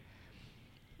boxing.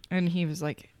 And he was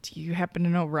like, "Do you happen to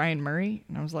know Ryan Murray?"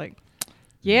 And I was like,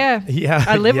 "Yeah, Yeah,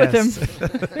 I live with yes. him."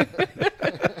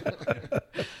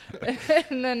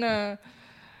 And then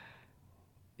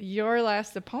your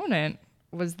last opponent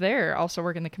was there, also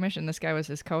working the commission. This guy was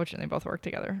his coach, and they both worked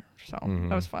together. So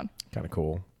that was fun. Kind of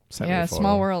cool. Send me Yeah, a photo.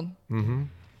 small world. Mm-hmm.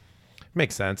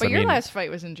 Makes sense. But I your mean, last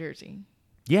fight was in Jersey.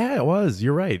 yeah, it was.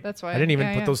 You're right. That's why- I didn't even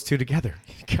yeah, put yeah. those two together.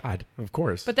 God, of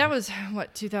course. But that was,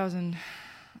 what, 2000?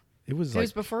 it was It like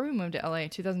was before we moved to LA,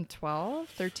 2012,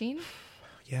 13?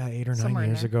 8 or 9 somewhere in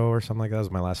years there. ago or something like that. That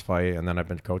was my last fight, and then I've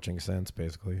been coaching since,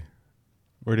 basically.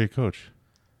 Where do you coach?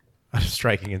 At a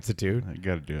Striking Institute I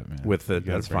got to do it, man. with the. You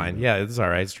gotta That's bring fine. it up. Yeah, it's all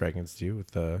right. Striking Institute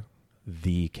with the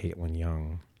Kaitlin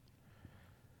Young.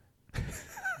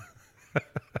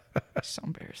 So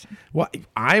embarrassing. Well,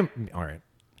 I'm all right.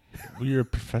 Well, you're a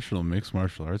professional mixed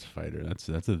martial arts fighter. That's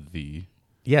a the.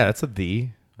 Yeah, that's a the.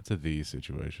 That's a the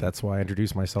situation. That's why I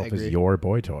introduced myself as agree. your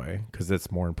boy toy, because it's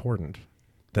more important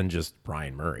than just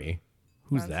Brian Murray.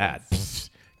 Who's that?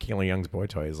 Kaitlin Young's boy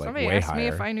toy is like Somebody way asked higher. me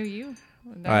if I knew you.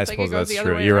 I think it suppose goes that's the other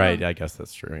true. way You're around. right. I guess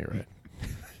that's true. You're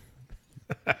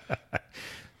right.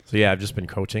 So yeah, I've just been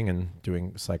coaching and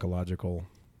doing psychological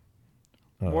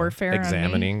Warfare on me?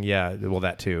 examining. Yeah, well,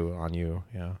 that too on you.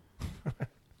 Yeah,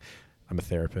 I'm a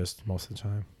therapist most of the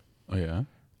time. Oh yeah.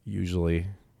 Usually,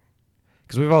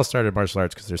 because we've all started martial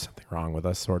arts because there's something wrong with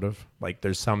us, sort of. Like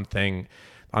there's something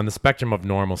on the spectrum of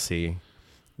normalcy.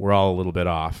 We're all a little bit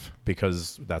off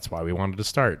because that's why we wanted to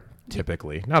start.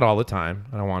 Typically, not all the time.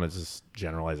 I don't want to just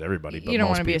generalize everybody, but You don't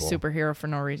most want to be a people. superhero for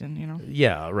no reason, you know?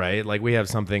 Yeah, right. Like we have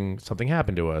something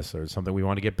happen to us, or something we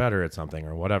want to get better at something,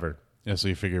 or whatever. Yeah. So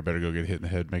you figure you better go get hit in the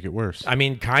head, make it worse. I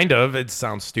mean, kind of. It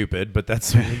sounds stupid, but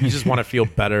that's you just want to feel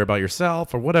better about yourself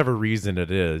for whatever reason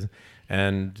it is,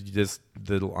 and you just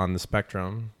on the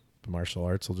spectrum, the martial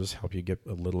arts will just help you get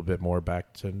a little bit more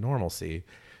back to normalcy.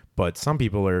 But some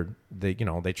people they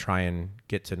try and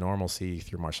get to normalcy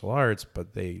through martial arts,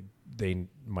 but they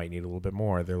might need a little bit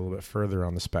more. They're a little bit further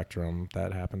on the spectrum.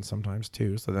 That happens sometimes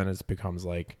too. So then it becomes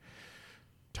like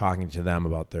talking to them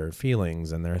about their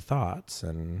feelings and their thoughts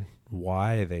and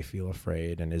why they feel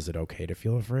afraid, and is it okay to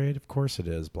feel afraid? Of course it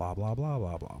is. Blah blah blah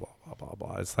blah blah blah blah blah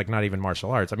blah. It's like not even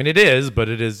martial arts. I mean, it is, but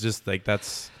it is just like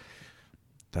that's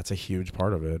a huge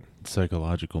part of it.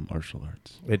 Psychological martial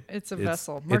arts. It's a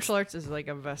vessel. Martial arts is like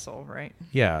a vessel, right?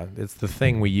 Yeah, it's the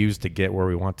thing we use to get where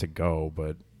we want to go,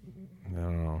 but I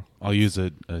don't know. I'll use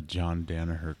a John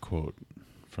Danaher quote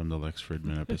from the Lex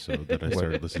Fridman episode that I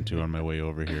started listening to on my way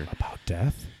over here. About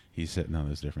death? He said, no,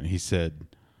 that's different. He said,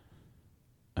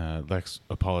 Lex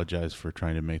apologized for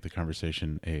trying to make the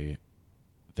conversation a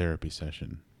therapy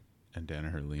session. And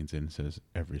Danaher leans in and says,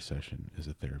 every session is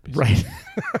a therapy session.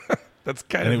 Right. That's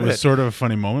kind And of it was sort of a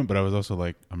funny moment, but I was also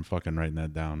like, I'm fucking writing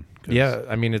that down. 'Cause Yeah,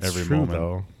 I mean, it's every true, moment-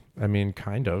 though. I mean,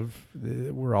 kind of.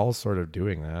 We're all sort of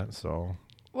doing that, so...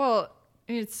 Well,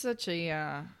 it's such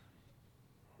a...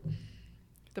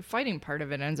 the fighting part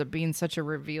of it ends up being such a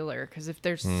revealer, because if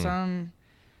there's some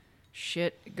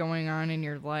shit going on in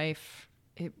your life,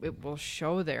 it will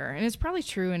show there. And it's probably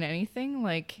true in anything,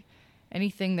 like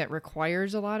anything that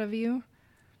requires a lot of you.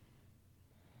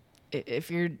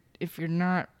 If you're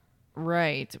not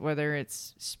right, whether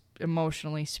it's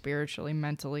emotionally, spiritually,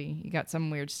 mentally, you got some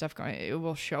weird stuff going, it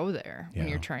will show there when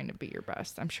you're trying to be your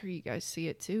best. I'm sure you guys see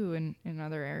it too in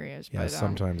other areas. Yeah, but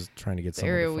sometimes trying to get the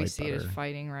someone area to fight we see better. it as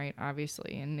fighting, right?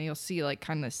 Obviously, and you'll see like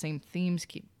kind of the same themes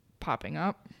keep popping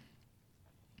up.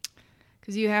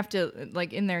 Because you have to,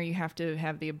 like in there, you have to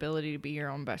have the ability to be your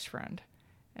own best friend.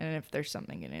 And if there's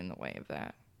something getting in the way of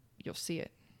that, you'll see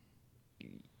it.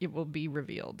 It will be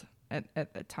revealed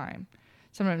at the time.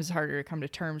 Sometimes it's harder to come to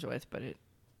terms with, but it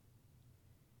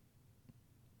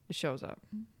shows up.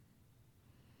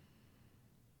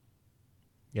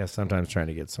 Yeah, sometimes trying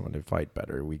to get someone to fight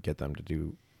better, we get them to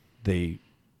do... They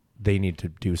need to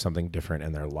do something different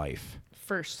in their life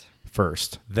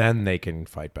first. Then they can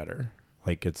fight better.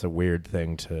 Like, it's a weird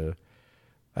thing to...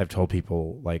 I've told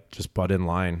people, like, just butt in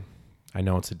line. I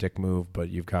know it's a dick move, but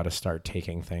you've got to start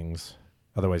taking things.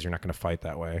 Otherwise, you're not going to fight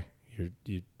that way.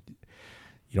 You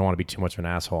don't want to be too much of an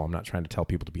asshole. I'm not trying to tell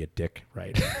people to be a dick,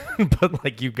 right? But,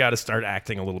 like, you've got to start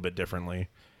acting a little bit differently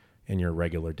in your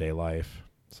regular day life.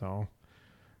 So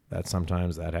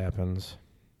sometimes that happens.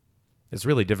 It's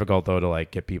really difficult, though, to, like,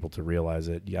 get people to realize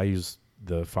it. I use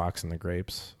the Fox and the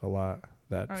Grapes a lot.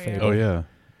 That fable. Oh, yeah.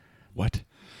 What?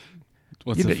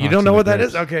 What's You the you Fox don't and know the what that Grapes?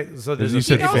 is? Okay, so there's You a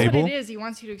said He knows fable? what it is. He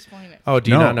wants you to explain it. Oh, do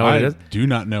you not know what it is? do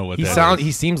not know what He that is.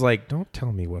 He seems like, don't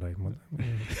tell me what I want.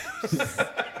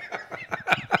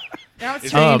 Now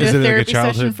it's turning into is a it like a therapy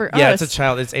session childhood- for Yeah, us. it's a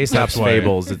child. It's Aesop's why-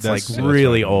 Fables. It's like that's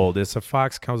really why. old. It's a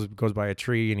fox goes by a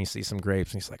tree and he sees some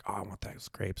grapes and he's like, oh, I want those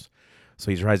grapes. So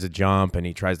he tries to jump and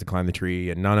he tries to climb the tree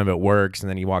and none of it works. And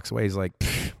then he walks away. He's like,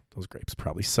 those grapes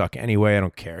probably suck anyway. I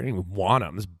don't care. I don't even want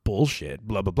them. It's bullshit.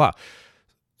 Blah, blah, blah.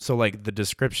 So like the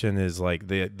description is like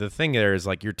the thing there is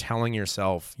like you're telling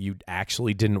yourself you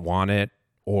actually didn't want it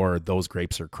or those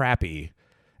grapes are crappy.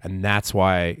 And that's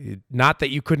why, not that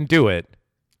you couldn't do it.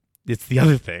 It's the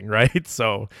other thing, right?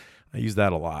 So I use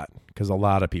that a lot because a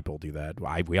lot of people do that.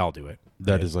 We all do it.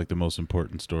 That is like the most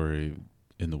important story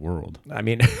in the world. I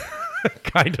mean,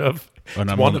 kind of. And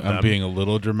It's I'm, one of I'm them. being a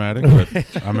little dramatic,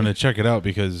 but I'm going to check it out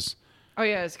because Oh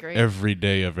yeah, it's great. every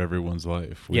day of everyone's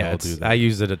life, we all do that. I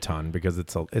use it a ton because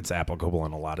it's applicable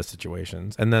in a lot of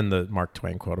situations. And then the Mark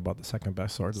Twain quote about the second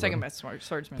best swordsman. Second best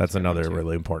swordsman. That's another too.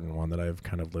 really important one that I've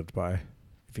kind of lived by.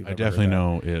 If you've I ever heard definitely that.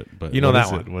 know it, but You know what that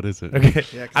is one. it? What is it? Okay.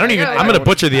 Yeah, 'cause I don't even. I I'm going to don't-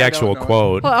 butcher the I actual don't know it.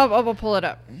 quote. Well, I'll pull it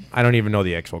up. I don't even know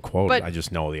the actual quote. But- I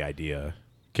just know the idea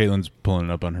Caitlin's pulling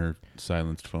it up on her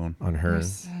silenced phone. on her.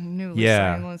 This newly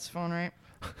Yeah. silenced phone, right?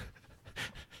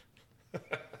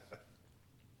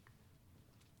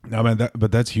 No, man,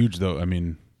 but that's huge, though. I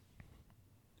mean,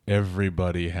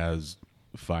 everybody has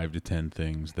 5 to 10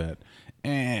 things that,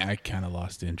 I kind of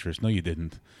lost interest. No, you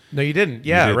didn't. No, you didn't.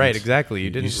 Yeah, didn't. right. Exactly. You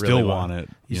didn't. You still really want it.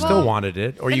 You Well, still wanted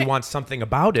it, or and you it- want something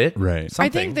about it. Right. Something. I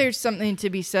think there's something to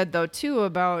be said though too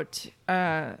about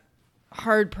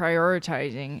hard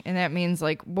prioritizing, and that means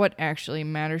like what actually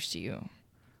matters to you,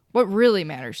 what really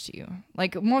matters to you.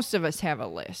 Like most of us have a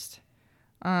list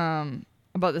about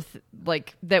the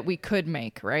like that we could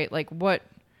make, right? Like what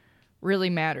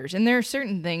really matters, and there are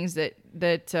certain things that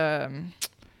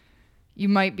you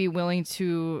might be willing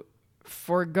to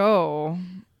forego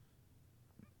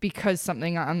because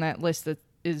something on that list that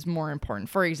is more important.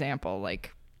 For example,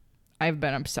 like I've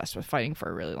been obsessed with fighting for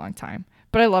a really long time,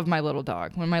 but I love my little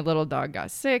dog. When my little dog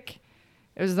got sick,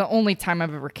 it was the only time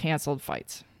I've ever canceled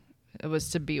fights. It was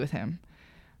to be with him.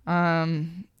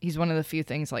 He's one of the few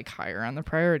things like higher on the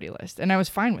priority list. And I was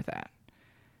fine with that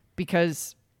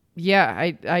because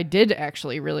yeah, I did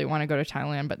actually really want to go to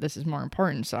Thailand, but this is more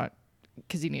important. So,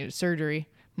 cause he needed surgery,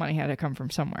 money had to come from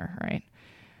somewhere. Right.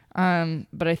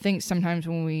 But I think sometimes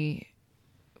when we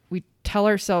tell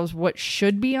ourselves what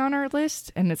should be on our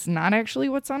list and it's not actually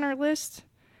what's on our list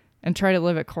and try to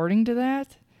live according to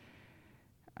that,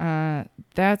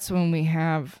 that's when we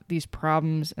have these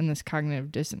problems and this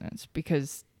cognitive dissonance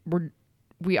because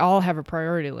we all have a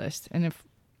priority list. And if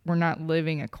we're not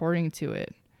living according to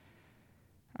it,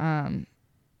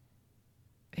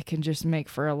 it can just make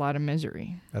for a lot of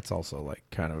misery. That's also like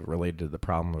kind of related to the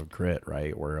problem of grit,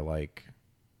 right? Where like,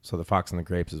 so the fox and the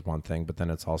grapes is one thing, but then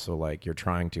it's also like you're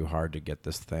trying too hard to get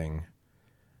this thing.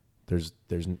 You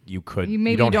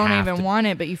maybe don't have even to- want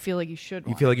it, but you feel like you should.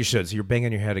 You feel like you should. So you're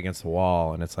banging your head against the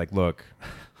wall, and it's like, look,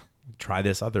 try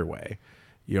this other way.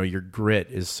 You know, your grit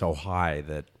is so high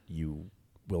that you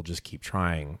will just keep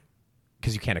trying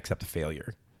because you can't accept a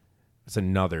failure. It's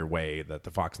another way that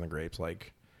the fox and the grapes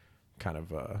like kind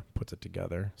of puts it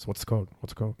together. So what's the code?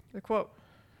 The quote: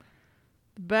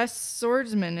 "The best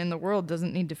swordsman in the world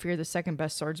doesn't need to fear the second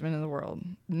best swordsman in the world.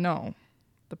 No,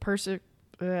 the person."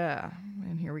 Yeah,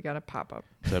 and here we got a pop up.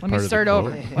 Is that Let me part of the start quote?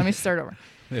 over. Let me start over.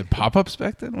 They had pop-ups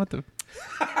back then? What the?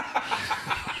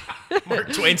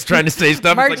 Mark Twain's trying to say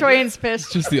stuff. Mark It's like, Twain's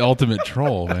pissed. Just the ultimate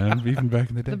troll, man. Even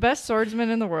back in the day. The best swordsman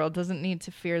in the world doesn't need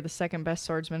to fear the second best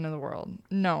swordsman in the world.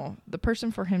 No, the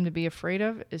person for him to be afraid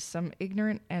of is some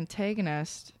ignorant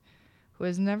antagonist who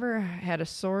has never had a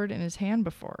sword in his hand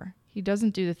before. He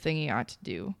doesn't do the thing he ought to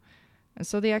do, and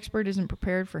so the expert isn't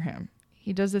prepared for him.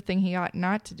 He does the thing he ought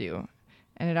not to do,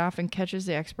 and it often catches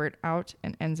the expert out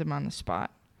and ends him on the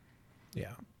spot.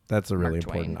 Yeah, that's a really Mark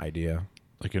Twain. important idea.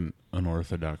 Like an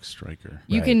unorthodox striker.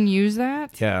 You Right. can use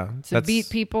that Yeah, to beat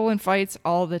people in fights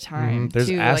all the time. There's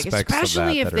too. aspects like,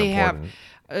 especially of that if that they are have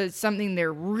important. something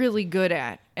they're really good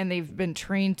at and they've been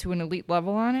trained to an elite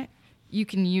level on it. You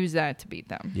can use that to beat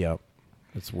them. Yep.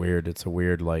 It's weird. It's a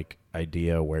weird like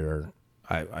idea where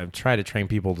I've tried to train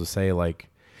people to say like,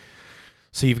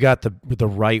 so you've got the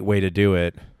right way to do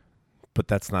it, but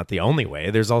that's not the only way.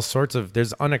 There's all sorts of,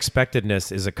 there's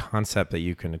unexpectedness is a concept that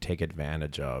you can take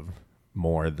advantage of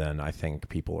more than I think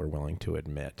people are willing to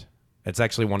admit. It's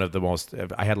actually one of the most,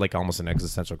 I had like almost an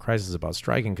existential crisis about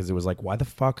striking because it was like, why the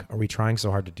fuck are we trying so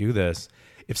hard to do this?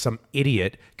 If some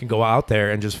idiot can go out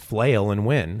there and just flail and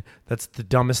win, that's the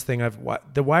dumbest thing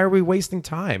why are we wasting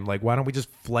time? Like, why don't we just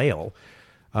flail?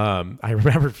 I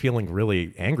remember feeling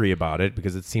really angry about it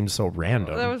because it seemed so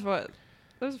random. That was what?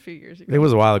 That was a few years ago. It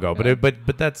was a while ago, Yeah.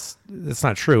 but that's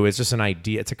not true. It's just an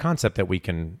idea. It's a concept that we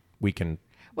can we can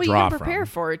Well, you draw can prepare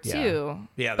from. for it Yeah. too.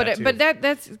 Yeah, but that too.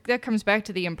 but that comes back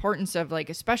to the importance of like,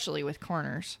 especially with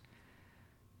corners,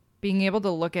 being able to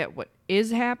look at what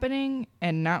is happening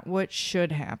and not what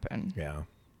should happen. Yeah.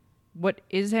 What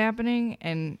is happening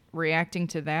and reacting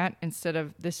to that instead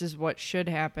of this is what should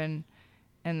happen,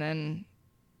 and then,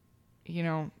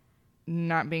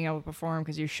 not being able to perform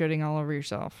because you're shitting all over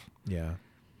yourself. Yeah.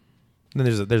 And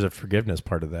then there's a forgiveness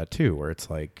part of that too, where it's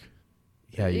like,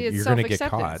 yeah, It's you're going to get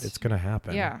self-acceptance. caught. It's going to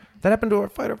happen. Yeah. That happened to a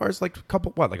fight of ours like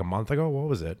a month ago? What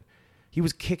was it? He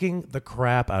was kicking the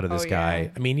crap out of this guy. Yeah.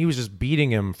 I mean, he was just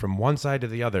beating him from one side to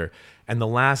the other. And the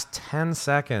last 10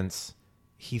 seconds,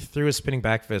 he threw a spinning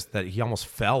back fist that he almost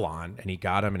fell on, and he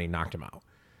got him and he knocked him out.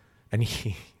 And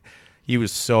he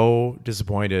was so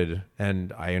disappointed,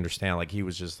 and I understand, like, he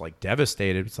was just like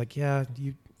devastated. It's like, yeah,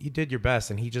 you did your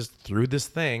best, and he just threw this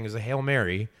thing as a Hail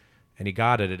Mary, and he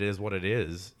got it. It is what it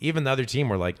is. Even the other team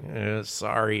were like,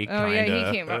 sorry, Oh kinda. yeah,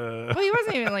 he came up. Well, he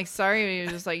wasn't even like sorry. He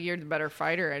was just like, you're the better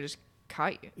fighter. I just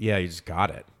caught you. Yeah, you just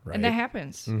got it, right? And that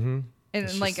happens. Mm-hmm.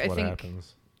 And like I think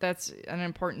that's an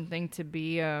important thing to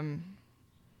be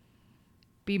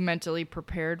mentally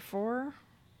prepared for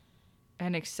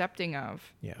and accepting of.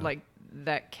 Yeah. Like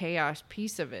that chaos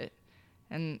piece of it,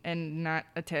 and not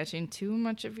attaching too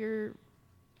much of your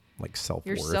like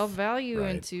self-worth. your self-value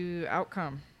right. into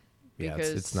outcome. Yeah,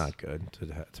 Because it's not good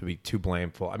to be too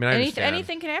blameful. I mean, I understand.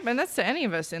 anything can happen. That's to any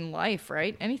of us in life,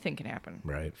 right? Anything can happen.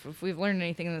 Right. If we've learned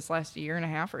anything in this last year and a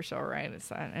half or so, right? It's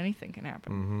that anything can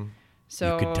happen. Mm-hmm.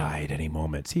 So You could die at any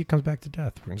moment. See, it comes back to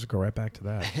death. We're going to just go right back to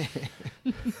that.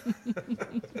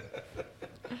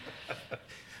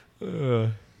 So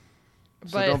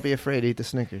But don't be afraid to eat the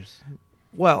Snickers.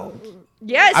 Well,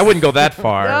 yes, I wouldn't go that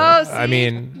far. Oh, see? I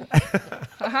mean,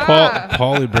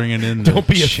 Paulie bringing in the Don't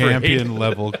be afraid. champion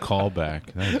level callback.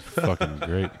 That is fucking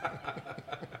great.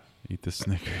 Eat the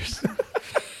Snickers.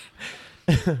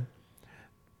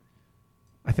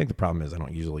 I think the problem is I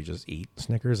don't usually just eat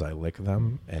Snickers. I lick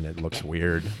them, and it looks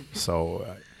weird. So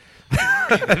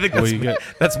I think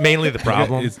that's mainly the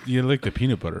problem. You lick the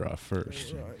peanut butter off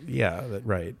first. Yeah,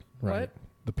 right. What?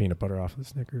 The peanut butter off of the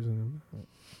Snickers.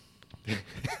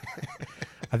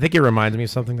 I think it reminds me of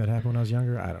something that happened when I was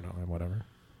younger. I don't know. Whatever.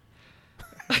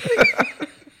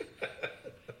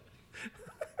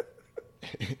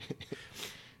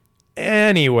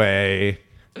 Anyway,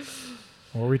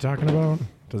 what were we talking about?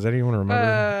 Does anyone remember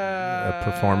a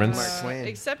performance? Mark Twain.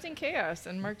 Accepting chaos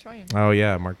and Mark Twain. Oh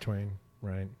yeah, Mark Twain.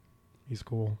 Right. He's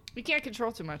cool. You can't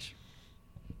control too much.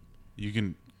 You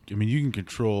can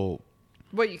control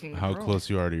What you can how control. close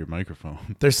you are to your microphone.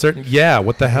 There's certain. Yeah.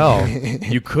 What the hell?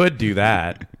 You could do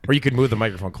that, or you could move the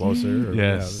microphone closer. Or,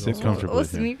 Yeah, there's sit all- comfortably.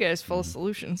 Listen, you guys full of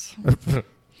solutions.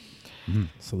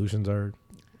 Solutions are,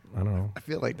 I don't know. I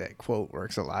feel like that quote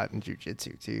works a lot in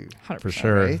jiu-jitsu too. 100%. For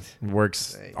sure, right? it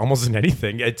works Right. almost in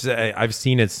anything. It's I've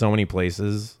seen it so many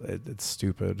places. It's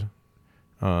stupid.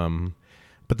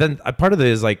 But then part of it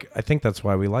is like I think that's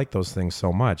why we like those things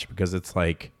so much, because it's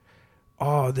like,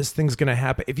 oh, this thing's gonna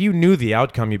happen. If you knew the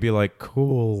outcome, you'd be like,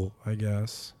 cool, I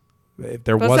guess. If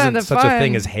there That's wasn't not the such a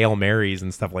thing fun. as Hail Marys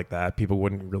and stuff like that, people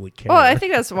wouldn't really care. Well, I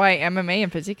think that's why MMA in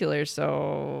particular is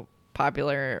so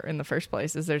popular in the first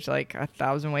place. Is there's like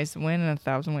 1,000 ways to win and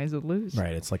 1,000 ways to lose.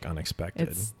 right. It's like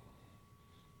unexpected.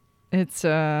 It's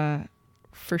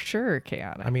for sure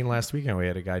chaotic. I mean, last weekend we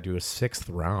had a guy do a 6th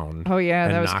round. Oh yeah,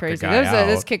 and that was knock the crazy. guy That was out.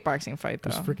 this kickboxing fight It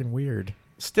was though. freaking weird.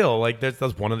 Still, like that's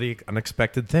one of the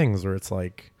unexpected things where it's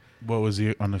like, What was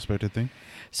the unexpected thing?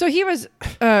 So he was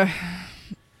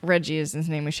Reggie is his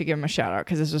name. We should give him a shout out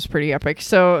because this was pretty epic.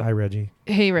 So hi Reggie.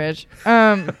 hey Reg.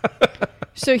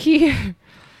 So he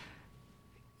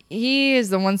is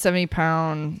the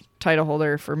 170-pound title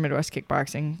holder for Midwest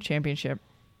Kickboxing Championship,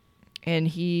 and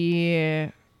he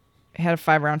had a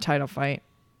 5-round title fight.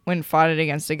 Went and fought it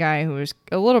against a guy who was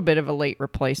a little bit of a late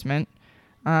replacement,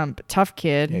 but tough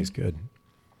kid. Yeah, he's good.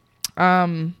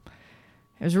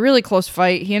 It was a really close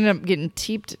fight. He ended up getting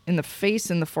teeped in the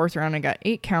face in the 4th round and got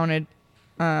 8 counted,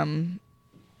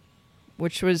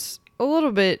 which was a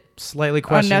little bit Slightly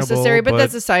questionable, unnecessary, but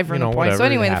that's aside from the point. whatever, So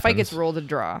anyway, it the fight gets happens. rolled a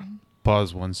draw.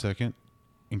 Pause 1 second.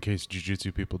 In case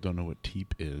jiu-jitsu people don't know what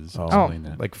teep is. Oh, Explain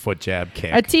that. like foot jab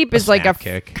kick. A teep is like a snap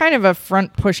kick. kind of a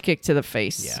front push kick to the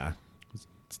face. Yeah,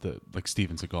 It's the like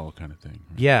Steven Seagal kind of thing.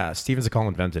 Right? yeah. Steven Seagal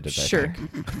invented it. Sure. I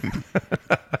think.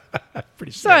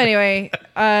 Pretty So sure. anyway,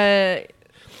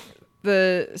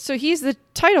 so he's the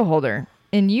title holder,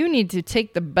 and you need to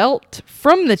take the belt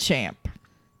from the champ.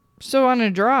 So on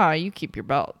a draw, you keep your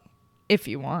belt if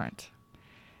you want.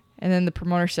 And then the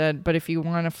promoter said, but if you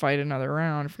want to fight another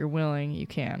round, if you're willing, you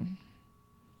can.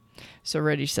 So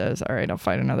Reggie says, all right, I'll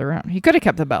fight another round. He could have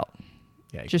kept the belt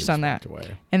Yeah, he just could've on that. walked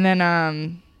away. And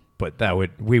then But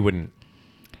we wouldn't.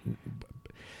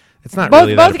 It's not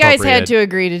really that both guys had appropriate. to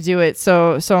agree to do it.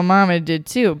 So Muhammad did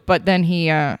too. But then he,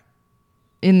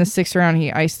 in the 6th round,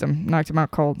 he iced him, knocked him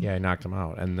out cold. Yeah, he knocked him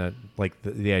out, and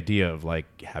the idea of like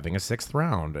having a 6th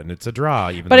round and it's a draw,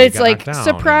 even But though he it's got like, knocked down,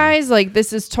 surprise, like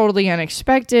this is totally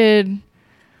unexpected.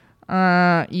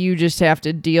 You just have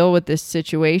to deal with this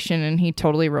situation, and he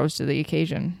totally rose to the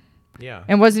occasion. Yeah,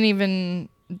 And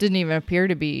didn't even appear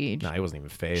to be no, he wasn't even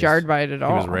phased. jarred by it at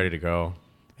all. He was ready to go.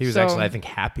 He was So- actually, I think,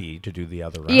 happy to do the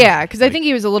other round. Yeah, because I Like, think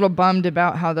he was a little bummed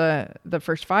about how the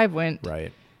first 5 went.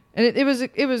 right. And it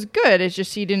was good. It's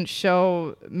just he didn't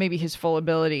show maybe his full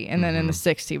ability. And then in the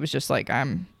 6th, he was just like,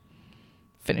 I'm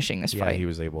finishing this Yeah, fight. he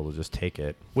was able to just take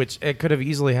it, which it could have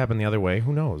easily happened the other way.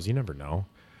 Who knows? You never know.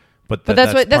 But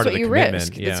That's part what of the you commitment.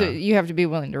 risk. Yeah. That's what you have to be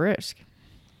willing to risk.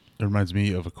 It reminds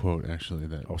me of a quote actually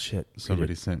that Oh shit!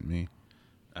 somebody sent me.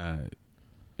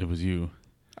 It was you.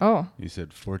 Oh, You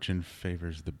said, "Fortune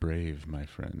favors the brave, my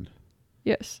friend."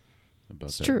 yes. About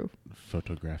It's that true.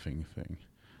 photographing thing.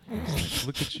 I was like,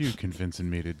 look at you convincing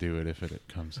me to do it if it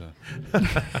comes up.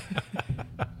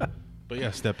 But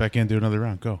yeah, step back in, do another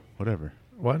round, go, whatever.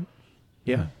 What?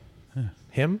 Yeah. Yeah.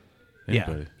 Him?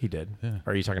 Anybody. Yeah, he did. Yeah.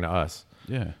 Or are you talking to us?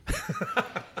 Yeah.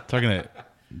 Talking to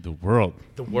the world.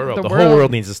 The world. The whole world.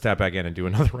 world needs to step back in and do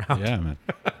another round. Yeah,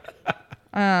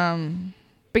 man.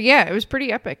 But yeah, it was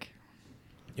pretty epic.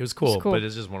 It was cool, cool. but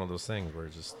it's just one of those things where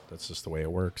that's just the way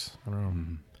it works. I don't know.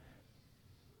 Mm-hmm.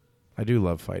 I do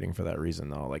love fighting for that reason,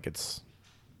 though. Like it's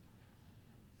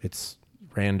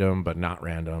random, but not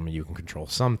random. You can control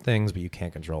some things, but you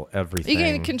can't control everything. You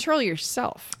can control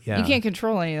yourself. Yeah. You can't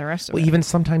control any of the rest of Well, it. even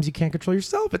sometimes you can't control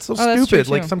yourself. It's so that's stupid.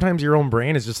 true, Like too. sometimes your own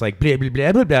brain is just like blah blah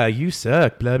blah blah blah. You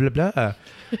suck. Blah blah blah.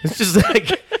 It's just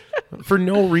like for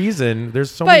no reason.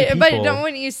 There's so many people. But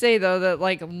wouldn't you say though that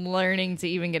like learning to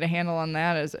even get a handle on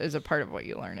that is a part of what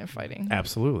you learn in fighting?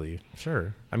 Absolutely,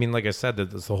 sure. I mean, like I said,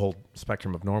 there's the whole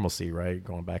spectrum of normalcy, right?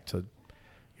 Going back to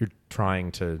you're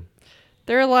trying to.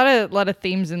 There are a lot of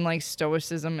themes in like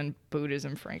Stoicism and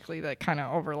Buddhism, frankly, that kind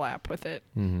of overlap with it.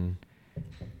 And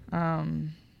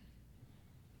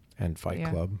Fight Yeah.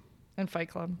 Club. And Fight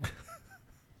Club.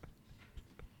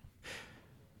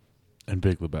 And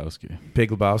Big Lebowski. Big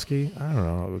Lebowski? I don't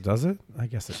know. Does it? I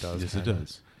guess it does. Yes, it kinda.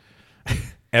 does.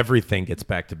 Everything gets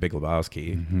back to Big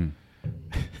Lebowski. Mm-hmm.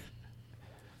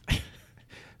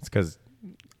 It's because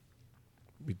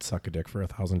we'd suck a dick for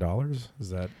 $1,000. Is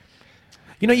that?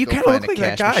 You know, you Go kind of find look a like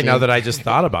that cash guy. machine. Now that I just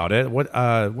thought about it,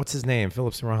 what's his name?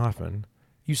 Philip Seymour Hoffman.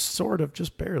 You sort of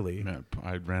just barely. Man,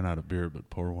 I ran out of beer, but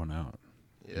pour one out.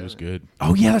 It was good.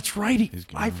 Oh yeah, that's right. He's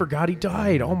I gone. forgot he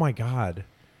died. Oh my god.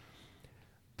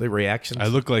 The reactions. I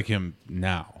look like him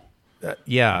now.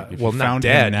 Yeah. If Well, you not found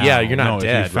dead. him now, Yeah, you're no, not if you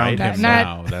dead, found right? him Not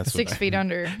now, that's 6 what I- feet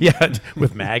under. Yeah,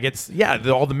 with maggots. Yeah,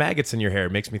 all the maggots in your hair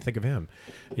makes me think of him.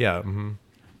 Yeah.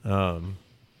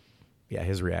 Yeah,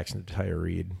 his reaction to Tyre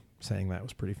Reed saying that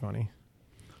was pretty funny.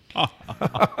 Oh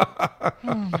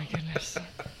my goodness.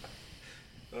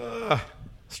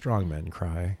 Strong men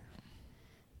cry.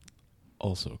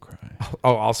 Also cry.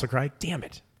 Oh, also cry? Damn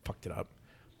it. Fucked it up.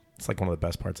 It's like one of the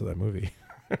best parts of that movie.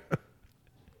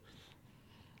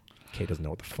 Kay doesn't know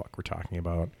what the fuck we're talking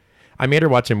about. I made her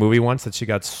watch a movie once that she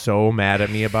got so mad at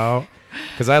me about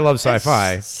because I love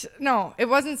sci-fi. No, it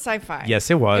wasn't sci-fi.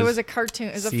 Yes, it was. It was a cartoon.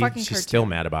 It was See, a fucking she's cartoon. still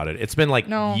mad about it. It's been like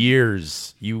No.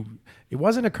 years. It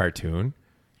wasn't a cartoon.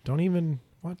 Don't even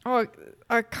what? Oh,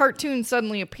 a cartoon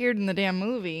suddenly appeared in the damn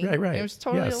movie. Right. It was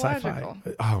totally Yeah, sci-fi. illogical.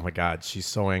 Oh my god, she's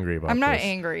so angry about. I'm not this.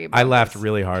 angry about I laughed this.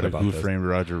 really hard Like about Who this. Framed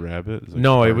Roger Rabbit? It's like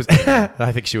No, it part- was.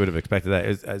 I think she would have expected that.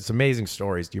 It's amazing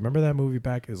stories. Do you remember that movie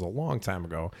back? It was a long time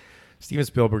ago. Steven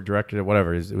Spielberg directed it.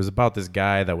 Whatever. It was about this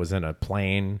guy that was in a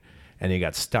plane and he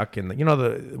got stuck in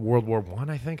the World War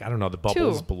I think. I don't know the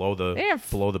bubbles Two. below the They didn't have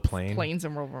below the plane. Planes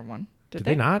in World War One. Did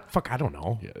they not? Fuck, I don't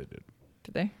know. Yeah, they did.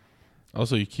 Did they?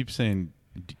 Also, you keep saying,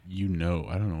 I don't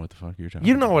know what the fuck you're talking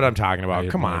You about. know what I'm talking I about.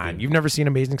 have Come no on. idea. You've never seen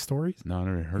Amazing Stories? No, I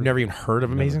never heard. You've never even heard of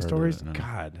Never Amazing heard of Stories? it, no.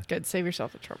 God. Good. Save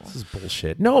yourself the trouble. This is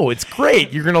bullshit. No, it's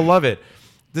great. You're going to love it.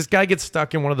 This guy gets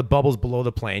stuck in one of the bubbles below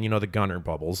the plane, the gunner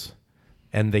bubbles.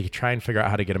 And they try and figure out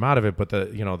how to get him out of it, but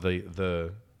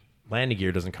the landing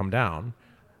gear doesn't come down.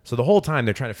 So the whole time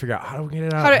they're trying to figure out how do we get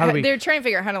it out? How do we... They're trying to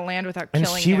figure out how to land without And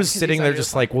killing she him was 'cause sitting he's there under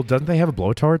just the like, well, doesn't they have a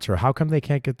blowtorch? Or how come they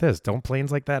can't get this? Don't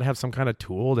planes like that have some kind of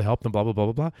tool to help them, blah, blah, blah,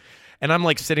 blah, blah. And I'm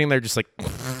like sitting there just like,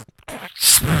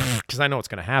 because I know what's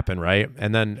going to happen, right?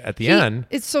 And then at the end,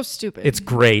 It's so stupid. it's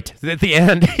great. At the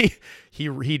end,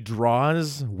 he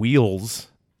draws wheels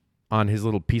on his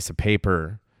little piece of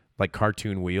paper, like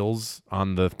cartoon wheels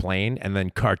on the plane, and then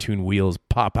cartoon wheels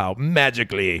pop out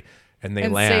magically, and they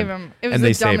and land. save him. It was and the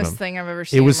they save dumbest him. thing I've ever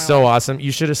seen. It was in my so life. awesome.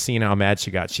 You should have seen how mad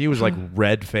she got. She was like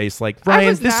red faced, like I Ryan,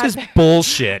 was this not is that-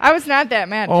 bullshit. I was not that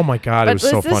mad. Oh my god, but it was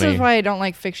so this funny. is why I don't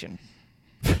like fiction.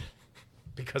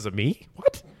 Because of me?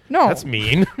 What? No, That's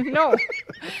mean. no.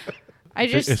 I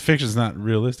just If fiction's not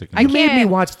realistic. I You enough. made me can't-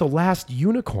 watch The Last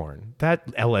Unicorn. That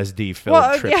LSD filled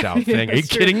Well, tripped yeah, out thing. Are you that's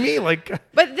true. kidding me? Like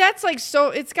But that's like so.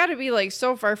 It's got to be like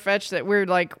so far fetched that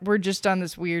we're just on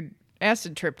this weird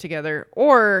acid trip together,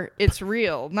 or it's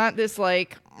real, not this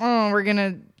like we're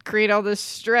gonna create all this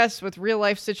stress with real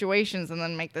life situations and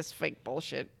then make this fake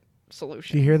bullshit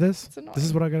solution. do you hear this? It's annoying. This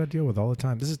is what I got to deal with all the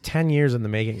time. This is 10 years in the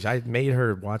making. I made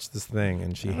her watch this thing,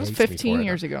 and she That was hates me 15 for it.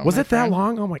 years ago, Was my it that friend.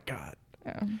 long? Oh my god!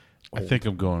 Yeah. I think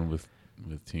I'm going with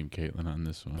Team Kaitlin on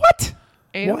this one. What?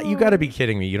 Ew. What? You got to be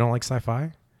kidding me! You don't like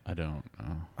sci-fi? I don't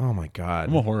know. Oh my god!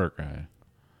 I'm a horror guy.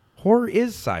 Horror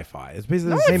is sci-fi. It's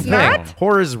basically No, the same it's thing. not.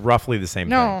 Horror is roughly the same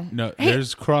No. thing. No, Hey.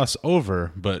 there's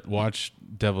crossover, but watch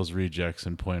Devil's Rejects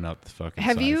and point out the fucking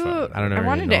Have sci-fi. you? I don't know. I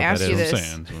wanted to ask you That's what I'm this.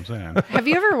 saying. That's what I'm saying. Have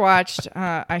you ever watched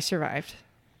I Survived? Oh,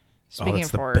 Speaking that's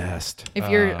of the horror, best. if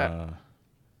you're, Uh,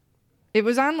 it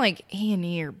was on like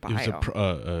A&E or Bio. it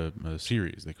was a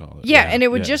series, they call it. Yeah, and it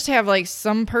would Yeah. just have like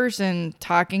some person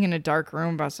talking in a dark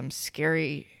room about some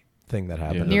scary, Thing that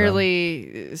happened. to them.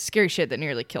 nearly scary shit that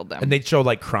nearly killed them. And they'd show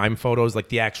like crime photos, like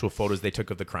the actual photos they took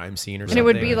of the crime scene or And something. it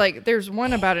would be like there's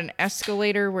one about an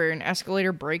escalator where an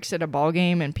escalator breaks at a ball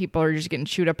game and people are just getting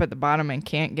chewed up at the bottom and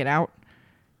can't get out.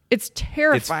 It's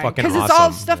terrifying fucking because it's all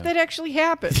awesome. stuff that actually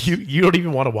happens. you don't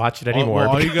even want to watch it anymore.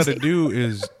 All you because- got to do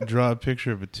is draw a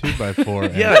picture of a 2x4.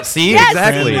 And yeah, see, Yes,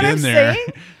 exactly. that's what it I'm in there. saying.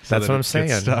 so That's that what I'm it gets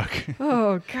saying. Stuck.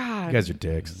 Oh God, You guys are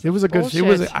dicks. It was a good. It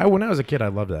was. Bullshit. When I was a kid, I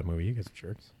loved that movie. You guys are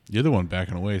jerks. You're the one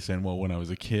backing away, saying, "Well, when I was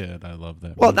a kid, I loved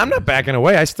that." Well, movie." I'm not backing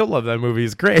away. I still love that movie.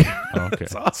 It's great. Oh, okay.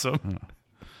 It's awesome.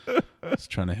 Just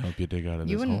trying to help you dig out of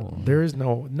You this wouldn't- hole. There is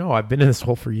no. I've been in this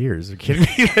hole for years. Are you kidding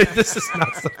me? This is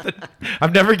not something.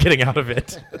 I'm never getting out of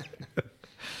it.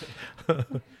 The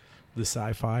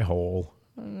sci-fi hole.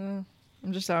 I'm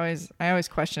just I always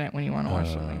question it when you want to watch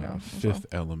something. Though. Fifth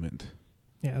Element.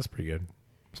 Yeah, that's pretty good.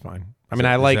 It's fine. I Is mean,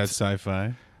 that- I is like. that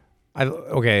sci-fi.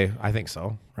 I think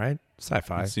so. Right?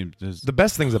 Sci-fi. It seems there's The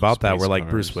best things about that space were like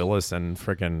cars. Bruce Willis and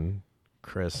freaking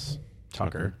Chris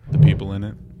Tucker. the people in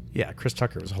it. Yeah, Chris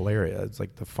Tucker was hilarious. It's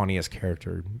like the funniest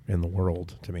character in the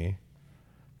world to me.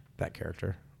 That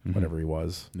character, Mhm. whatever he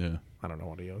was. Yeah, I don't know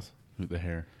what he is. with the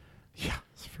hair. Yeah,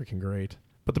 it's freaking great.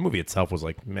 But the movie itself was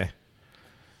like meh. It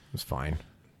was fine.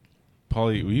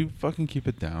 Paulie, will you fucking keep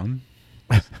it down?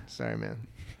 Sorry, man.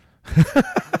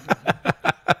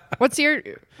 What's your?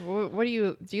 What do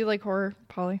you like horror,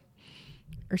 Polly,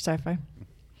 or sci-fi?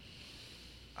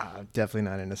 Definitely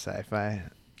not into sci-fi.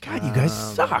 God, you guys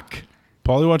suck.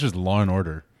 Paulie watches Law and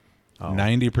Order. Oh.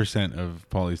 90% of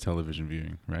Paulie's television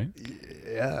viewing, right?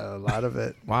 Yeah, a lot of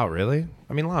it. Wow, really?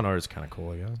 I mean, Law and Order is kind of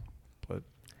cool, I guess. But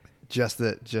Just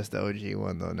the OG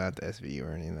one though, not the SVU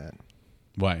or any of that.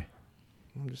 Why?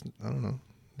 I don't know.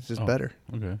 It's just Oh. better.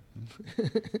 Okay.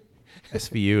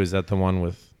 SVU, is that the one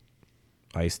with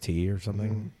Ice-T or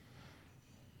something?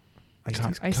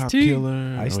 Ice-T's, Ice-T.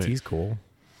 killer. Ice-T's cool.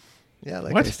 Yeah, I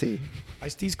like What? Ice-T.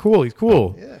 Ice-T's cool. He's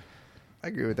cool. Yeah, I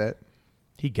agree with that.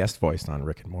 He guest voiced on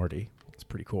Rick and Morty. It's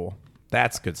pretty cool.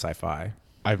 That's good sci-fi.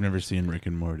 I've never seen Rick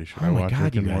and Morty. Should Oh I my watch god,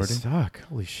 Rick you and guys Morty? suck.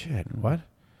 Holy shit. What?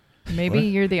 Maybe What?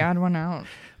 you're the odd one out.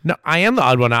 No, I am the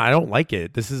odd one out. I don't like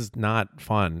it. This is not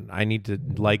fun. I need to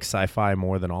like sci-fi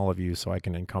more than all of you so I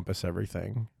can encompass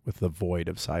everything with the void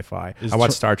of sci-fi. Is I watch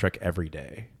Tr- Star Trek every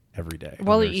day. Every day.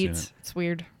 While never he seen eats, it. it's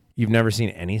weird. You've never seen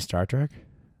any Star Trek?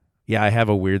 Yeah, I have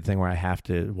a weird thing where I have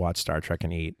to watch Star Trek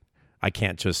and eat. I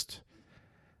can't just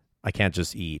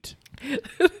eat.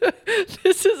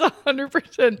 This is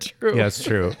 100% true. Yeah, it's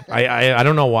true. I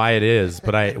don't know why it is,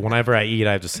 but whenever I eat,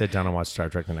 I have to sit down and watch Star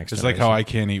Trek the next. It's like how I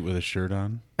can't eat with a shirt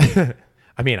on.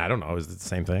 I mean, I don't know. Is it the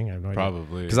same thing? I have no idea.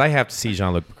 Probably. Because I have to see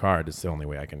Jean-Luc Picard. It's the only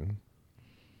way I can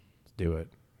do it.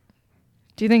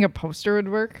 Do you think a poster would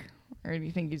work, or do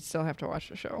you think you'd still have to watch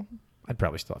the show? I'd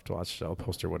probably still have to watch the show.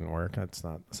 Poster wouldn't work. That's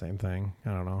not the same thing. I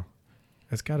don't know.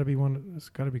 It's got to be one. It's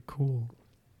got to be cool.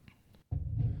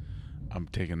 I'm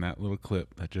taking that little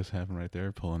clip that just happened right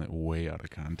there, pulling it way out of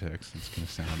context. It's going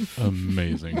to sound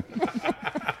amazing.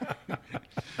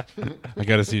 I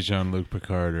got to see Jean-Luc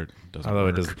Picard, or it doesn't Although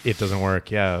work. it doesn't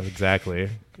work. Yeah, exactly.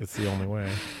 It's the only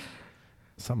way.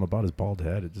 Something about his bald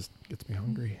head. It just gets me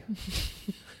hungry.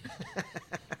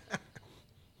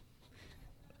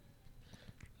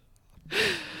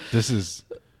 This is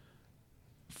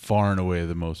far and away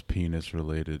the most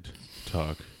penis-related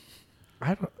talk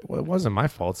Well, it wasn't my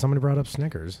fault. Somebody brought up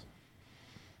Snickers.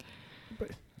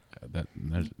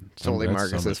 It's only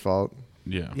Marcus's fault.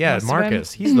 Yeah. Yeah, Must have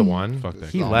Marcus. He's the one. Fuck that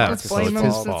He guy. left, Let's so blame it's him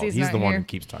his since fault. he's He's not the one here. who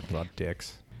keeps talking about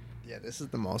dicks. Yeah, this is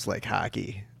the most like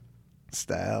hockey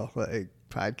style like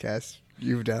podcast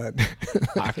you've done.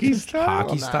 Hockey style?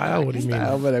 Hockey Not style? What do you mean?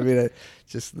 style, but I mean,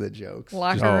 just the jokes.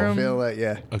 Locker Oh. I room. feel like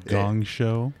A gong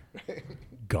show.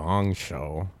 Gong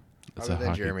show. That's Other a than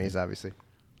hockey. Jeremy's, obviously.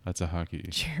 That's a hockey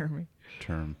Jeremy.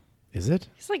 term. Is it?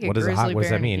 He's like a What is a grizzly What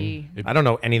does bear that in mean? D. I don't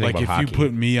know anything Like about if hockey. you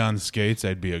put me on skates,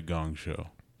 I'd be a gong show.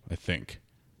 I think.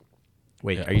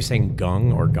 Wait, Yeah. are you saying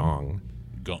gung or gong?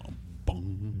 Gong.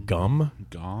 Bong. Gum?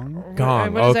 Gong.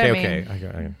 Gong. What does Okay, that okay. mean?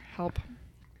 Okay. Help.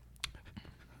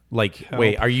 Like,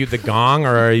 wait, are you the gong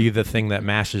or are you the thing that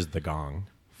mashes the gong?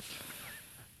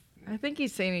 I think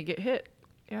he's saying you get hit.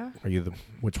 Yeah. Are you the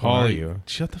which one are Paulie, you?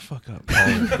 shut the fuck up.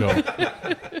 Paulie, go.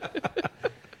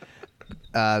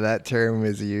 That term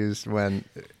is used when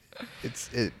it's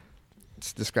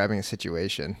describing a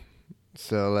situation.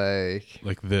 So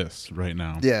Like this right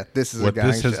now. yeah, this is What a gong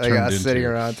this has show. Like turned us sitting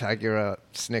into. around talking about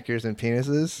Snickers and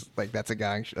penises. Like that's a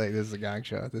gong. Like this is a gong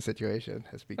show. The situation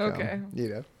has become. Okay. You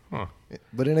know. Huh.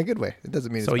 But in a good way. It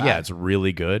doesn't mean So it's yeah, bad. it's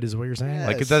really good, is what you're saying.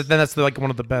 Like Yes. then that's like one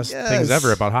of the best things Yes.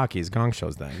 ever about hockey is gong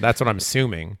shows. Then that's what I'm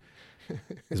assuming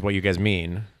is what you guys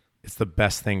mean. It's the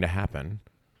best thing to happen.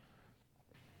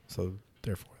 So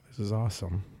therefore, this is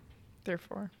awesome.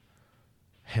 Therefore.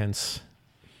 Hence,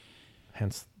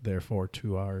 therefore,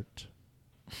 to art.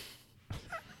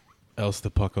 Else the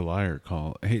puck a liar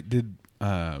call. Hey, did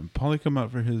Paulie come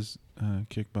out for his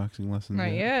kickboxing lessons?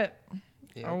 Not yet.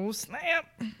 Yeah. Oh, snap.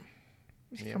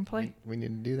 Yeah, Come play. We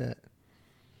need to do that.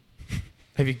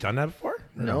 Have you done that before?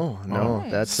 Or No. Oh,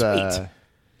 That's sweet.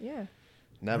 Yeah.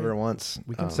 never once.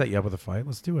 We can set you up with a fight.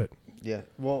 Let's do it. Yeah.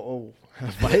 Well,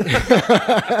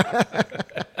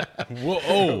 Whoa!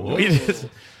 Oh, We just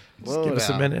Whoa give us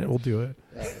a now. minute. We'll do it.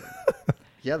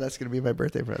 yeah, that's gonna be my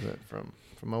birthday present from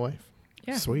my wife.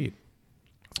 Yeah. Sweet.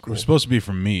 We're supposed to be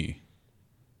from me.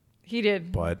 He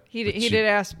did. But He But he she- did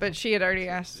ask, but she had already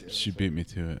asked. She beat me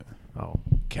to it. oh,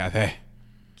 Kathy.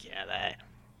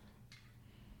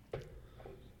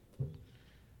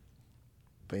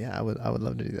 But yeah, I would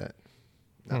love to do that.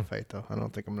 Not fight though. I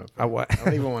don't think I'm gonna. I wa- I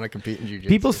don't even want to compete in jiu-jitsu.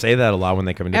 people say that a lot when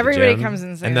they come into Everybody the gym. comes in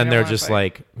and say and they then don't they're wanna just fight.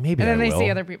 like, maybe And then I they will. see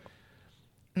other people,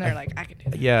 and they're like, I could do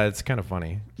that. Yeah, it's kind of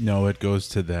funny. No, it goes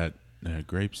to that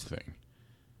grapes thing.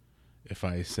 If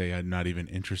I say I'm not even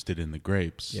interested in the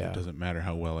grapes, Yeah. it doesn't matter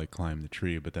how well I climb the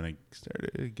tree. But then I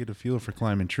started to get a feel for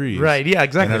climbing trees. Right? Yeah,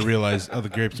 exactly. And I realized, the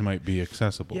grapes might be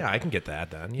accessible. Yeah, I can get that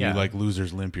done. Yeah, You like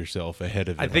losers limp yourself ahead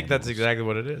of it. I think that's almost. exactly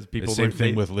what it is. The People same they-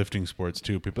 thing with lifting sports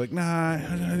too. People are like, nah,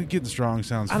 getting strong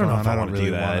sounds I don't fun. know if I I don't wanna do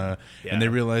really that. want to. Yeah. And they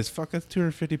realize, fuck, that's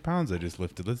 250 pounds I just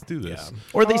lifted. Let's do Yeah. this.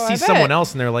 Or they Oh, see I someone bet.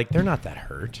 else and they're like, they're not that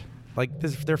hurt. Like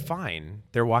they're fine.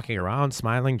 They're walking around,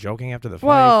 smiling, joking after the fight.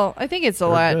 Well, I think it's a They're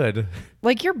lot. good.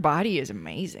 Like your body is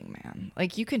amazing, man.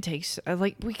 Like you can take,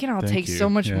 like we can all Thank take you. so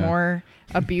much Yeah. more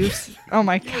abuse. Oh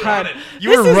my god, You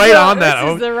This were is right the- on that.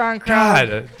 This is the wrong crowd.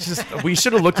 God, just we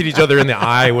should have looked at each other in the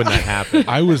eye when that happened.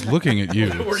 I was looking at you.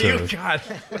 Were so you? God.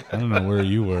 I don't know where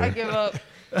you were. I give up.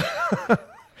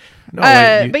 No,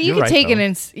 like, But you can you're take right,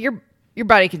 an your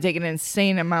body can take an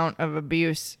insane amount of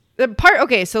abuse. The part,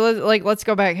 okay, so let's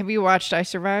go back. Have you watched I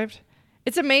Survived?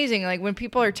 It's amazing. Like when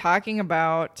people are talking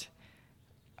about,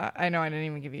 I know I didn't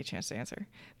even give you a chance to answer,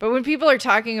 but when people are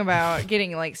talking about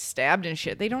getting like stabbed and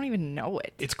shit, they don't even know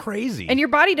it. It's crazy. And your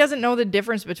body doesn't know the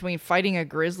difference between fighting a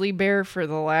grizzly bear for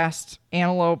the last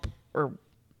antelope or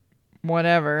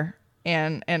whatever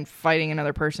and fighting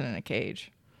another person in a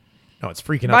cage. no, it's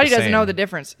freaking Your out. body the doesn't same. know the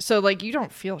difference. So like you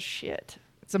don't feel shit.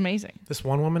 It's amazing. This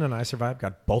one woman in I Survived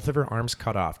got both of her arms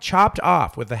cut off, chopped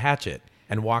off with a hatchet,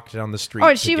 and walked down the street. Oh,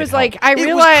 and to she get was help. like, I It was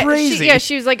realized, crazy.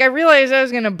 she was like, I realized I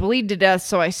was going to bleed to death.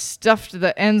 So I stuffed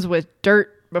the ends with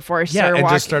dirt before I yeah, started and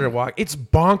walking. just started walking. It's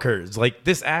bonkers. Like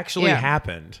this actually Yeah.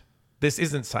 happened. This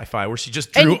isn't sci-fi where she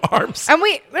just drew arms. And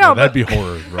we, no, No, that'd but, be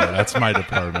horror, bro. That's my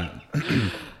department.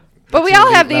 but we That's all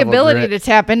elite have the level ability grit. to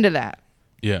tap into that.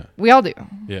 Yeah, We all do.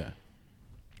 yeah.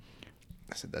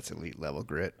 I said that's elite level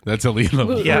grit. That's elite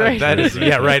level. Yeah, Right. that is.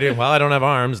 Yeah, right. Well, I don't have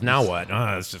arms. Now what?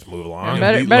 Let's just move along.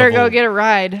 Elite Better go level get a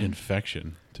ride.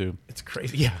 Infection too. It's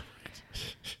crazy. Yeah.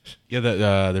 Yeah,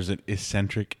 there's an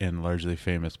eccentric and largely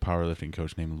famous powerlifting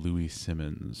coach named Louis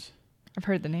Simmons. I've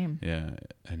heard the name. Yeah,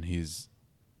 and he's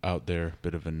out there,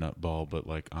 bit of a nutball, but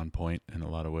like on point in a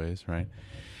lot of ways, right?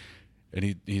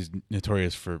 And he's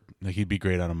notorious for like he'd be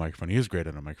great on a microphone. He is great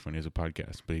on a microphone. He has a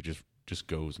podcast, but he just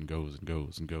goes and goes and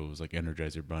goes and goes, like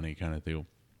Energizer Bunny kind of deal.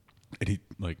 And he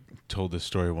like told this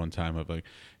story one time of like,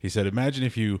 he said, imagine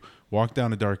if you walked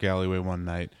down a dark alleyway one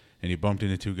night and you bumped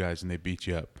into two guys and they beat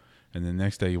you up. And the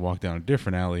next day you walk down a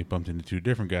different alley, bumped into two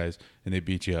different guys and they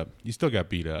beat you up. You still got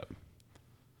beat up.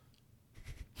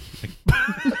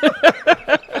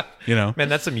 You know, Man,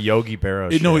 that's some Yogi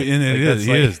Berra shit. no, and it Like, is. that's It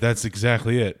like- is. That's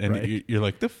exactly it. And Right. you're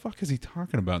like, the fuck is he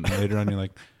talking about? And then later on, you're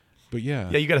like, but yeah,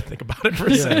 Yeah, you got to think about it for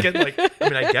a second. Like, I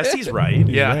mean, I guess he's right. he's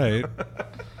Yeah, right.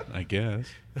 I guess.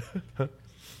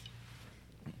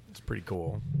 it's pretty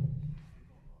cool.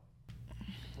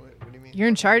 What do you mean? You're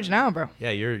in charge now, bro.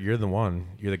 Yeah, you're the one.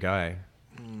 You're the guy.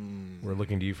 We're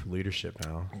looking to you for leadership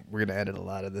now. We're gonna edit a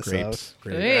lot of this Grapes. out.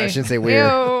 Grapes. Hey. I shouldn't say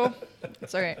weird. Ew.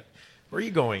 It's all right. Where are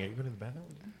you going? Are you going to the bathroom?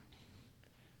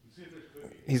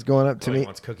 He's going up to He me.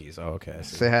 wants cookies. Oh, okay. I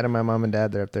see. Say hi to my mom and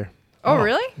dad. They're up there. Oh,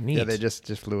 really? Neat. Yeah, they just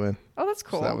flew in. Oh, that's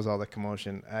cool. So that was all the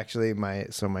commotion. Actually, my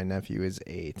nephew is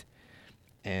 8,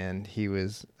 and he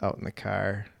was out in the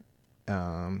car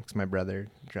because my brother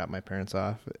dropped my parents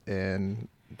off, and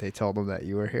they told him that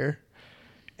you were here.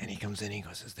 And he comes in, he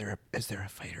goes, "Is there a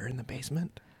fighter in the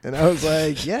basement?" And I was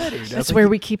like, "Yeah, dude. That's where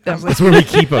we keep them. That's where we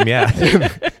keep them. Yeah.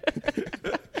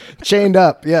 chained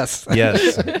up." Yes.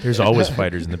 Yes. There's always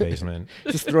fighters in the basement.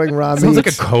 Just throwing raw Sounds like a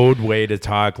meats. code way to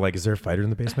talk. Like, is there a fighter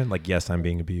in the basement? Like, yes, I'm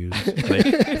being abused. Like,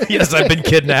 yes, I've been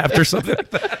kidnapped or something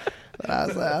like that.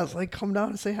 I was like, "Come down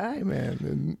and say hi,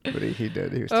 man." But he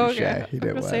did. He was too Oh, okay. shy. He I'm didn't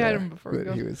gonna want say hi to him before we But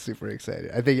go. he was super excited.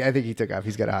 I think he took off.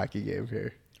 He's got a hockey game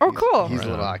here. Oh, He's- cool. He's Right a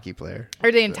little on. hockey player.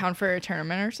 Are they in town for a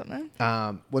tournament or something?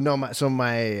 Well, no, my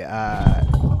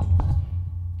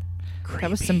That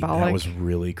was symbolic. That was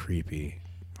really creepy.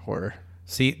 horror.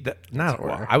 See, not horror.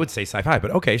 well, I would say sci-fi,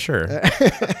 but okay, sure.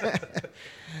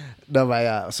 No,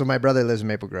 my brother lives in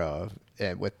Maple Grove,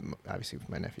 and obviously with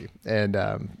my nephew, and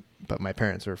but my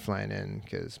parents were flying in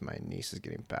because my niece is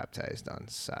getting baptized on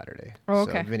Saturday. Oh,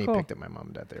 okay, So Vinny cool. picked up my mom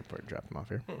and dad at the airport and dropped them off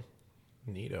here.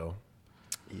 Neato.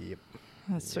 Yep.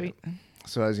 That's sweet.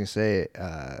 So I was gonna say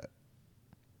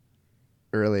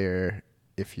earlier,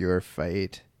 if your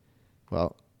fight,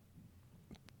 well,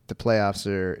 the playoffs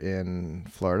are in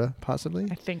Florida, possibly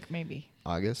I think maybe.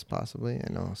 August, possibly.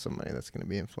 I know somebody that's gonna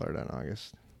be in Florida in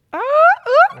August.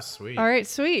 That's sweet. All right,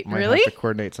 sweet. Might Really? have to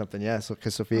coordinate something, yeah. So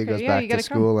because Sophia Okay, goes yeah, back you to gotta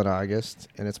come. school in August,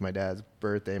 and it's my dad's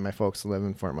birthday. My folks live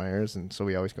in Fort Myers, and so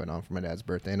we always go down for my dad's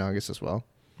birthday in August as well.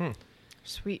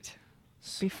 Sweet.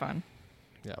 Be fun.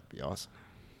 Yeah, it'd be awesome.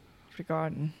 We go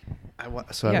out and I Yeah,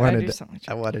 wanted I do to, something like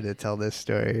I that. wanted to tell this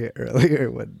story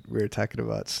earlier when we were talking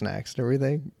about snacks and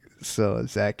everything. So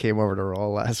Zach came over to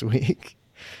roll last week,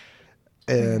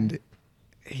 and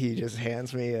he just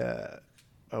hands me a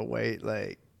white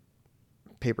like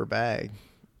paper bag,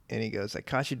 and he goes, "I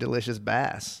caught you delicious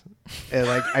bass," and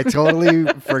like I totally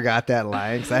forgot that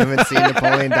line because I haven't seen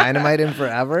Napoleon Dynamite in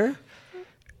forever.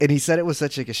 And he said it with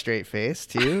such like a straight face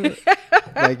too, like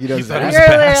thought it was You're Zach.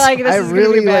 there like this I is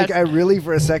really gonna be like. bad. I really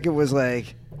for a second was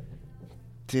like,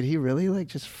 did he really like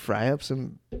just fry up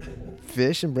some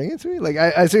fish and bring it to me? Like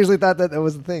I seriously thought that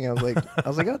was the thing. I was like,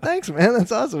 oh thanks man,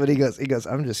 that's awesome. And he goes,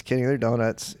 I'm just kidding. They're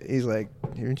donuts. He's like,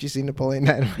 haven't you seen Napoleon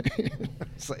Dynamite?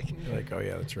 It's like, You're like, oh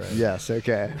yeah, that's right. yes,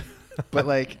 okay. But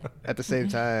like at the same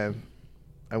time,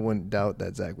 I wouldn't doubt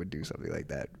that Zach would do something like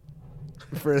that.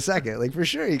 For a second, like for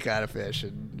sure he caught a fish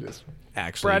and just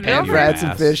Actually, Brought it hand over. your fried some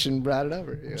ass. fish and brought it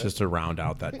over. You know? Just to round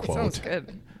out that quote. sounds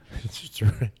good. It's just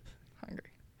right. Hungry.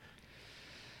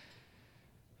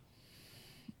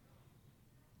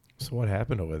 So what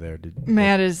happened over there?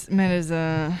 Matt is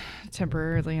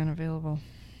temporarily unavailable.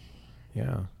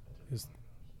 Yeah.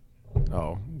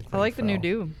 Oh. I like the new PFL.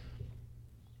 dude.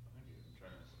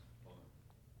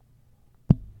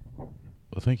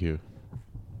 Well, thank you.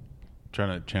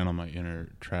 Trying to channel my inner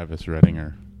Travis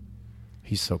Redinger.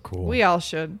 He's so cool. We all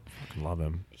should. Fucking love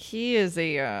him. He is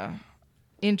a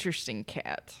interesting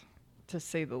cat, to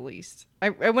say the least. I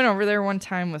went over there one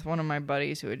time with one of my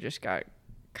buddies who had just got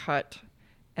cut,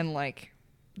 and like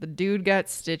the dude got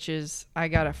stitches. I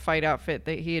got a fight outfit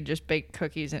that he had just baked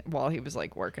cookies while he was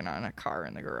like working on a car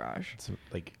in the garage. It's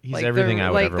like he's Like everything the, I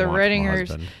would like ever the want from a Redingers,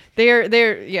 husband.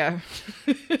 they're yeah.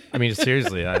 I mean,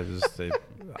 seriously, I'm just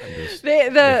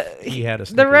The he had a the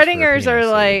Snickers for a Redingers penis, are it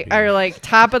would like be- are like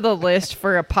top of the list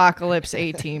for Apocalypse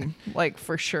A team, like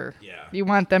for sure. Yeah. You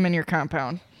want them in your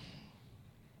compound.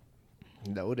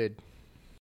 Noted.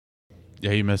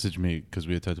 Yeah, he messaged me because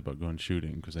we had talked about going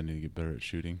shooting because I need to get better at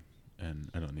shooting, and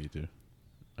I don't need to.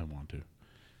 I want to. And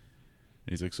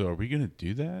he's like, so are we going to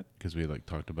do that? Because we had like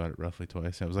talked about it roughly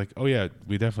twice. I was like, oh yeah,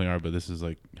 we definitely are, but this is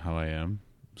like how I am.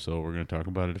 So we're going to talk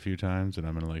about it a few times, and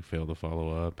I'm going to like fail to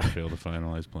follow up and fail to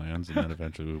finalize plans, and then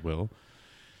eventually we will.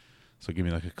 So give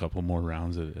me like a couple more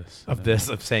rounds of this.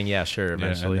 Of saying, yeah, sure, Yeah,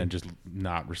 eventually. and then just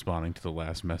not responding to the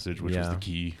last message, which was the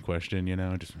key question,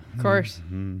 just Of course.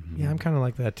 Yeah, I'm kind of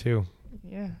like that too.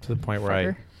 Yeah. To the point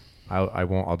where I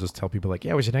won't. I'll just tell people like,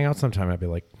 yeah, we should hang out sometime. I'd be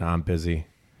like, nah, I'm busy.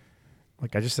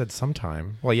 Like I just said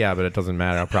sometime. Well, yeah, but it doesn't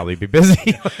matter. I'll probably be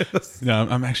busy. No,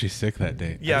 I'm actually sick that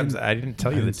day. Yeah, I didn't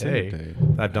tell you the day.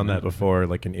 I've done that before,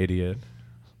 like an idiot.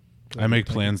 I make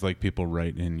plans like people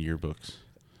write in yearbooks.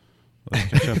 Let's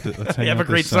catch up. Let's hang You out have a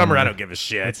great this summer. I don't give a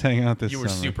shit. Let's hang out this You were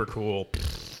summer. super cool.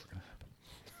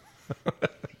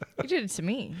 You did it to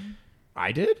me.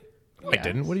 I did? I Yes.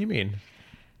 didn't. What do you mean?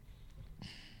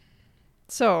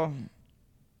 So,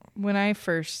 when I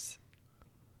first,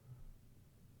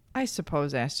 I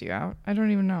suppose, asked you out, I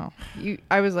don't even know.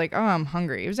 I was like, oh, I'm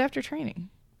hungry. It was after training.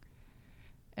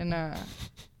 And I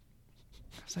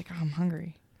was like, oh, I'm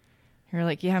hungry. You're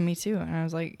like, yeah, me too. And I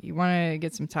was like, you want to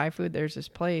get some Thai food? There's this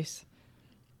place.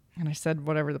 And I said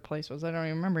whatever the place was. I don't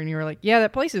even remember. And you were like, yeah,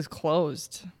 that place is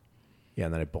closed. Yeah,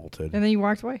 and then I bolted. And then you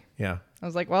walked away. Yeah. I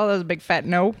was like, well, that was a big fat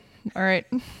no. All right.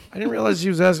 I didn't realize she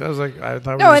was asking. I was like, I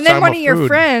thought we No, were and just then talking one about of your food.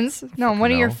 friends,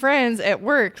 one of your no. friends at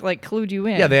work, like, clued you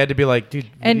in. Yeah, they had to be like, dude,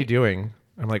 what are And- you doing?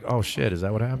 I'm like, oh, shit, is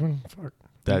that what happened? Fuck.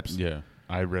 Oops. Yeah,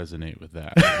 I resonate with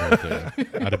that right there.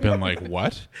 I'd have been like,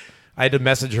 what? I had to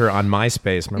message her on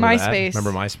MySpace. Remember that? MySpace.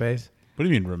 Remember MySpace? What do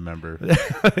you mean remember?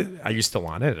 Are you still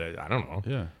on it? I don't know.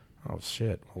 Yeah. Oh,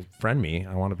 shit. Well, friend me.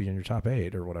 I want to be in your top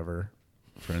 8 or whatever.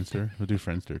 Friendster? We'll do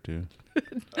Friendster too.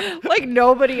 Like,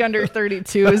 nobody under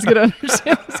 32 is going to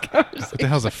understand this conversation. What the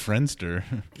hell's a Friendster?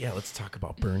 Yeah, let's talk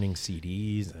about burning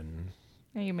CDs and...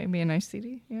 Hey, you made me a nice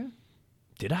CD. Yeah.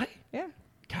 Did I? Yeah.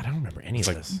 God, I don't remember any of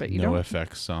like this. But you no don't.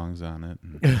 FX songs on it.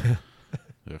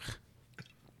 Ugh.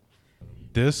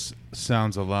 This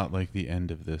sounds a lot like the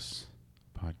end of this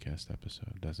podcast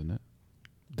episode, doesn't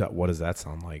it? What does that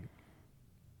sound like?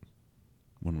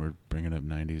 When we're bringing up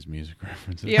 90s music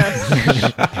references. Yes.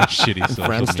 Shitty social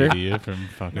Friendster. media from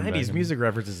fucking back 90s in- music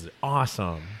references is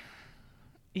awesome.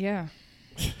 Yeah.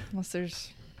 Unless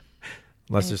there's...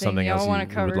 Unless there's Anything something y'all else wanna you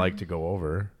would cover? like to go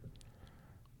over.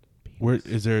 Where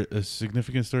is there a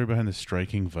significant story behind the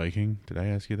striking Viking? Did I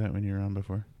ask you that when you were on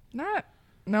before?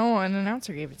 No, an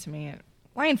announcer gave it to me at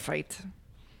Lion Fight.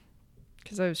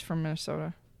 Because I was from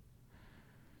Minnesota.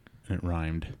 And it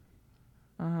rhymed.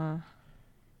 Uh-huh.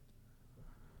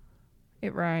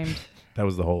 It rhymed. That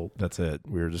was the whole... That's it.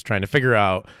 We were just trying to figure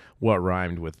out what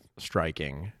rhymed with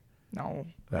striking. No.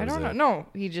 That I was don't know. it. No,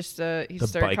 he just he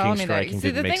started biking calling me that. striking See,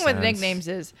 the didn't thing make with sense. nicknames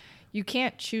is you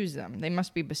can't choose them. They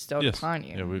must be bestowed upon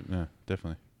you. Yeah,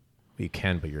 definitely. You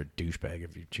can, but you're a douchebag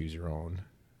if you choose your own.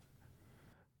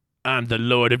 I'm the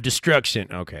Lord of Destruction.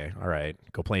 Okay, all right.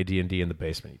 Go play D&D in the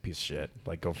basement, you piece of shit.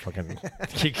 Like, go fucking...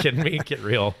 you kidding me? Get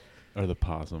real. Or the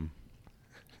possum.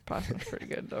 Possum's pretty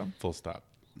good, though. Full stop.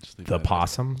 Just leave The that at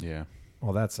possum? that. Yeah.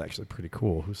 Well, that's actually pretty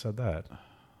cool. Who said that?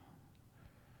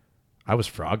 I was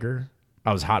Frogger.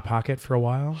 I was Hot Pocket for a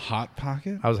while. Hot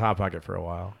Pocket? I was Hot Pocket for a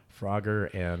while.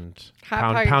 Frogger and Hot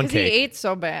pound Pocket, 'cause cake. He ate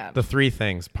so bad. The three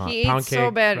things. He Pound ate cake.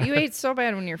 so bad. You ate so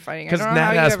bad when you're fighting. I 'Cause don't know Nat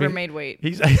how you asked ever me- made weight.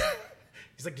 He's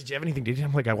like, did you have anything to eat?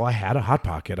 I'm like, well, I had a Hot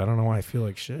Pocket. I don't know why I feel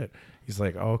like shit. He's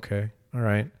like, oh, okay. All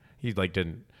right. He like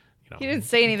didn't, He didn't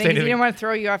say anything because he didn't want to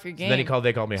throw you off your game. Then they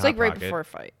called me It's Hot like right Pocket. before a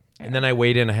fight. And then I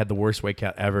weighed in. I had the worst weight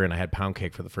cut ever, and I had pound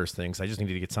cake for the first thing. So I just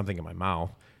needed to get something in my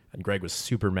mouth. And Greg was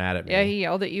super mad at me. Yeah, he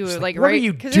yelled at you He's like, like, "What are right.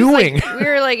 you 'cause it was like- doing?" we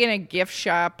were like in a gift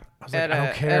shop was like, at "I don't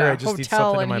a, care. at a I just need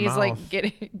hotel, something in and my he's like mouth."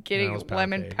 getting it was pound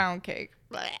lemon cake. pound cake.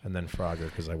 And then Frogger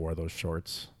because I wore those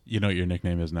shorts. You know what your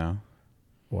nickname is now?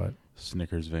 What?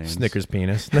 Snickers veins. Snickers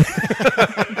penis.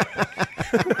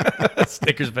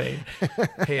 Snickers vein.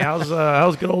 Hey,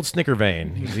 how's good old Snicker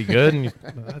vein? Is he good? And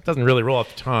that doesn't really roll off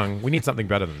the tongue. We need something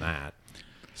better than that.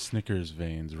 Snickers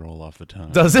veins roll off the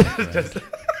tongue. Does it? Right. Does it?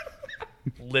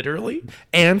 Literally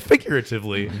and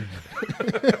figuratively.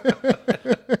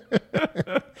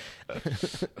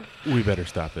 We better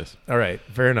stop this. All right,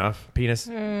 fair enough. Penis.